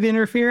constructive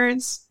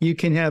interference. You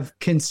can have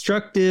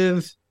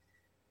destructive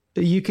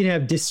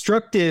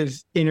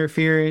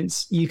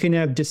interference. You can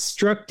have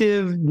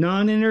destructive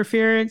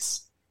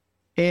non-interference.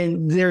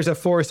 And there's a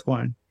fourth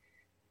one.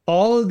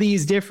 All of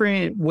these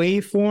different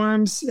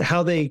waveforms,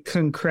 how they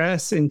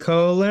compress and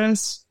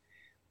coalesce,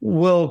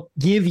 will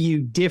give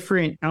you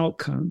different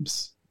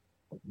outcomes.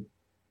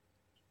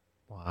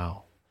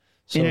 Wow.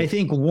 And I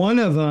think one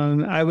of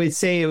them, I would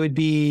say it would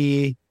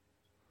be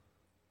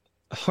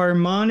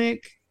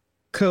harmonic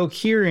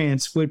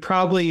coherence would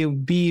probably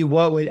be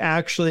what would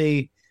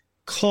actually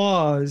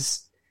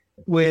cause,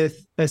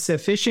 with a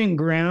sufficient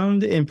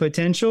ground and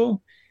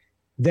potential,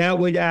 that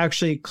would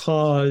actually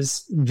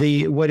cause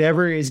the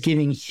whatever is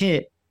getting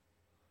hit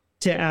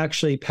to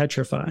actually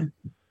petrify.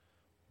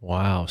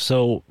 Wow.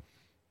 So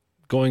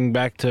going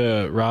back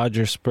to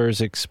Roger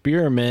Spur's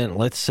experiment,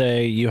 let's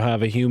say you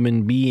have a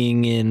human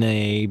being in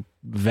a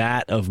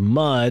vat of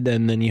mud,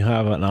 and then you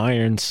have an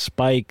iron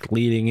spike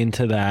leading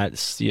into that,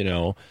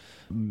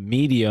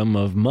 medium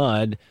of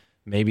mud.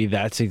 Maybe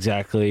that's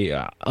exactly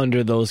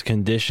under those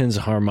conditions,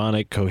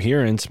 harmonic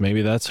coherence.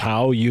 Maybe that's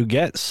how you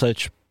get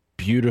such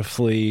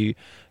beautifully,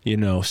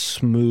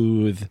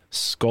 smooth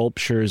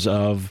sculptures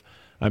of,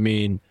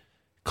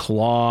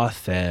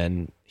 cloth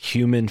and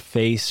human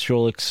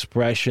facial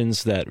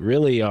expressions that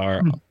really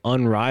are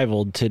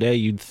unrivaled today.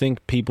 You'd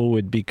think people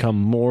would become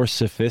more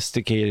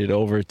sophisticated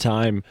over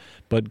time,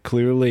 but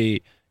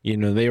clearly,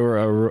 they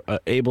were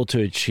able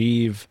to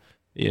achieve,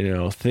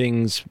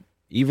 things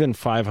even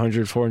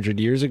 500, 400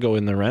 years ago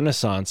in the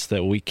Renaissance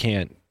that we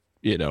can't,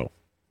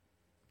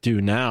 do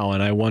now.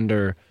 And I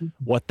wonder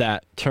what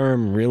that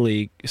term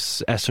really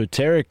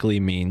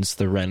esoterically means,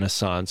 the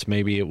Renaissance.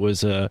 Maybe it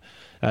was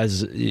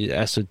as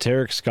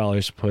esoteric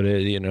scholars put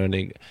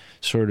it,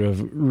 sort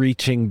of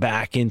reaching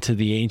back into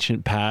the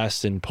ancient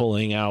past and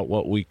pulling out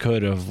what we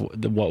could of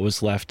what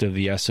was left of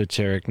the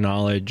esoteric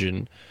knowledge.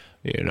 And,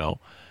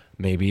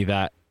 maybe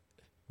that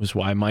was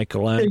why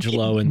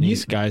Michelangelo and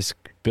these guys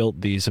built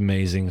these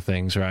amazing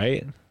things,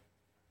 right?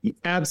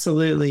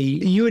 Absolutely.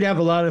 You would have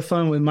a lot of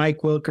fun with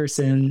Mike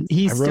Wilkerson.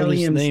 He's I wrote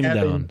his Stellium name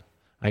 7. down.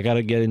 I got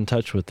to get in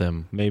touch with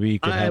him. Maybe you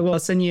could I will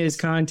send you his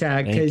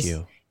contact, Thank because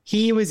you.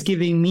 he was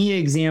giving me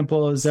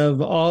examples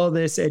of all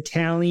this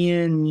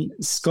Italian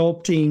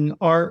sculpting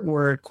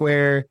artwork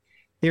where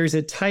there's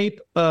a type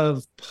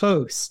of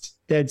post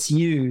that's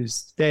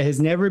used that has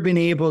never been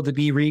able to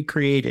be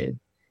recreated.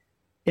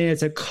 And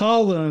it's a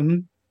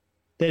column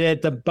that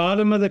at the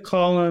bottom of the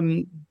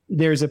column,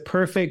 there's a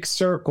perfect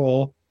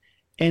circle.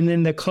 And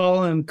then the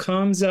column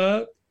comes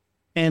up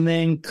and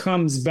then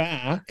comes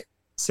back.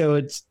 So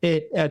it's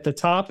at the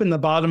top and the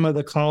bottom of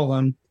the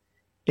column,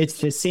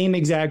 it's the same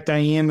exact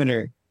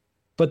diameter.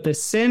 But the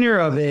center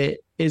of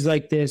it is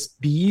like this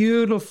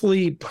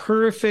beautifully,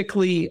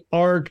 perfectly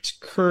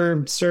arced,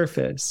 curved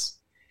surface.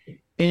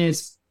 And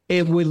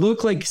it would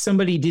look like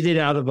somebody did it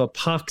out of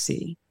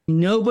epoxy.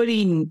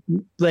 Nobody,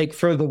 like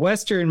for the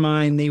Western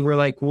mind, they were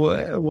like,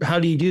 what, how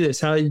do you do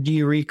this? How do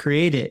you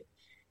recreate it?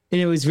 And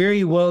it was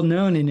very well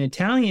known in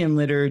Italian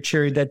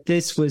literature that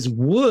this was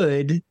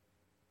wood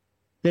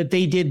that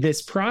they did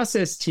this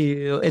process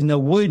to, and the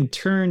wood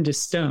turned to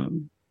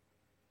stone.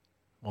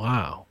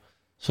 Wow.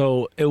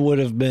 So it would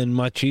have been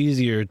much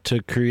easier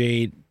to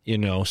create,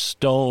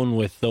 stone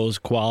with those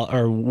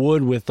or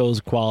wood with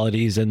those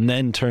qualities and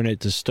then turn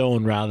it to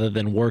stone rather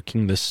than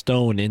working the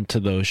stone into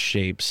those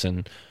shapes.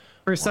 And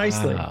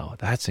precisely. Wow,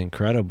 that's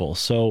incredible.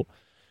 So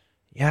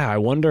yeah, I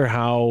wonder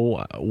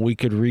how we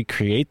could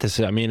recreate this.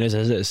 Is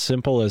it as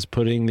simple as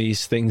putting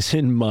these things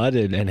in mud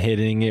and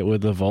hitting it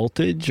with a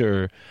voltage,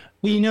 or?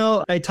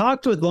 Well, I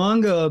talked with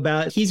Longo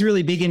about, he's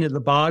really big into the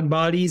bog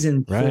bodies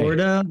in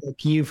Florida. Right.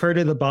 Like, you've heard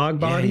of the bog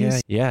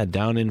bodies? Yeah,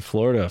 down in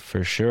Florida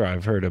for sure.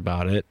 I've heard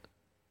about it.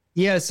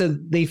 Yeah, so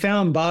they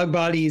found bog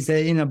bodies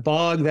in a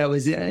bog that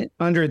was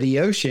under the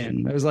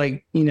ocean. It was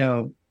like,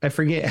 I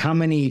forget how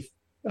many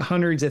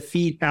hundreds of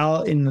feet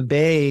out in the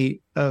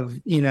bay of,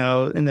 in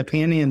the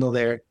panhandle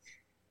there.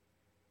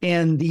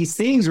 And these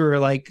things were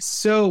like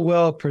so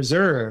well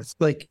preserved,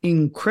 like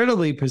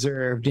incredibly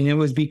preserved. And it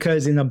was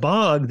because in a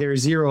bog,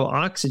 there's zero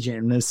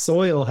oxygen. The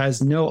soil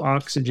has no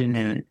oxygen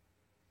in it.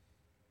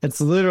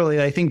 It's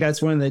literally, I think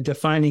that's one of the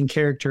defining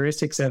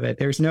characteristics of it.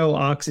 There's no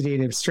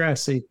oxidative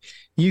stress. So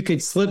you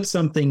could slip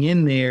something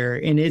in there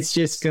and it's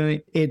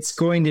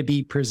going to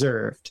be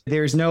preserved.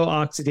 There's no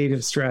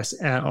oxidative stress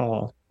at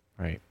all.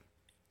 Right.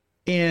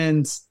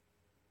 And,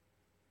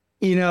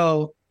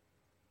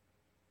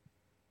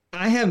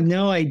 I have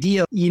no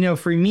idea.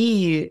 For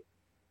me,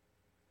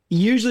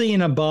 usually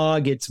in a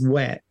bog, it's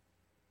wet.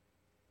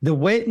 The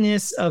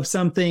wetness of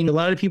something, a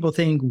lot of people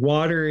think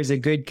water is a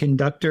good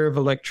conductor of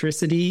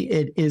electricity.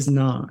 It is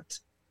not.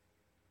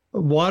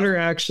 Water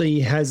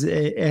actually has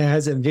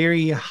a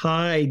very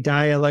high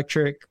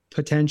dielectric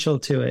potential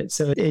to it.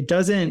 So it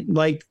doesn't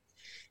like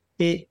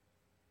it.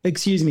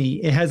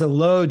 It has a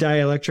low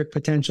dielectric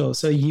potential.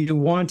 So you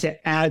want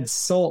to add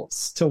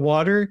salts to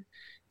water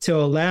to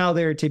allow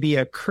there to be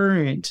a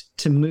current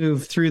to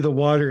move through the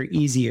water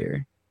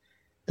easier.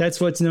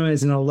 That's what's known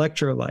as an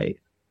electrolyte.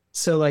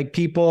 So like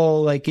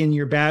people like in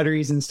your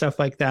batteries and stuff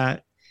like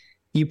that,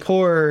 you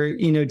pour,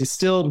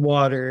 distilled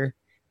water,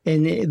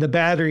 and the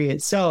battery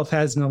itself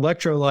has an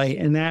electrolyte,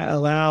 and that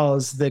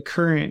allows the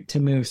current to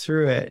move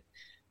through it.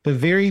 But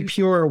very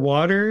pure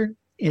water,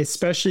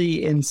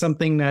 especially in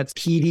something that's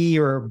peaty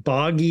or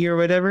boggy or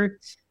whatever,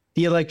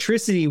 the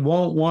electricity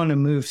won't want to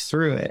move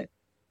through it.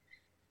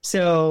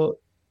 So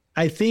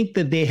I think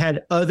that they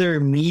had other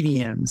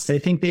mediums. I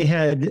think they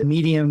had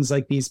mediums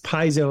like these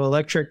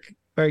piezoelectric,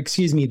 or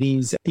excuse me,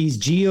 these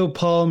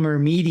geopolymer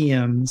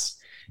mediums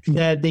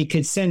that they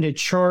could send a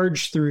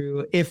charge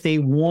through if they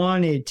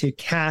wanted to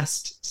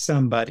cast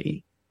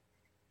somebody.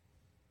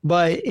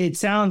 But it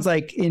sounds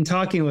like in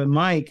talking with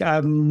Mike,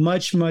 I'm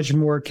much, much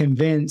more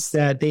convinced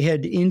that they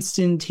had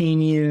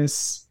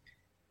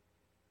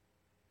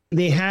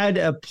they had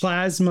a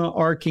plasma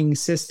arcing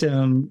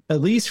system,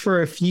 at least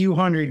for a few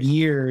hundred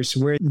years,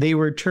 where they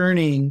were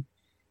turning,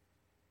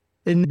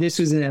 and this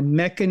was a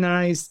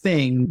mechanized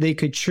thing. They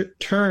could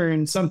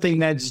turn something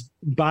that's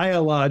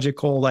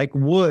biological, like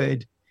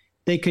wood,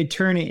 they could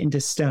turn it into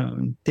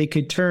stone. They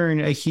could turn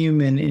a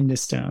human into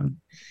stone.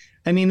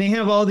 I mean, they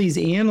have all these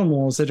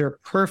animals that are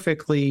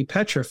perfectly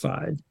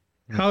petrified.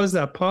 How is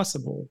that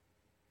possible?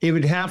 It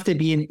would have to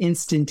be an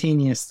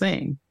instantaneous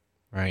thing.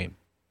 Right.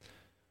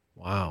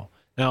 Wow.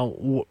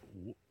 Now,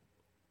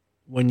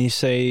 when you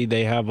say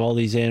they have all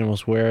these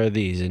animals, where are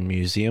these? In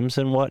museums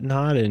and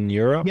whatnot in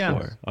Europe? Yeah.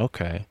 Or?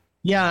 Okay.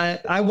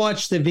 Yeah, I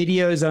watched the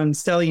videos on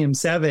Stellium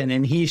 7,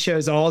 and he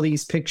shows all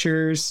these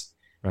pictures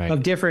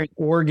of different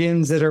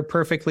organs that are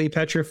perfectly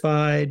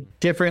petrified,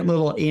 different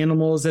little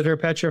animals that are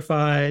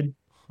petrified.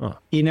 Huh.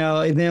 You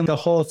know, and then the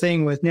whole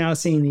thing with now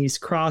seeing these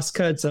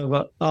crosscuts of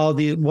all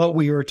what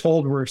we were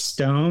told were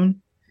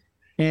stone.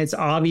 And it's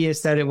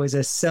obvious that it was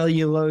a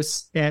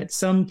cellulose at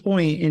some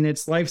point in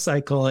its life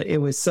cycle. It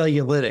was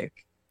cellulitic.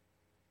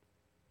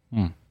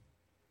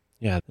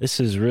 Yeah, this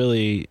is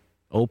really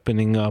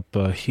opening up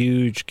a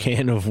huge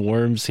can of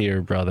worms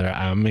here, brother.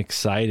 I'm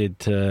excited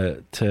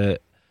to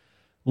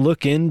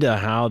look into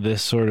how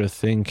this sort of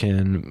thing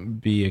can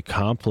be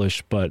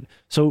accomplished. But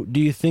so do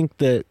you think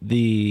that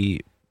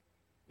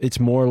it's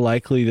more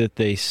likely that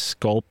they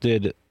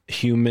sculpted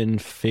human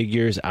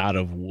figures out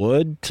of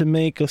wood to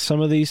make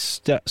some of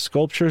these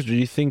sculptures? Or do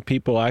you think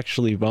people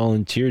actually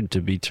volunteered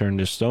to be turned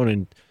to stone,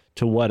 and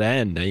to what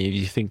end? Do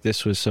you think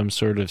this was some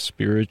sort of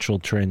spiritual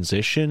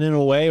transition in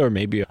a way, or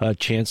maybe a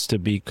chance to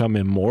become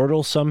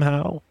immortal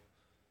somehow?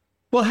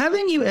 Well,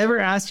 haven't you ever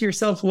asked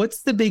yourself,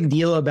 what's the big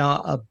deal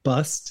about a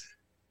bust?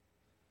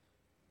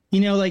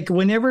 You know, like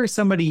whenever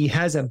somebody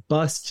has a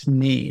bust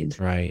made,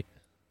 right?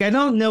 I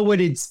don't know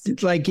what it's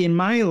like in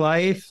my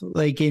life,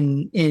 like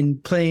in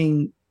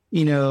playing,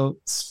 you know,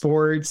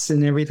 sports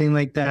and everything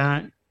like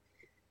that.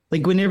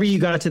 Like whenever you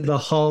got to the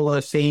Hall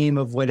of Fame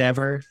of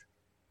whatever,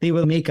 they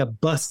would make a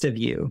bust of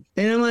you.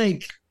 And I'm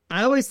like,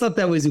 I always thought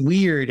that was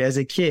weird as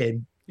a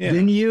kid. Yeah.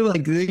 Then you're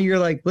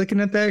like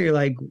looking at that, you're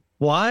like,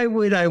 why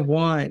would I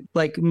want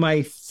like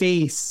my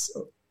face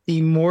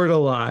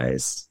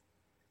immortalized?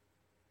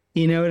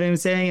 You know what I'm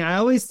saying? I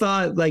always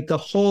thought like the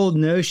whole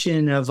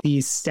notion of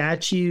these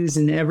statues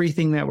and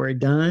everything that were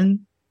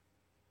done,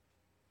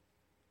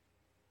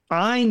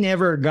 I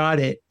never got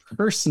it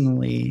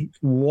personally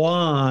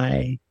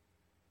why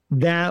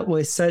that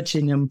was such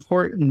an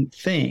important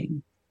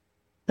thing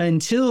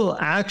until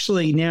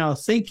actually now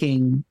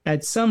thinking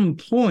at some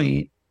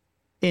point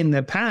in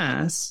the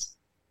past,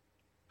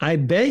 I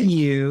bet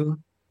you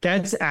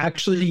that's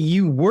actually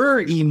you were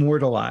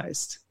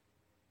immortalized.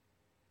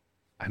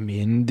 I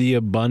mean, the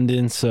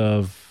abundance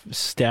of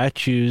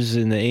statues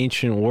in the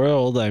ancient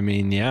world, I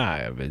mean,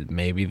 yeah,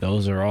 maybe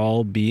those are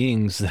all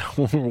beings that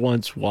were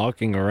once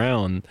walking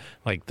around,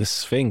 like the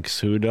Sphinx.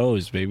 Who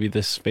knows? Maybe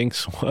the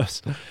Sphinx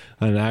was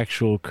an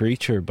actual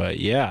creature, but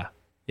yeah.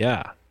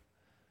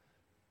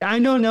 I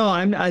don't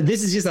know.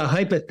 This is just a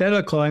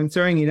hypothetical. I'm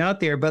throwing it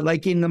out there. But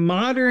like in the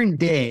modern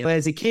day,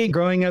 as a kid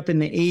growing up in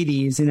the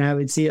 80s, and I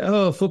would see,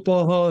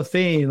 Football Hall of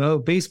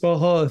Fame, Baseball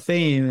Hall of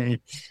Fame, and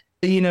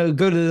you know,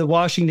 go to the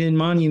Washington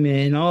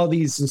Monument and all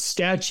these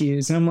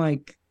statues. I'm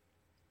like,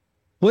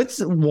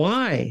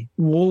 why?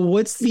 Well,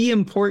 what's the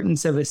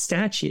importance of a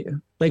statue?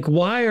 Like,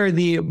 why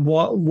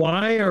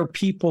are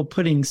people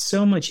putting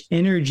so much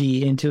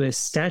energy into a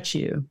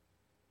statue?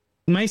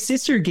 My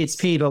sister gets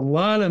paid a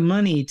lot of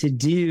money to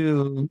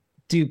do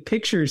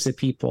pictures of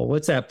people.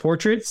 What's that?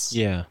 Portraits?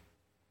 Yeah.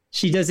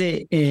 She does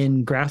it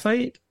in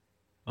graphite.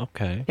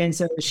 Okay. And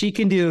so she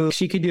could do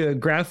a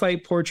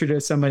graphite portrait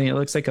of somebody. It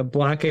looks like a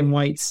black and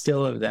white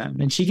still of them.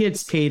 And she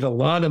gets paid a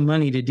lot of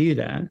money to do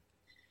that.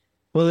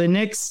 Well, the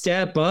next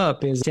step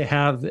up is to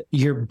have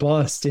your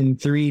bust in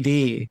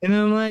 3D. And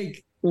I'm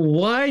like,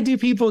 why do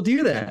people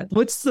do that?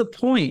 What's the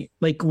point?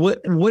 Like, what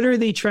are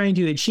they trying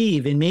to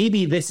achieve? And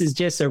maybe this is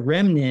just a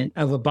remnant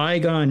of a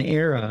bygone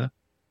era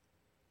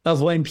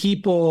of when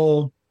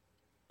people,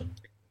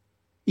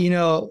 you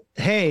know,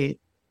 hey,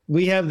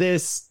 we have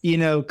this, you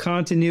know,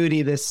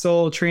 continuity, this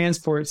soul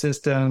transport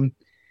system.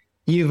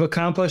 You've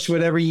accomplished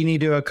whatever you need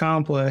to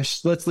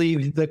accomplish. Let's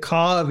leave the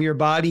core of your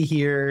body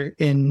here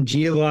in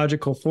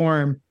geological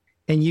form,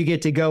 and you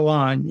get to go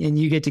on and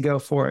you get to go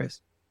forth.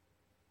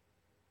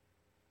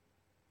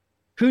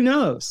 Who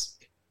knows?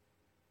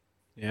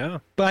 Yeah.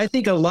 But I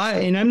think a lot,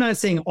 and I'm not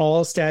saying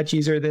all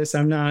statues are this.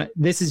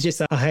 This is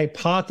just a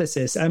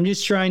hypothesis. I'm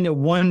just trying to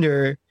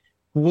wonder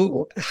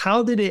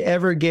How did it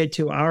ever get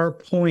to our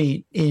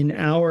point in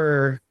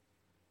our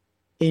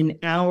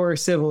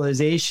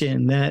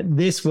civilization that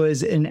this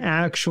was an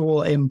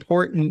actual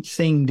important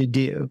thing to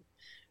do?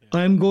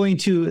 I'm going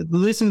to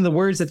listen to the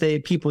words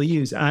that people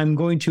use. I'm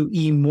going to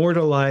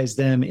immortalize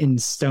them in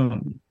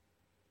stone.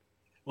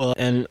 Well,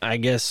 and I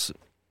guess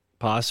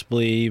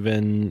possibly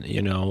even,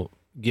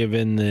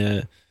 given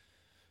the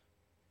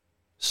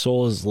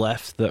soul has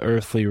left the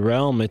earthly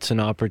realm, it's an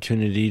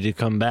opportunity to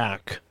come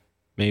back.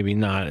 Maybe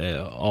not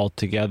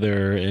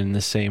altogether in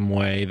the same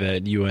way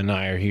that you and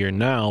I are here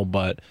now,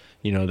 but,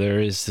 there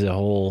is the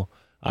whole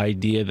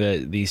idea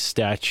that these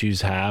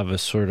statues have a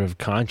sort of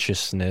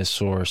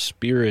consciousness or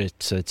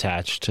spirits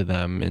attached to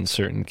them in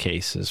certain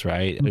cases,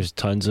 right? There's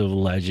tons of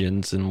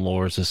legends and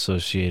lores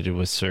associated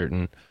with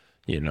certain,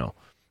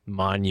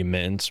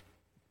 monuments,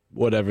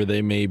 whatever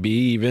they may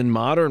be. Even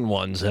modern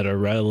ones that are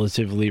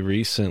relatively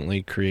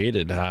recently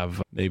created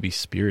have maybe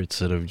spirits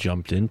that have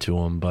jumped into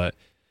them. But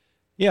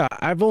yeah,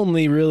 I've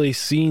only really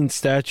seen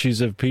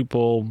statues of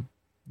people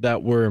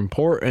that were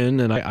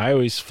important, and I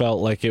always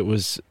felt like it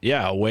was,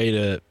 a way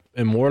to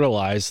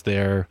immortalize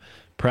their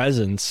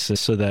presence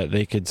so that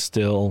they could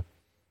still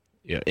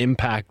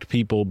impact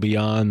people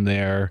beyond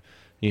their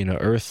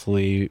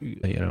earthly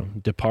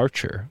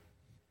departure.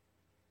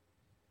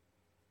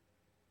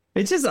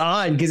 It's just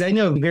odd because I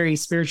know very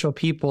spiritual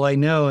people I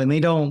know, and they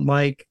don't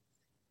like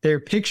their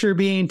picture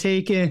being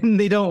taken.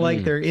 They don't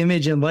like their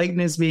image and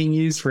likeness being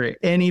used for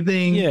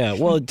anything. Yeah,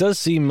 well, it does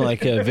seem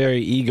like a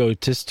very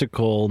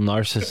egotistical,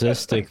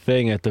 narcissistic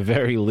thing at the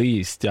very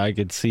least. I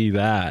could see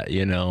that,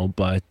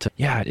 but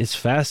yeah, it's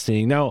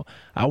fascinating. Now,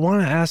 I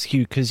want to ask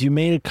you, because you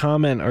made a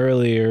comment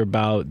earlier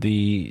about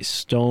the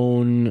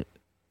stone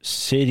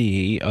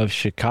city of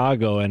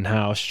Chicago and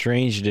how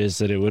strange it is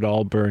that it would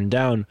all burn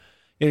down.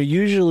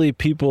 Usually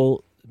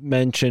people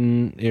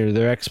mention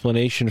their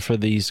explanation for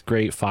these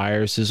great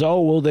fires is,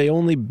 they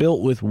only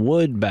built with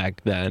wood back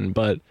then.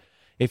 But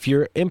if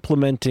you're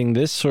implementing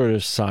this sort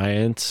of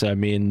science, I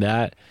mean,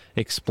 that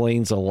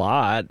explains a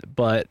lot.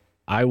 But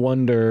I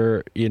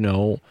wonder,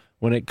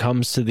 when it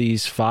comes to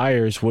these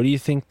fires, what do you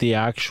think the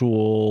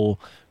actual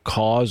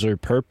cause or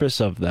purpose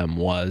of them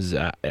was?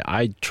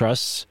 I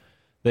trust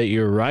that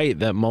you're right,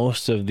 that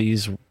most of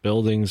these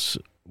buildings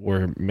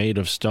were made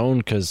of stone,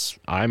 because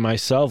I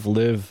myself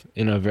live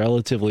in a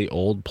relatively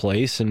old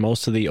place, and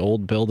most of the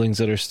old buildings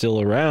that are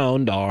still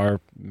around are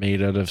made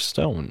out of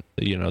stone.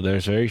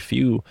 There's very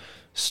few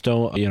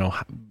stone,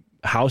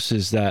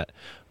 houses that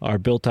are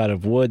built out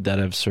of wood that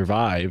have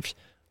survived.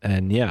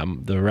 And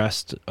the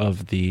rest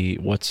of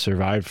what's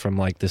survived from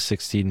like the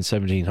 16 and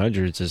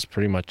 1700s is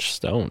pretty much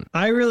stone.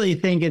 I really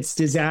think it's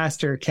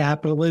disaster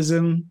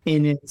capitalism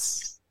in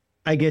its,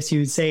 I guess you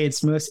would say,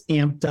 its most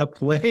amped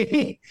up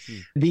way.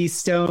 The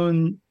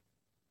stone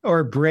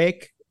or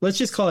brick, let's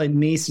just call it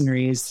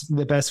masonry is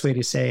the best way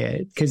to say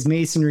it, because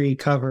masonry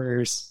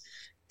covers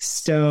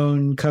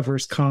stone,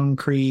 covers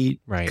concrete,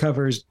 right,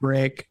 covers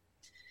brick.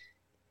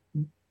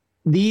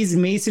 These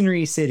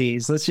masonry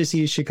cities, let's just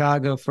use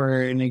Chicago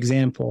for an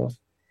example.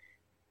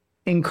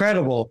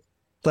 Incredible.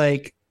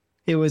 Like,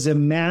 it was a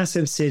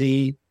massive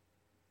city,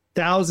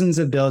 thousands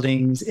of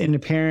buildings, and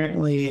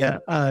apparently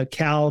a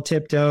cow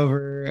tipped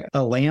over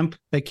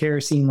a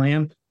kerosene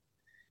lamp,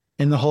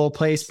 and the whole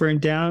place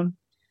burnt down.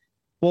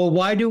 Well,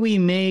 why do we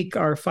make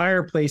our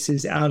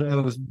fireplaces out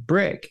of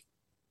brick?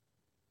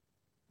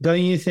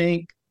 Don't you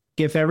think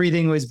if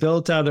everything was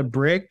built out of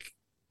brick,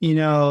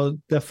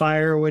 the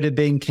fire would have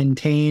been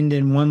contained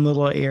in one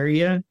little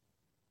area?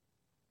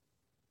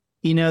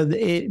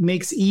 It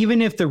makes,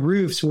 even if the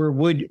roofs were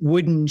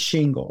wooden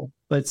shingle,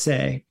 let's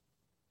say,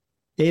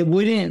 it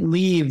wouldn't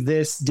leave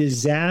this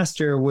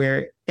disaster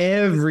where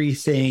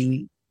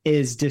everything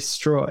is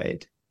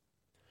destroyed.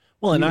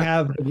 Well, and you'd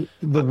have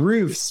the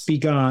roofs be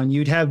gone.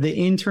 You'd have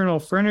the internal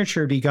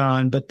furniture be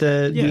gone. But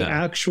the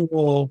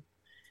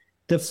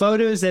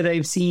photos that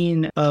I've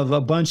seen of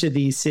a bunch of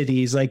these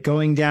cities, like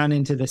going down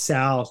into the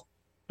South,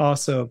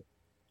 also,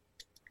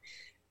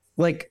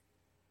 like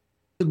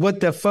what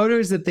the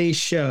photos that they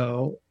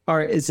show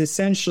is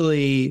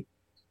essentially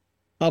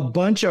a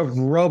bunch of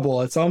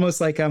rubble. It's almost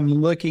like I'm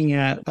looking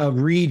at a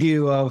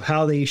redo of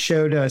how they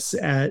showed us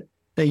at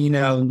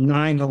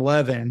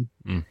 9/11,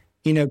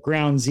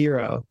 ground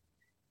zero.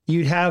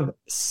 You'd have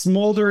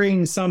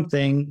smoldering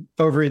something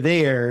over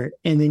there,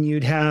 and then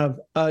you'd have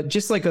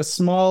just like a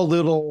small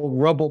little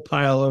rubble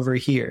pile over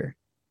here.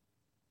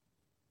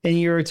 And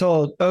you were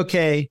told,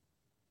 okay,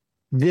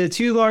 the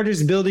two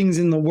largest buildings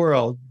in the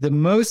world, the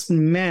most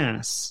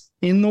mass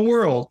in the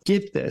world,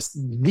 get this,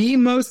 the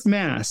most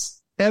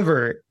mass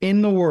ever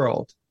in the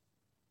world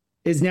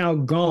is now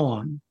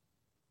gone.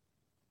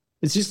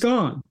 It's just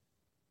gone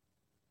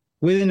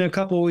within a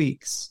couple of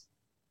weeks.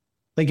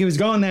 Like, it was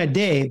gone that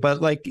day,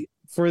 but like,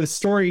 for the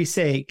story's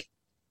sake,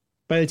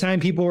 by the time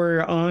people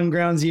were on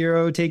ground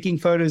zero taking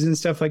photos and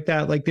stuff like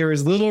that, like, there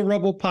was little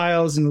rubble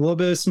piles and a little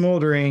bit of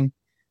smoldering.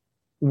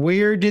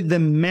 Where did the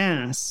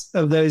mass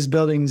of those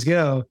buildings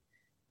go?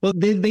 Well,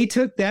 they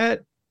took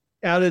that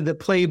out of the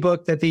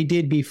playbook that they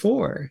did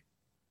before.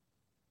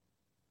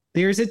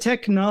 There's a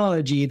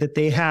technology that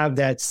they have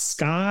that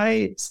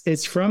sky,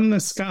 it's from the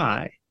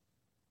sky,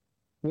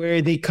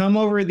 where they come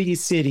over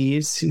these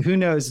cities. Who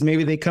knows?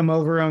 Maybe they come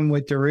over them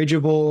with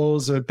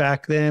dirigibles or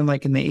back then,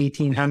 like in the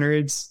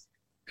 1800s.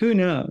 Who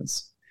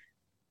knows?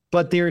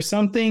 But there's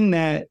something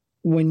that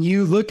when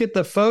you look at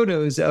the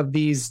photos of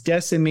these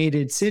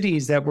decimated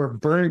cities that were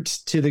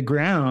burnt to the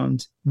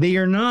ground, they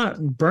are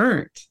not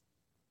burnt.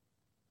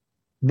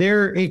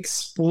 They're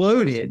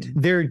exploded.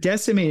 They're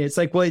decimated. It's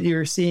like what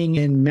you're seeing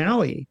in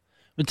Maui.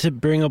 But to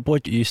bring up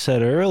what you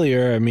said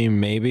earlier, I mean,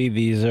 maybe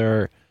these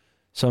are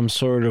some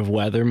sort of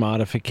weather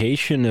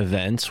modification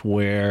events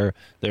where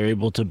they're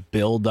able to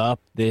build up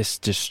this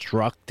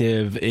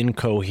destructive,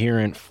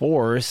 incoherent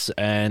force,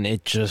 and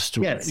it just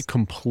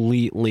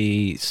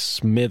completely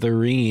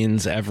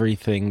smithereens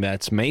everything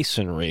that's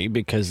masonry,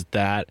 because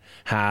that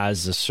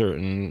has a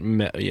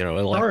certain,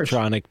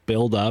 electronic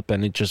buildup,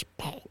 and it just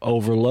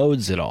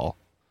overloads it all.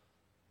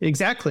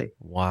 Exactly.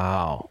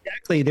 Wow.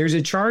 Exactly. There's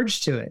a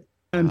charge to it.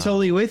 I'm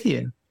totally with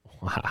you.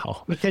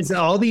 Wow. Because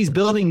all these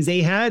buildings,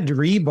 they had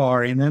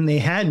rebar in them, they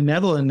had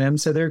metal in them,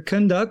 so they're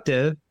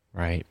conductive.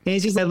 Right. And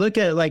it's just, I look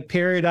at like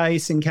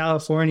Paradise in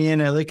California,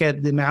 and I look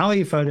at the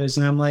Maui photos,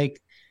 and I'm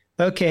like,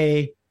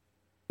 okay,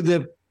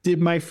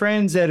 my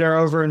friends that are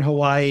over in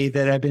Hawaii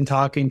that I've been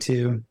talking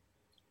to,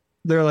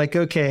 they're like,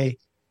 okay,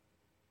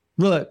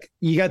 look,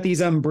 you got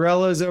these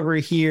umbrellas over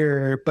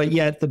here, but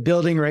yet the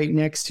building right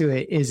next to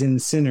it is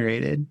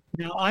incinerated.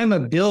 Now, I'm a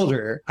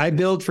builder. I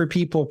build for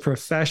people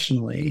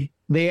professionally.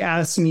 They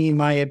ask me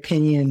my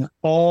opinion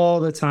all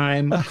the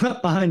time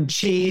on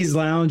chaise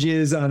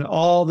lounges, on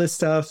all this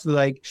stuff,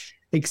 like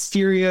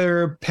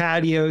exterior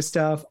patio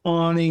stuff,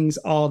 awnings,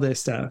 all this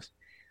stuff.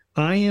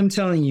 I am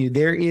telling you,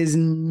 there is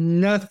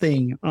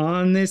nothing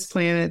on this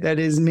planet that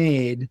is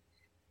made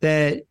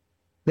that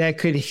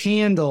could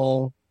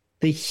handle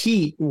the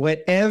heat,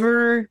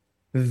 whatever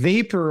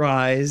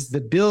vaporized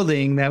the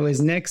building that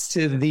was next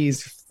to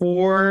these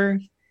four,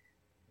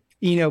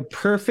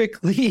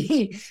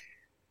 perfectly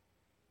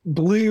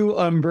blue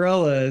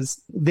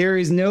umbrellas. There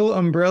is no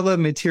umbrella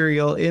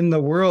material in the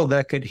world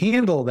that could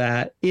handle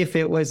that if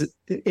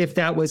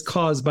that was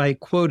caused by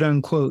quote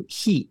unquote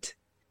heat.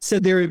 So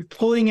they're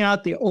pulling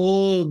out the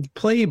old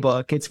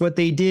playbook. It's what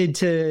they did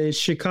to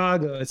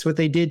Chicago. It's what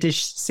they did to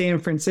San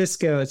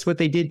Francisco. It's what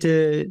they did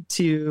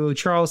to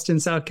Charleston,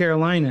 South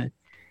Carolina.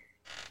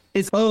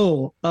 It's,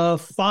 a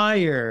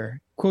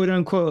fire, quote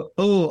unquote,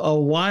 a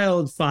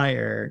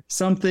wildfire,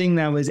 something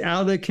that was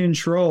out of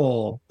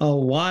control. A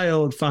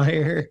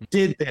wildfire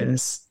did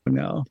this.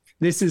 No,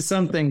 this is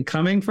something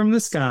coming from the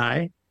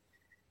sky.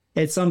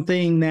 It's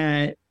something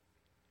that,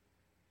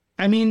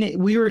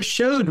 we were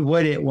showed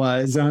what it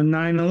was on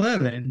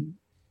 9/11.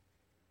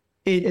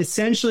 It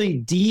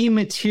essentially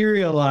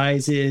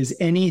dematerializes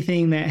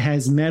anything that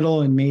has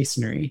metal and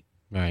masonry.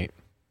 Right.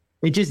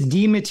 It just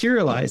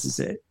dematerializes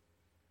it.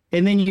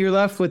 And then you're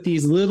left with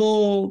these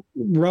little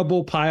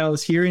rubble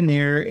piles here and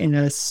there in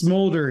a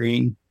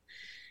smoldering.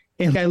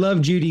 And I love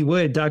Dr.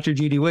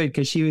 Judy Wood,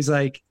 because she was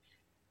like,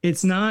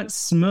 it's not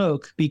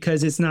smoke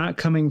because it's not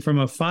coming from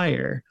a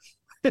fire.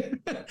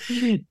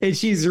 And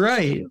she's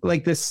right.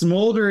 Like the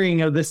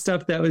smoldering of the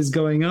stuff that was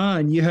going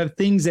on, you have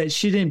things that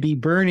shouldn't be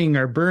burning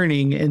are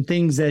burning, and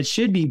things that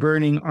should be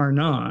burning are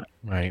not.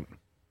 Right.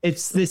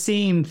 It's the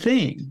same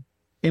thing.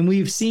 And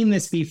we've seen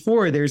this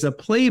before. There's a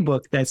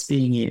playbook that's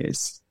being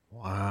used.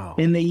 Wow.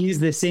 And they use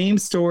the same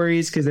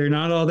stories because they're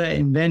not all that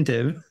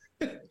inventive.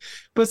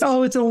 But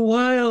it's a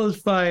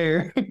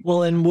wildfire.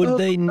 Well, and would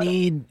they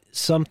need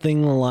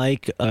something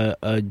like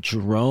a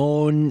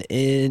drone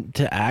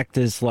to act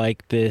as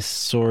like this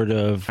sort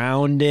of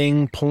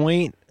grounding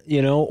point,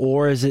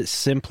 or is it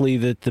simply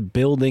that the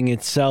building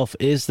itself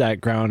is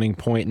that grounding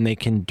point and they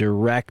can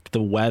direct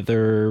the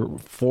weather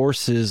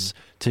forces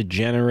to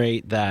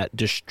generate that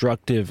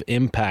destructive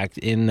impact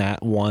in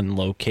that one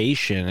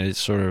location? It's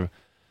sort of,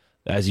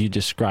 as you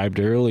described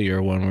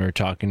earlier when we were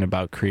talking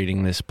about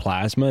creating this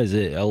plasma, is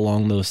it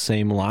along those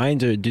same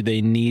lines, or do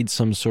they need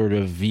some sort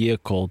of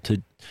vehicle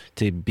to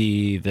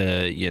be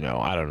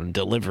the,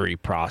 delivery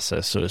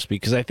process, so to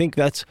speak? Because I think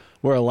that's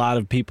where a lot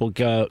of people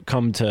can't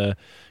come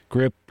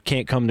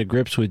to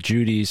grips with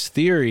Judy's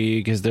theory,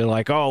 because they're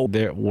like,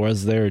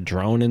 was there a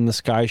drone in the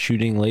sky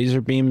shooting laser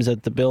beams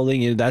at the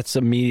building? That's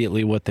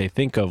immediately what they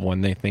think of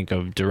when they think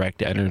of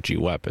direct energy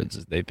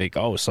weapons. They think,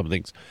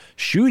 something's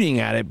shooting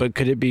at it, but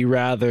could it be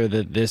rather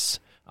that this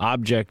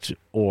object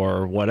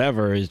or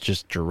whatever is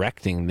just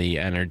directing the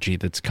energy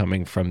that's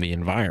coming from the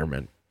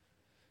environment?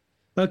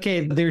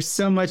 Okay, there's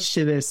so much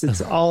to this.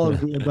 It's all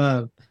of the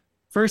above.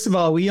 First of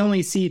all, we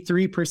only see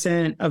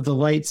 3% of the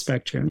light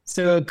spectrum.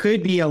 So it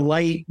could be a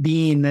light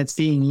beam that's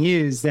being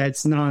used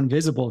that's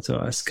non-visible to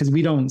us because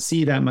we don't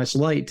see that much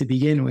light to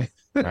begin with.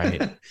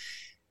 Right.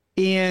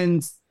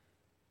 And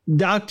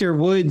Dr.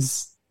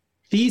 Wood's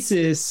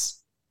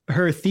thesis,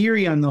 her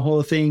theory on the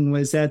whole thing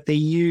was that they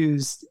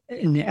used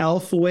an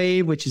alpha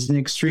wave, which is an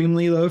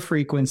extremely low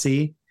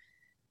frequency,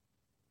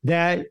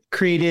 that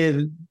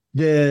created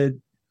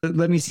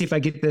let me see if I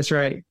get this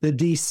right, the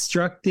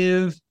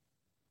destructive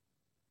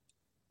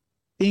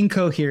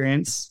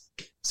incoherence.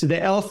 So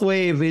the elf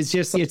wave is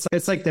just,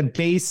 it's like the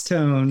bass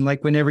tone,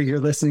 like whenever you're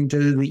listening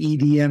to the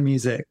EDM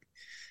music.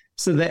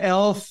 So the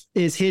elf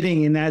is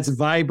hitting and that's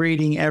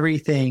vibrating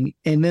everything.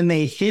 And then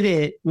they hit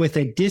it with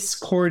a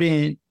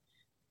discordant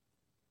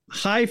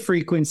high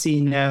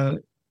frequency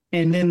note.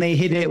 And then they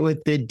hit it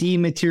with the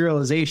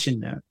dematerialization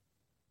note.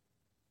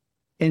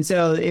 And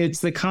so it's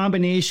the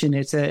combination.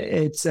 It's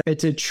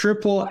a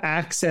triple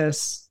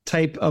access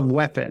type of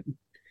weapon.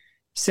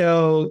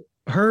 So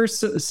her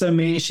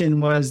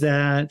summation was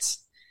that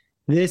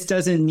this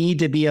doesn't need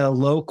to be a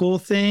local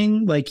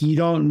thing. Like you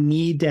don't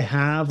need to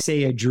have,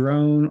 say, a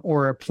drone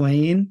or a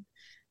plane.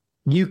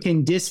 You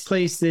can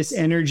displace this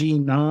energy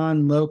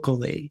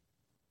non-locally.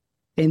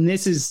 And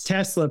this is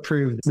Tesla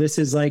proved. This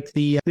is like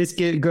this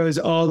goes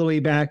all the way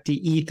back to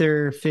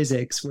ether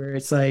physics, where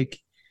it's like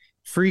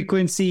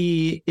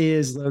frequency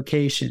is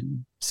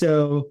location.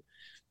 So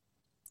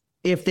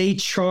if they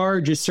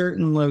charge a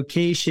certain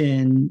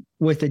location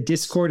with a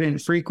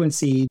discordant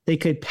frequency, they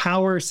could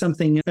power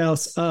something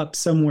else up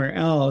somewhere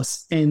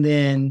else and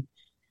then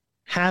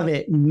have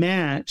it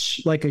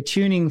match like a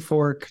tuning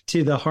fork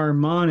to the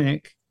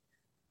harmonic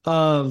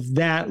of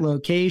that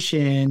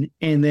location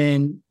and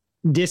then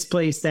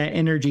displace that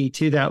energy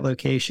to that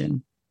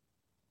location.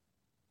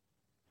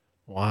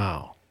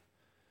 Wow.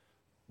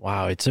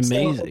 It's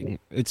amazing.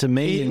 So it's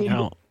amazing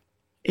how...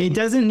 It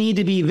doesn't need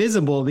to be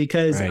visible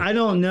because I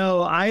don't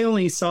know. I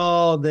only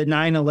saw the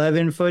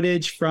 9/11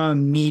 footage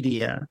from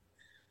media.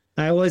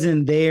 I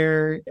wasn't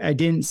there. I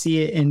didn't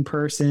see it in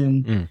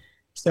person.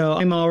 So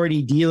I'm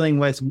already dealing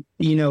with,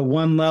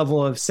 one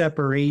level of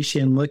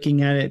separation,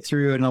 looking at it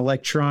through an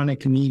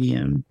electronic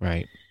medium.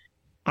 Right.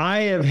 I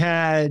have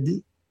had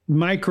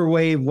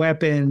microwave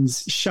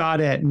weapons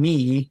shot at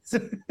me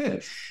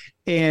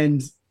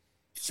and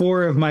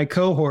 4 of my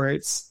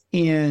cohorts,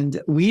 and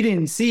we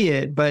didn't see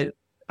it, but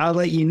I'll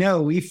let you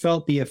know, we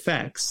felt the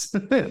effects.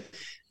 And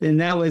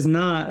that's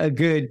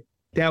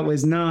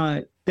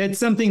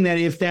something that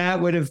if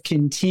that would have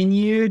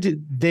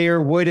continued,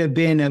 there would have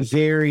been a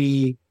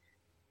very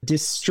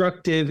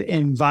destructive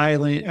and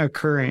violent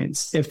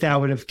occurrence if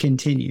that would have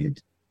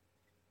continued.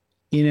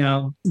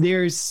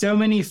 There's so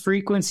many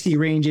frequency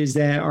ranges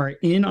that are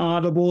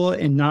inaudible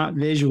and not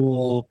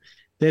visual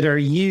that are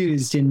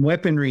used in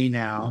weaponry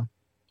now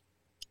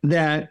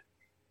that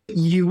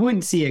you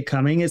wouldn't see it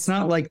coming. It's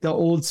not like the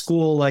old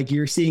school, like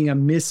you're seeing a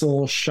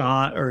missile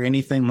shot or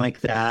anything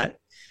like that.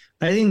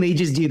 I think they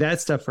just do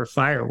that stuff for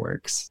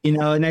fireworks,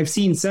 and I've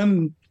seen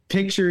some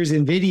pictures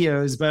and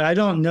videos, but I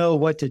don't know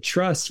what to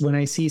trust when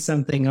I see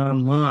something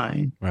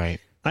online. Right.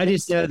 I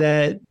just know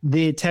that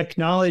the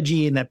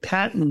technology and the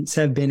patents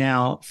have been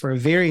out for a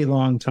very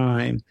long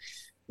time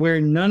where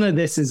none of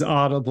this is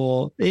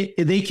audible.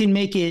 They can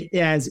make it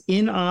as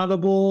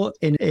inaudible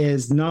and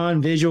as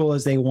non-visual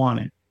as they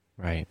want it.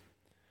 Right.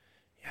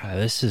 Yeah,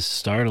 this is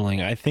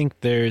startling. I think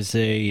there's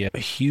a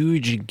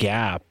huge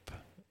gap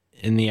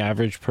in the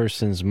average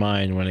person's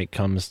mind when it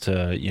comes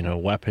to,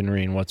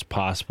 weaponry and what's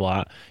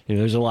possible.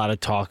 There's a lot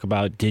of talk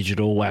about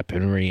digital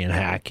weaponry and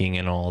hacking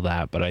and all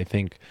that, but I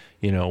think,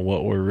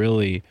 what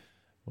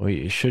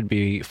we should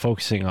be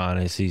focusing on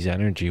is these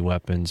energy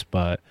weapons.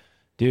 But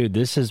dude,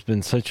 this has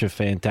been such a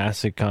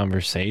fantastic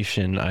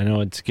conversation. I know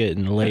it's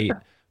getting late.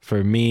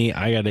 For me,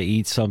 I got to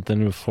eat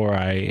something before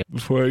I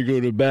go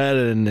to bed,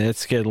 and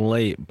it's getting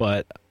late,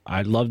 but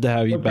I'd love to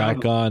have you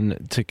back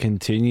on to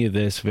continue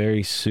this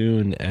very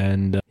soon.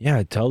 And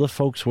tell the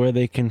folks where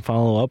they can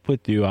follow up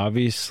with you.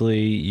 Obviously,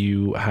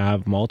 you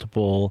have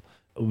multiple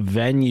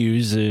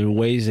venues and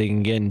ways they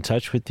can get in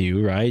touch with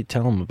you, right?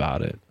 Tell them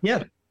about it.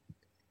 Yeah.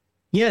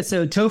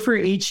 So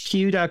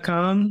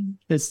topherhq.com.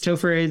 That's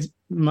Topher,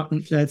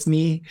 that's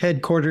me,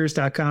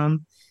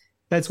 headquarters.com.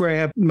 That's where I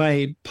have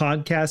my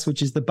podcast,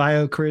 which is the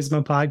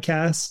Biocharisma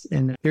podcast.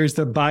 And there's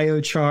the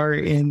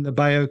Biochar in the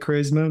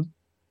Biocharisma.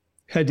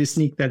 Had to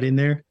sneak that in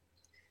there.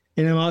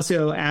 And I'm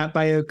also at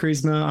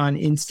Biocharisma on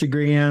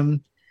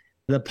Instagram.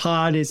 The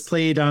pod is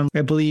played on,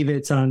 I believe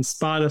it's on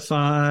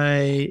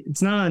Spotify.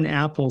 It's not on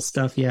Apple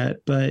stuff yet,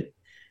 but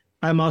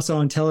I'm also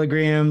on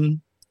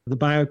Telegram, the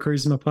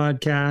Biocharisma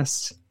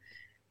podcast,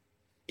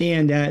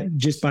 and at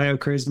just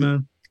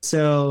Biocharisma.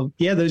 So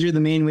those are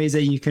the main ways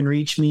that you can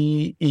reach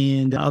me.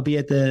 And I'll be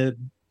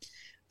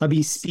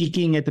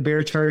speaking at the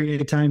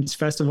Biochar Times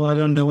Festival. I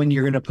don't know when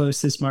you're going to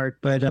post this, Mark,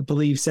 but I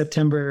believe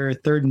September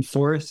 3rd and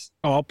 4th.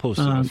 Oh, I'll post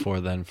it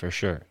before then for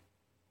sure.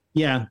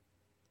 Yeah.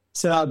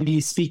 So I'll be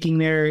speaking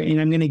there,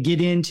 and I'm going to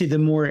get into the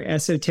more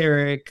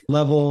esoteric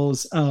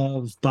levels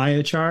of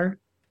biochar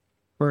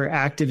or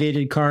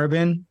activated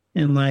carbon.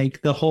 And like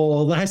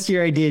last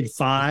year I did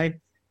 5.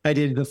 I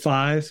did the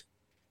 5.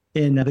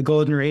 In the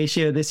golden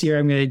ratio. This year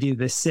I'm going to do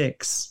the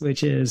 6,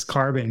 which is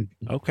carbon.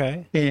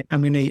 Okay. And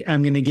I'm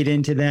going to get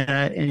into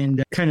that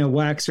and kind of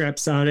wax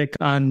rhapsodic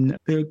on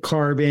the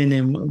carbon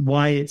and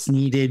why it's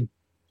needed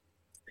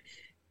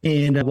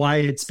and why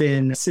it's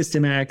been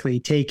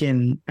systematically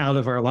taken out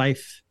of our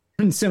life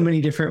in so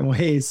many different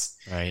ways.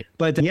 Right.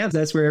 But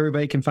that's where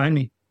everybody can find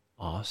me.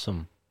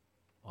 Awesome.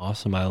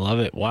 I love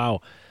it.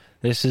 Wow.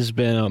 This has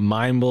been a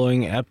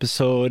mind-blowing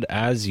episode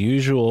as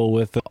usual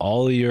with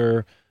all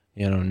your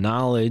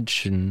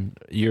knowledge and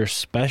your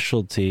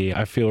specialty.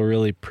 I feel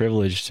really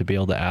privileged to be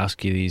able to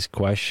ask you these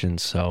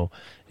questions. So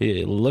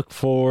look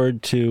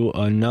forward to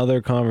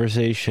another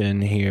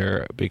conversation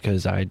here,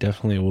 because I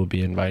definitely will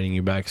be inviting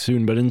you back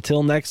soon. But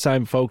until next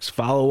time, folks,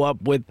 follow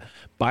up with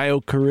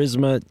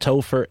Biocharisma,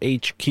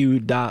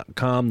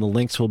 TopherHQ.com. The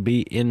links will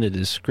be in the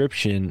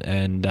description.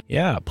 And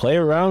play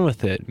around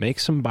with it. Make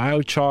some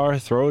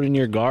biochar, throw it in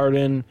your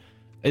garden.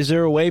 Is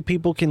there a way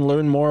people can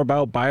learn more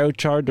about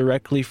biochar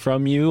directly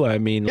from you? I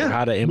mean,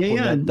 how to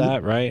implement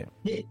that, right?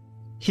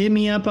 Hit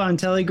me up on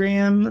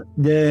Telegram.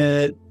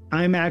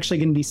 I'm actually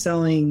going to be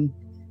selling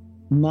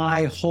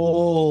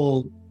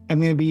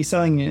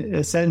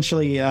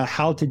essentially a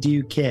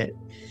how-to-do kit.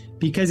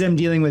 Because I'm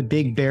dealing with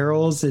big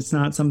barrels, it's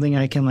not something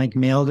I can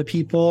mail to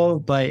people,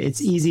 but it's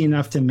easy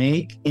enough to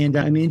make. And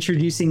I'm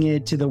introducing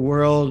it to the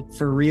world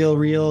for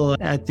real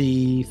at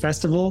the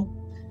festival.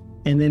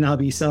 And then I'll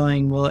be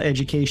selling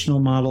educational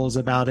models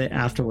about it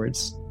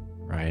afterwards.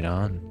 Right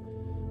on.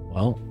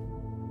 Well,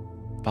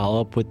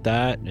 follow up with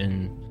that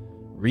and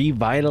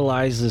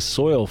revitalize the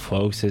soil,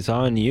 folks. It's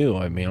on you.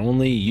 I mean,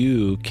 only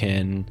you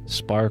can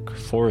spark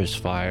forest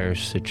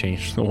fires to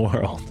change the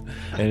world.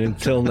 And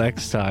until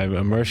next time,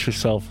 immerse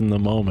yourself in the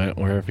moment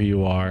wherever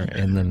you are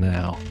in the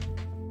now.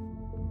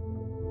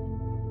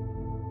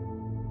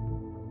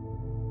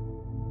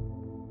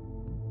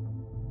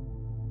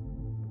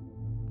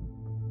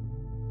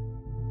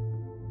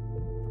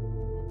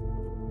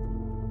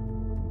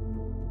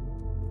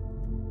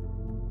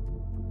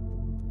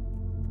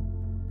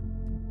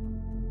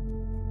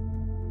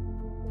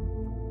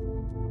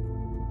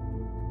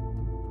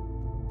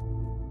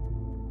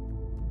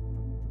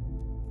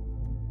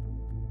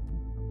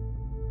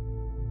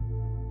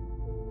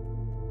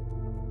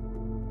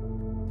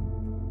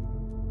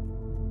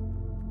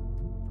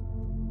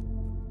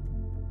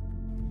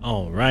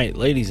 All right,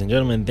 ladies and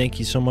gentlemen, thank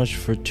you so much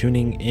for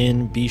tuning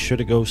in. Be sure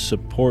to go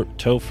support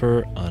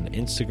Topher on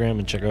Instagram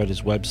and check out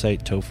his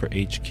website,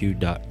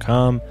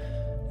 TopherHQ.com.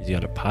 He's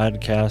got a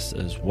podcast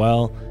as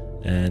well.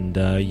 And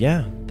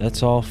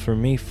that's all for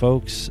me,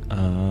 folks.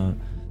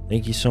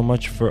 Thank you so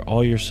much for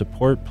all your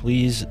support.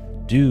 Please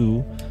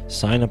do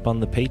sign up on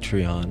the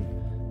Patreon,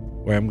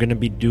 where I'm going to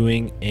be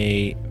doing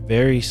a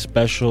very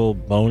special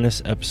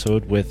bonus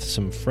episode with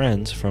some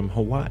friends from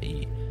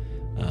Hawaii.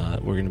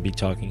 We're going to be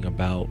talking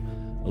about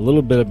a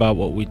little bit about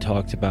what we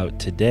talked about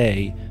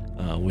today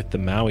with the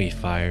Maui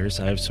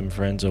fires. I have some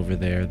friends over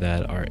there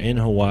that are in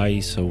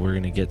Hawaii, so we're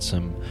going to get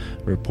some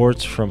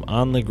reports from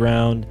on the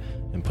ground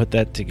and put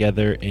that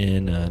together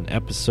in an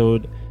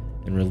episode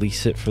and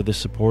release it for the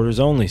supporters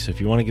only. So if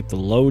you want to get the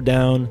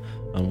lowdown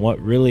on what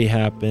really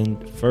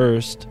happened,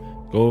 first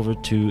go over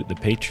to the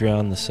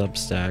Patreon, the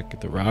Substack,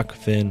 the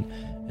Rockfin,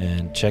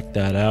 and check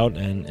that out.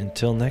 And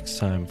until next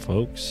time,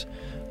 folks,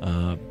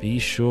 be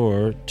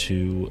sure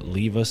to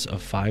leave us a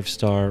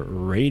 5-star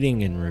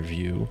rating and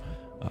review.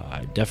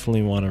 I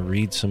definitely want to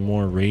read some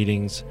more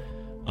ratings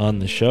on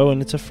the show,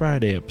 and it's a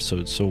Friday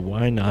episode, so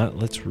why not?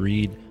 Let's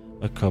read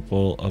a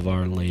couple of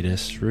our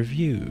latest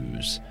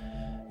reviews.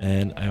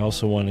 And I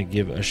also want to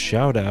give a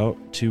shout out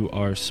to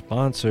our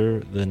sponsor,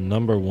 the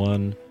number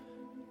one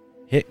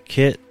Hit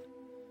Kit,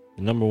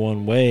 the number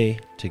one way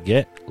to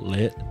get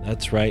lit.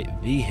 That's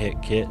right, the Hit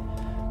Kit.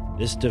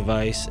 This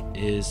device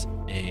is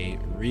a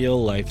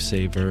real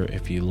lifesaver.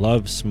 If you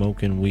love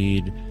smoking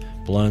weed,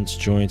 blunts,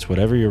 joints,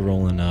 whatever you're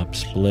rolling up,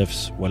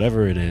 spliffs,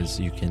 whatever it is,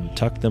 you can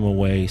tuck them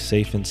away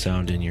safe and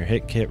sound in your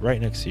Hit Kit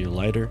right next to your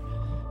lighter,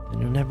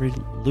 and you'll never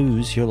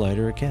lose your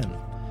lighter again.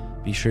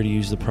 Be sure to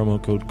use the promo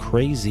code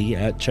CRAZY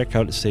at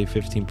checkout to save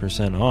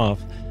 15%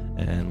 off,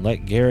 and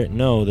let Garrett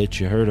know that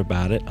you heard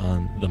about it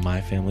on the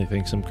My Family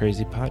Thinks I'm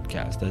Crazy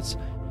podcast. That's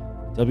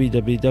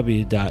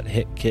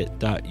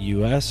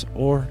www.hitkit.us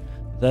or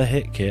the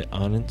Hit Kit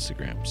on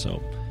Instagram.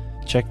 So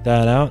check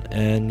that out,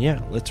 and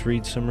let's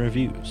read some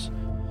reviews.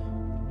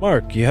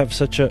 Mark, you have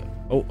such a...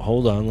 Oh,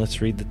 hold on,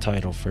 let's read the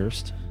title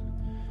first.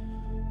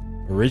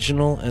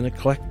 Original and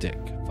eclectic,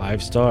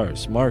 5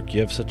 stars. Mark, you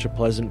have such a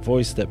pleasant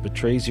voice that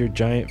betrays your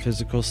giant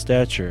physical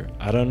stature.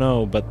 I don't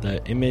know, but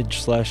the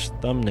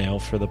image/thumbnail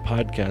for the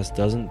podcast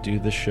doesn't do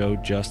the show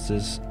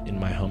justice, in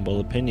my humble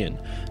opinion.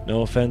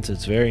 No offense,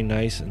 it's very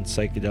nice and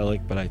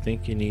psychedelic, but I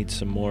think you need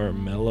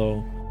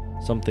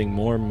something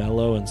more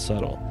mellow and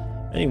subtle.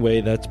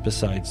 Anyway, that's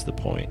besides the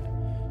point.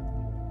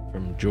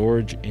 From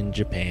George in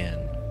Japan.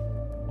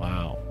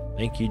 Wow.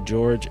 Thank you,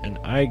 George, and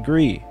I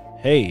agree.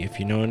 Hey, if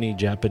you know any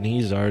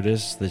Japanese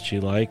artists that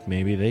you like,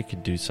 maybe they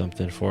could do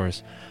something for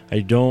us. I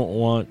don't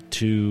want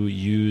to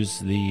use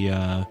the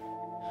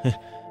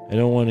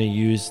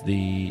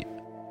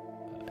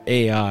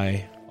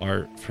AI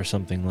art for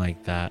something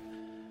like that.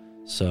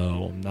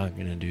 So I'm not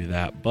going to do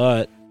that,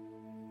 but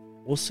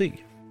we'll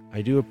see.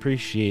 I do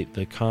appreciate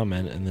the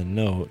comment and the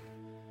note.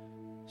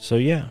 So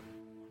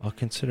I'll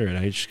consider it.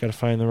 I just got to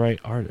find the right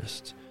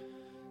artist.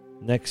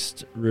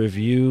 Next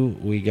review,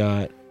 we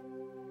got...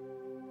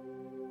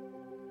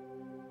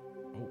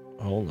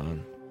 Oh, hold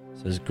on. It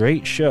says,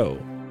 great show.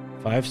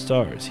 5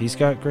 stars. He's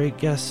got great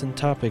guests and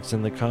topics,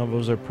 and the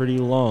combos are pretty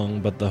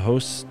long, but the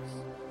host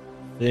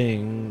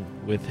thing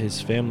with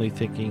his family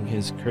thinking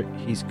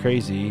he's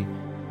crazy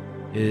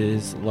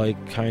is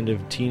like kind of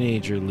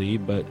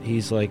teenagerly, but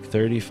he's like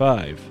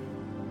 35.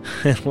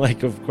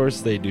 Like, of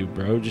course they do,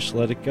 bro. Just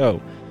let it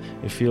go.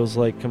 It feels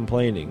like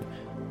complaining.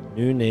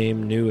 New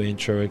name, new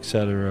intro,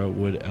 etc.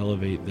 would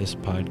elevate this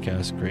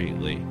podcast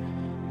greatly.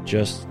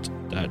 Just ...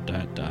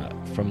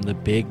 from the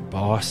Big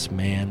Boss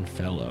Man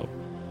fellow.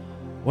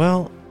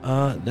 Well,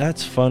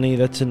 that's funny.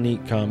 That's a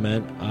neat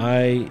comment.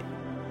 I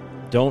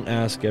don't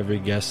ask every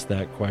guest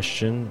that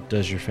question.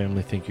 Does your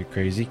family think you're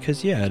crazy?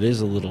 Because, yeah, it is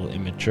a little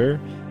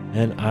immature.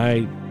 And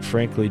I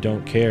frankly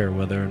don't care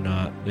whether or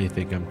not they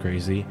think I'm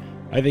crazy.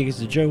 I think it's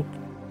a joke.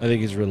 I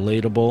think it's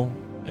relatable.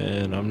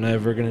 And I'm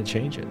never going to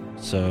change it.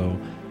 So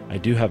I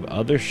do have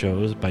other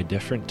shows by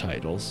different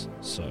titles.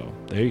 So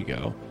there you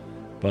go.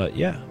 But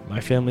yeah,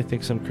 my family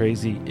thinks I'm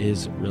crazy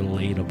is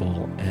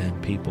relatable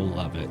and people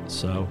love it.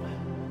 So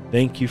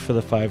thank you for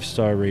the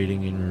 5-star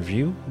rating and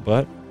review,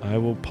 but I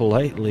will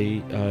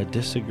politely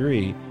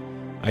disagree.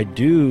 I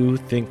do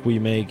think we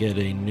may get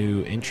a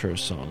new intro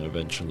song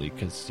eventually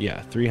because,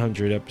 yeah,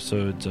 300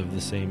 episodes of the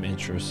same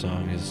intro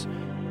song is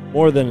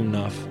more than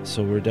enough.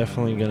 So we're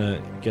definitely going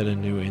to get a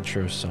new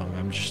intro song.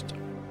 I'm just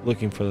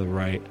looking for the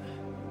right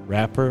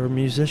rapper or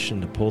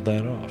musician to pull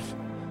that off.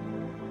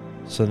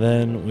 So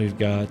then we've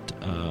got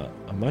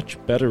a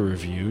much better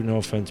review. No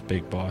offense,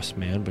 Big Boss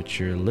Man, but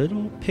you're a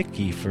little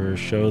picky for a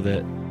show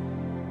that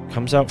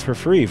comes out for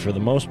free for the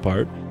most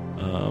part.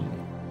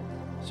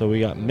 So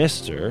we got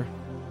Mr.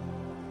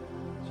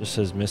 Just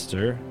says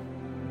Mr.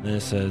 And then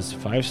it says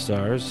 5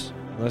 stars,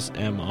 unless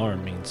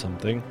MR means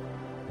something.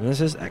 And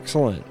this is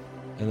excellent.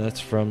 And that's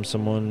from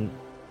someone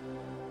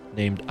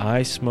named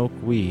I Smoke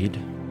Weed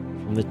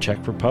from the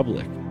Czech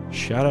Republic.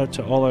 Shout out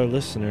to all our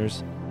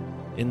listeners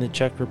in the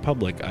Czech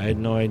Republic. I had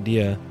no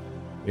idea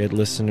we had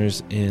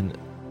listeners in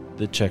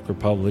the Czech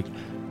Republic.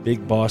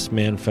 Big Boss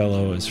Man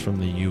fellow is from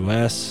the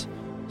US.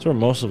 That's where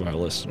most of our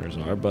listeners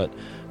are, but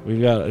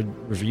we've got a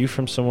review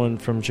from someone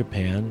from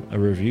Japan, a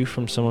review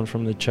from someone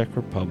from the Czech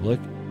Republic.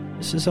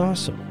 This is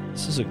awesome.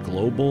 This is a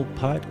global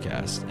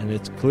podcast, and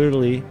it's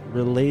clearly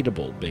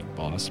relatable, Big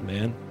Boss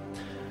Man.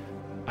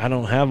 I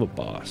don't have a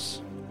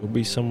boss. We'll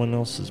be someone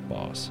else's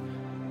boss.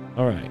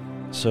 All right.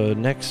 So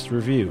next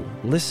review.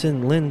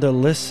 Listen, Linda,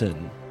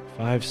 listen.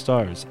 5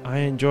 stars. I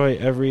enjoy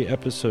every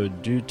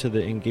episode due to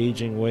the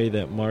engaging way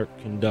that Mark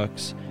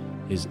conducts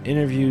his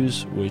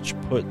interviews, which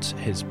puts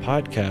his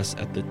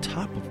podcast at the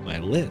top of my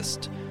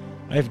list.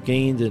 I've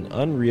gained an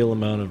unreal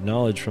amount of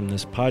knowledge from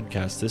this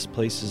podcast. This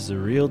place is the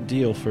real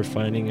deal for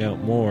finding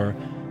out more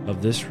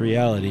of this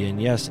reality. And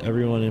yes,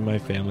 everyone in my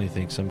family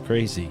thinks I'm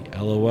crazy.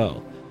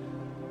 LOL.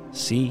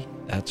 See,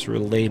 that's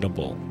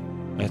relatable.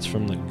 That's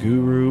from the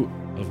Guru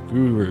of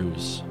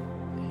Gurus.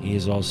 He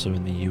is also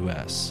in the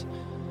US.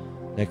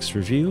 Next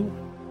review.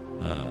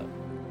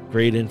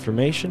 Great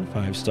information,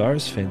 5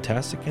 stars,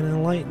 fantastic and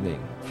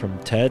enlightening, from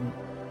Ted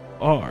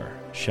R.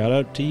 Shout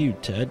out to you,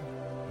 Ted.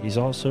 He's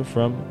also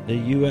from the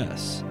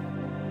US.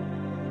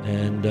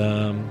 And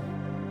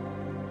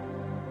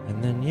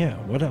then yeah,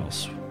 what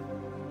else?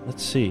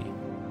 Let's see.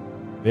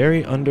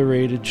 Very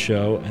underrated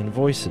show and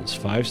voices,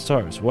 5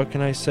 stars. What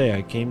can I say?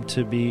 I came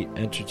to be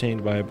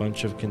entertained by a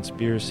bunch of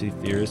conspiracy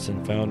theorists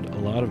and found a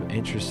lot of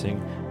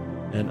interesting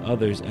and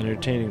others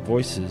entertaining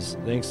voices.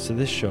 Thanks to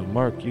this show,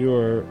 Mark, you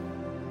are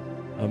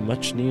a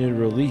much needed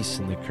release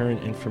in the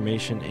current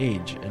information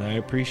age, and I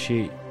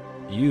appreciate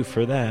you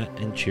for that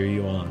and cheer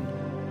you on.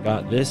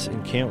 Got this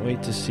and can't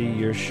wait to see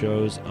your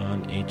shows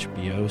on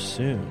HBO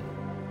soon.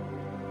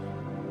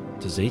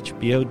 Does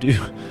HBO do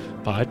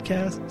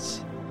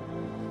podcasts?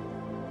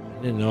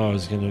 I didn't know I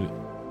was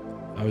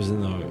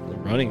in the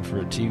running for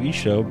a TV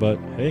show, but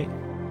hey,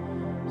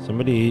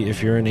 somebody,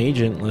 if you're an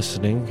agent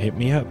listening, hit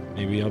me up.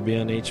 Maybe I'll be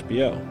on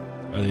HBO.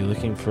 Are they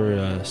looking for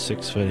a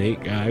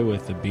 6'8" guy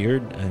with a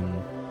beard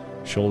and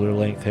shoulder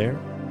length hair?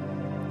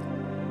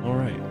 All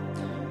right.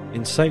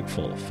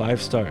 Insightful,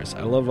 5 stars.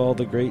 I love all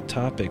the great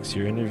topics.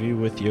 Your interview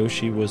with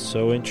Yoshi was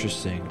so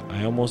interesting.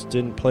 I almost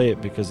didn't play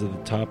it because of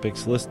the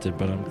topics listed,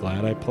 but I'm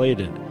glad I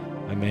played it.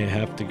 I may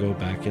have to go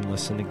back and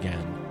listen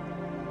again.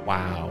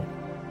 Wow.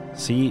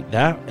 See,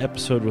 that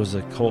episode was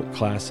a cult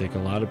classic. A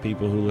lot of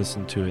people who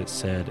listened to it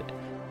said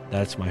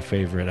that's my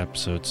favorite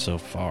episode so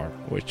far,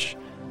 which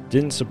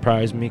didn't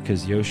surprise me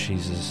because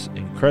Yoshi's this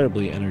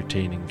incredibly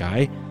entertaining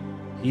guy.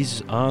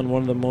 He's on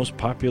one of the most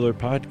popular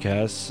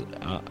podcasts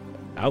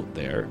out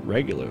there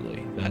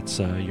regularly. That's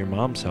Your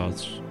Mom's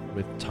House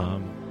with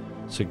Tom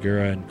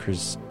Segura and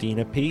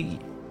Christina P.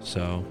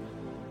 So,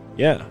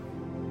 yeah,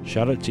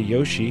 shout out to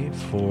Yoshi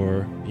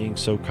for being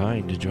so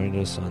kind to join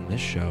us on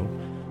this show.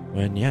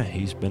 When, yeah,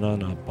 he's been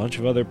on a bunch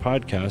of other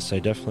podcasts. I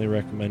definitely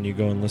recommend you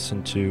go and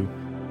listen to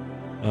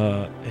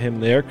him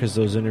there because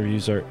those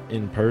interviews are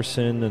in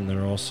person and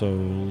they're also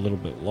a little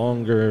bit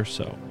longer.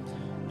 So,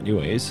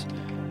 anyways,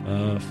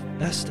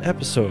 best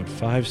episode,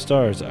 5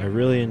 stars. I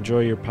really enjoy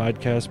your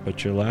podcast,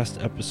 but your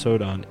last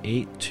episode on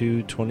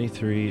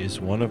 8/2/23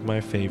 is one of my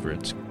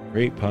favorites.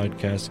 Great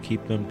podcast.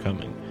 Keep them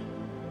coming.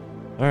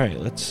 All right,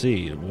 let's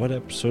see. What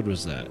episode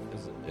was that?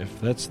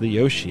 If that's the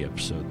Yoshi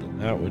episode, then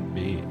that would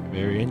be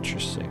very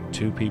interesting.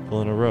 2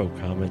 people in a row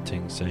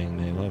commenting saying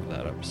they love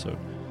that episode.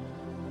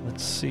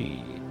 Let's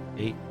see.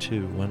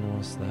 8-2. When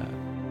was that?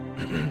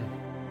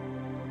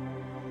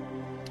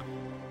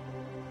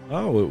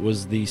 Oh, it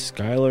was the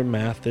Skylar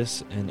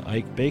Mathis and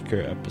Ike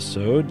Baker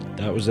episode.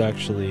 That was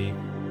actually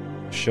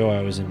a show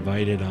I was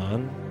invited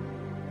on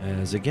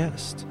as a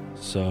guest.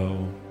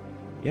 So,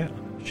 yeah,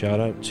 shout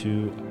out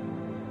to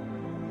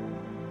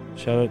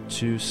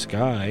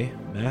Sky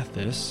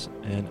Mathis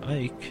and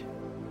Ike.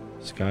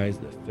 Sky's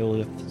the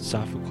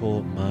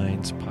Philosophical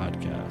Minds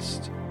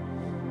podcast.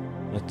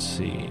 Let's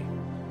see.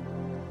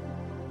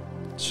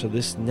 So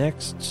this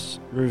next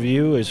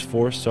review is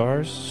 4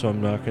 stars, so I'm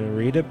not going to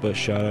read it, but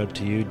shout out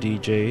to you,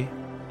 DJ.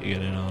 You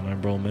get an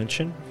honorable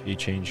mention. If you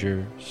change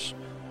your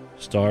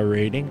star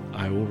rating,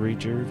 I will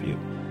read your review.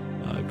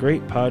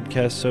 Great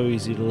podcast, so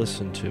easy to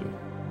listen to.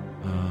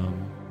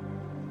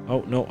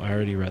 Oh, no, I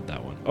already read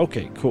that one.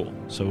 Okay, cool.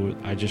 So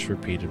I just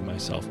repeated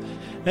myself.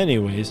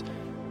 Anyways,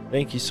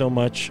 thank you so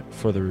much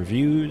for the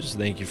reviews.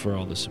 Thank you for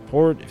all the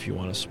support. If you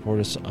want to support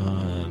us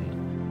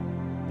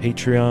on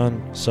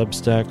Patreon,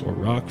 Substack, or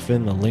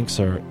Rockfin, the links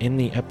are in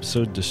the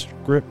episode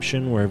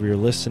description wherever you're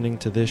listening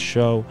to this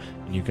show.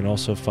 And you can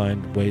also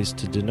find ways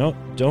to denote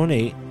a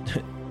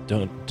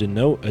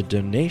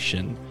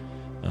donation.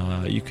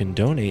 You can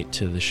donate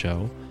to the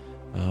show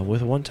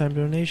with a one-time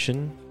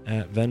donation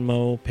at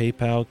Venmo,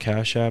 PayPal,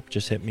 Cash App.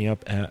 Just hit me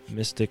up at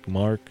Mystic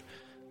Mark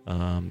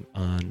on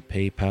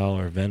PayPal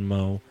or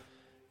Venmo.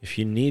 If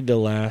you need the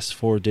last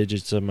 4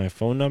 digits of my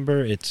phone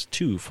number, it's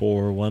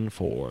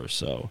 2414.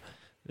 So,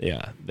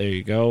 yeah, there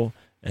you go.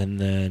 And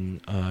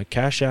then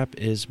Cash App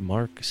is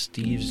Mark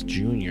Steves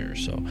Jr.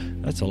 So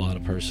that's a lot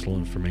of personal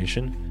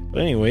information.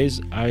 But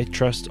anyways, I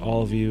trust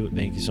all of you.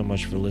 Thank you so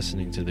much for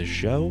listening to the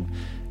show.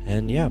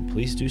 And yeah,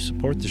 please do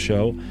support the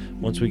show.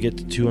 Once we get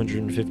to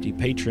 250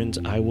 patrons,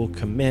 I will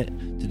commit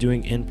to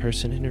doing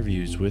in-person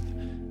interviews with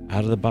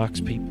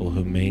out-of-the-box people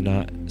who may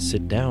not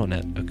sit down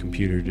at a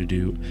computer to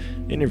do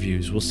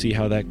interviews. We'll see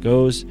how that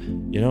goes.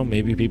 You know,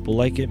 maybe people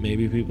like it,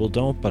 maybe people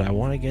don't, but I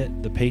want to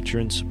get the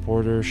patron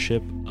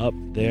supportership up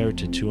there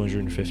to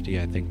 250.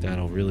 I think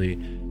that'll really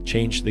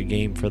change the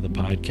game for the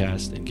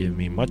podcast and give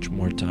me much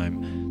more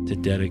time to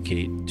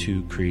dedicate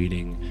to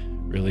creating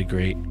really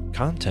great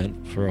content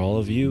for all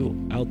of you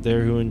out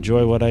there who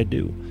enjoy what I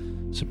do.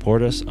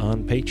 Support us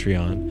on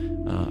Patreon.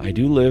 I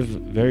do live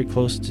very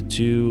close to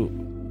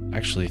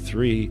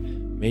 3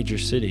 major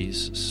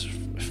cities.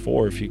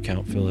 4 if you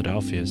count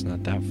Philadelphia, is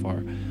not that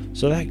far.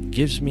 So that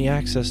gives me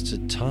access to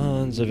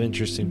tons of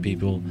interesting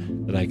people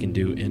that I can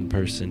do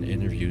in-person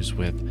interviews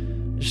with.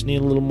 I just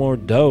need a little more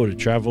dough to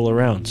travel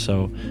around.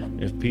 So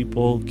if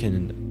people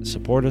can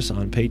support us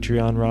on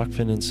Patreon,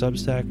 Rockfin, and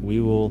Substack,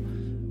 we will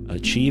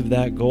achieve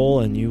that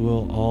goal, and you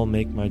will all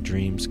make my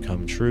dreams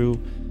come true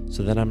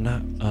so that I'm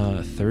not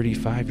a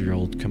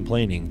 35-year-old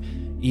complaining.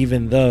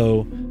 Even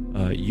though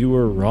you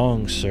were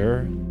wrong,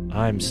 sir,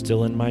 I'm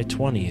still in my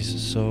 20s,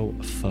 so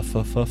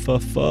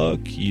fuck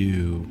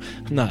you.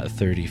 I'm not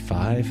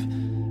 35,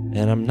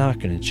 and I'm not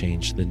going to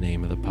change the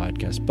name of the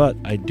podcast, but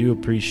I do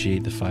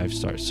appreciate the 5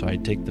 stars, so I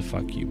take the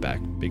fuck you back,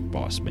 big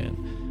boss man.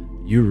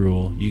 You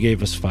rule. You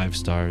gave us 5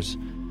 stars,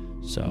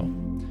 so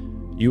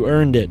you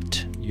earned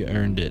it. You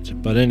earned it.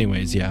 But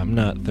anyways, yeah, I'm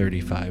not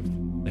 35.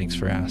 Thanks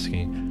for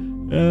asking.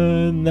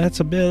 And that's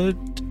about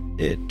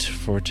it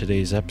for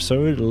today's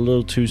episode. A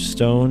little too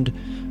stoned.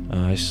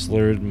 I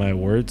slurred my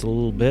words a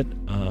little bit.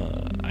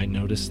 I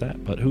noticed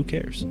that, but who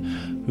cares?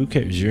 Who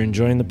cares? You're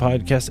enjoying the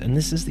podcast, and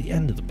this is the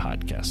end of the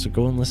podcast. So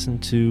go and listen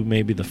to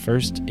maybe the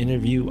first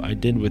interview I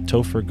did with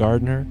Topher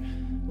Gardner.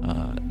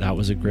 That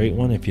was a great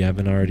one. If you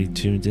haven't already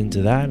tuned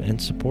into that,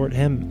 and support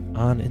him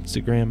on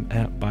Instagram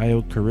at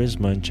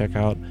Biocharisma, and check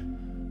out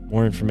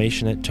more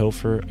information at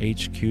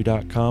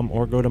topherhq.com,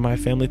 or go to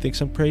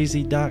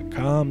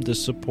myfamilythinksimcrazy.com to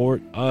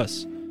support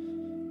us.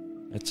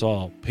 That's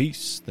all.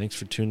 Peace. Thanks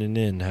for tuning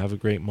in. Have a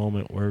great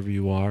moment wherever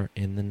you are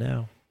in the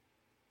now.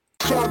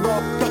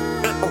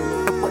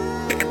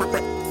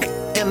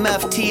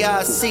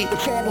 MFTIC.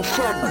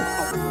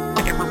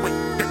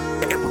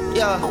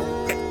 Yeah.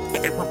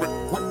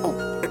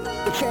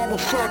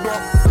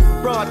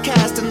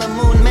 Broadcasting the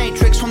moon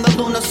matrix from the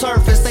lunar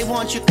surface. They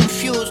want you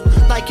confused,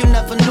 like you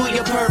never knew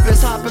your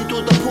purpose. Hopping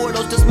through the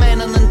portals,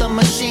 dismantling the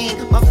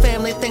machine. My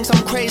family thinks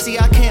I'm crazy,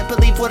 I can't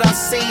believe what I've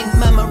seen.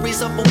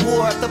 Memories of a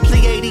war, the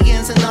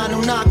Pleiadians and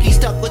Anunnaki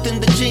stuck within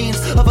the genes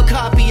of a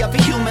copy of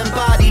a human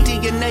body.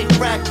 DNA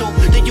fractal,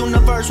 the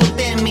universe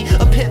within me.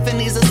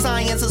 Epiphanies of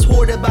science is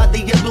hoarded by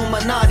the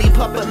Illuminati.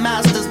 Puppet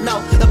masters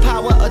know the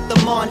power of the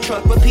mantra.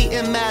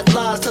 Repeating mad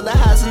lies till it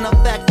has an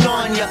effect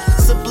on ya.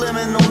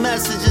 Subliminal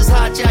messages,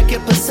 hijack your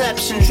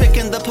perception,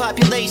 tricking the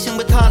population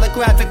with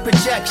holographic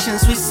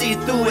projections. We see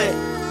through it,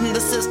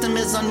 the system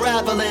is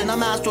unraveling.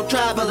 I'm astral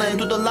traveling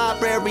through the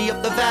library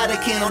of the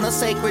Vatican on a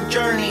sacred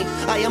journey.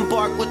 I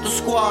embark with the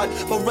squad,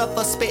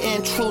 forever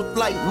spitting truth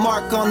like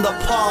Mark on the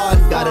pod.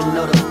 Gotta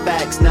know the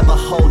facts, never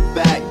hold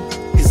back,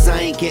 'cause I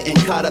ain't getting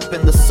caught up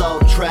in the soul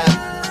trap.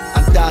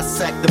 I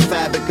dissect the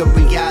fabric of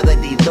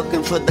reality,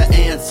 looking for the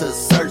answers,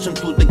 searching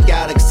through the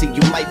galaxy.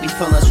 You might be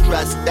feeling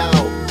stressed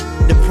out.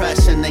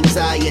 Depression,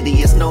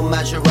 anxiety is no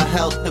measure of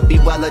health to be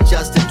well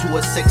adjusted to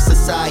a sick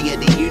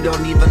society. You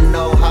don't even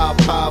know how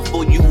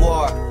powerful you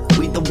are.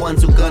 We the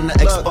ones who gonna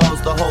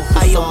expose the whole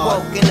facade. I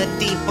awoke in a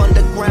deep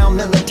underground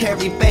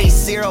military base.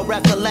 Zero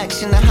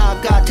recollection of how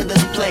I got to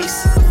this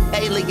place.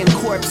 Alien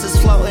corpses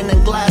floating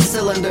in glass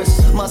cylinders.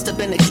 Must have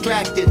been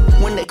extracted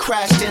when they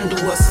crashed into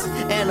us.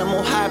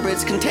 Animal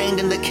hybrids contained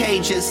in the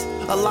cages.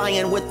 A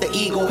lion with the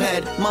eagle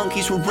head.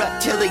 Monkeys with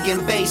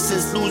reptilian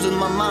faces. Losing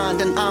my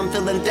mind and I'm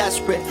feeling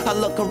desperate. I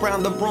look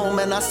around the room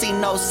and I see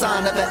no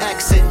sign of an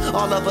exit.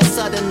 All of a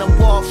sudden the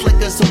wall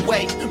flickers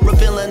away,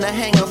 revealing a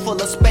hangar full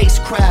of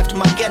spacecraft.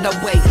 My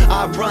getaway,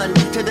 I run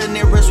to the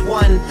nearest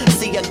one.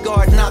 See a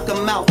guard knock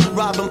him out,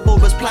 rob him for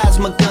his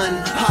plasma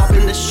gun. Hop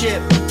in the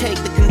ship, take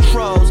the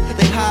controls.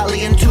 They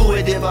highly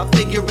intuitive, I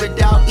figure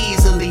it out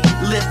easily.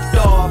 Lift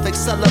off,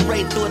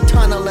 accelerate through a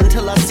tunnel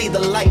until I see the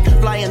light.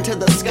 Fly into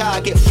the sky,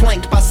 get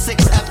flanked by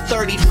 6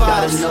 F-35s.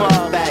 Gotta know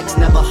the facts,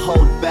 never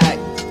hold back,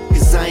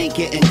 cause I ain't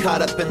getting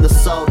caught up in the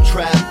soul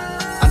trap.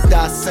 I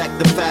dissect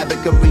the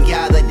fabric of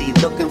reality,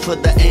 looking for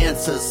the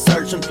answers,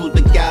 searching through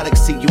the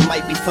galaxy. You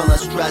might be feeling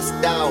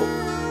stressed out.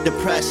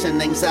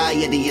 Depression,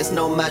 anxiety is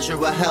no measure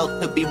of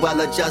health to be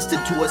well adjusted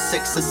to a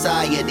sick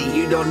society.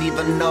 You don't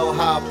even know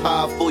how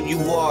powerful you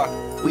are.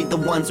 We the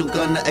ones who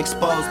gonna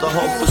expose the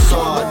whole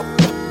facade.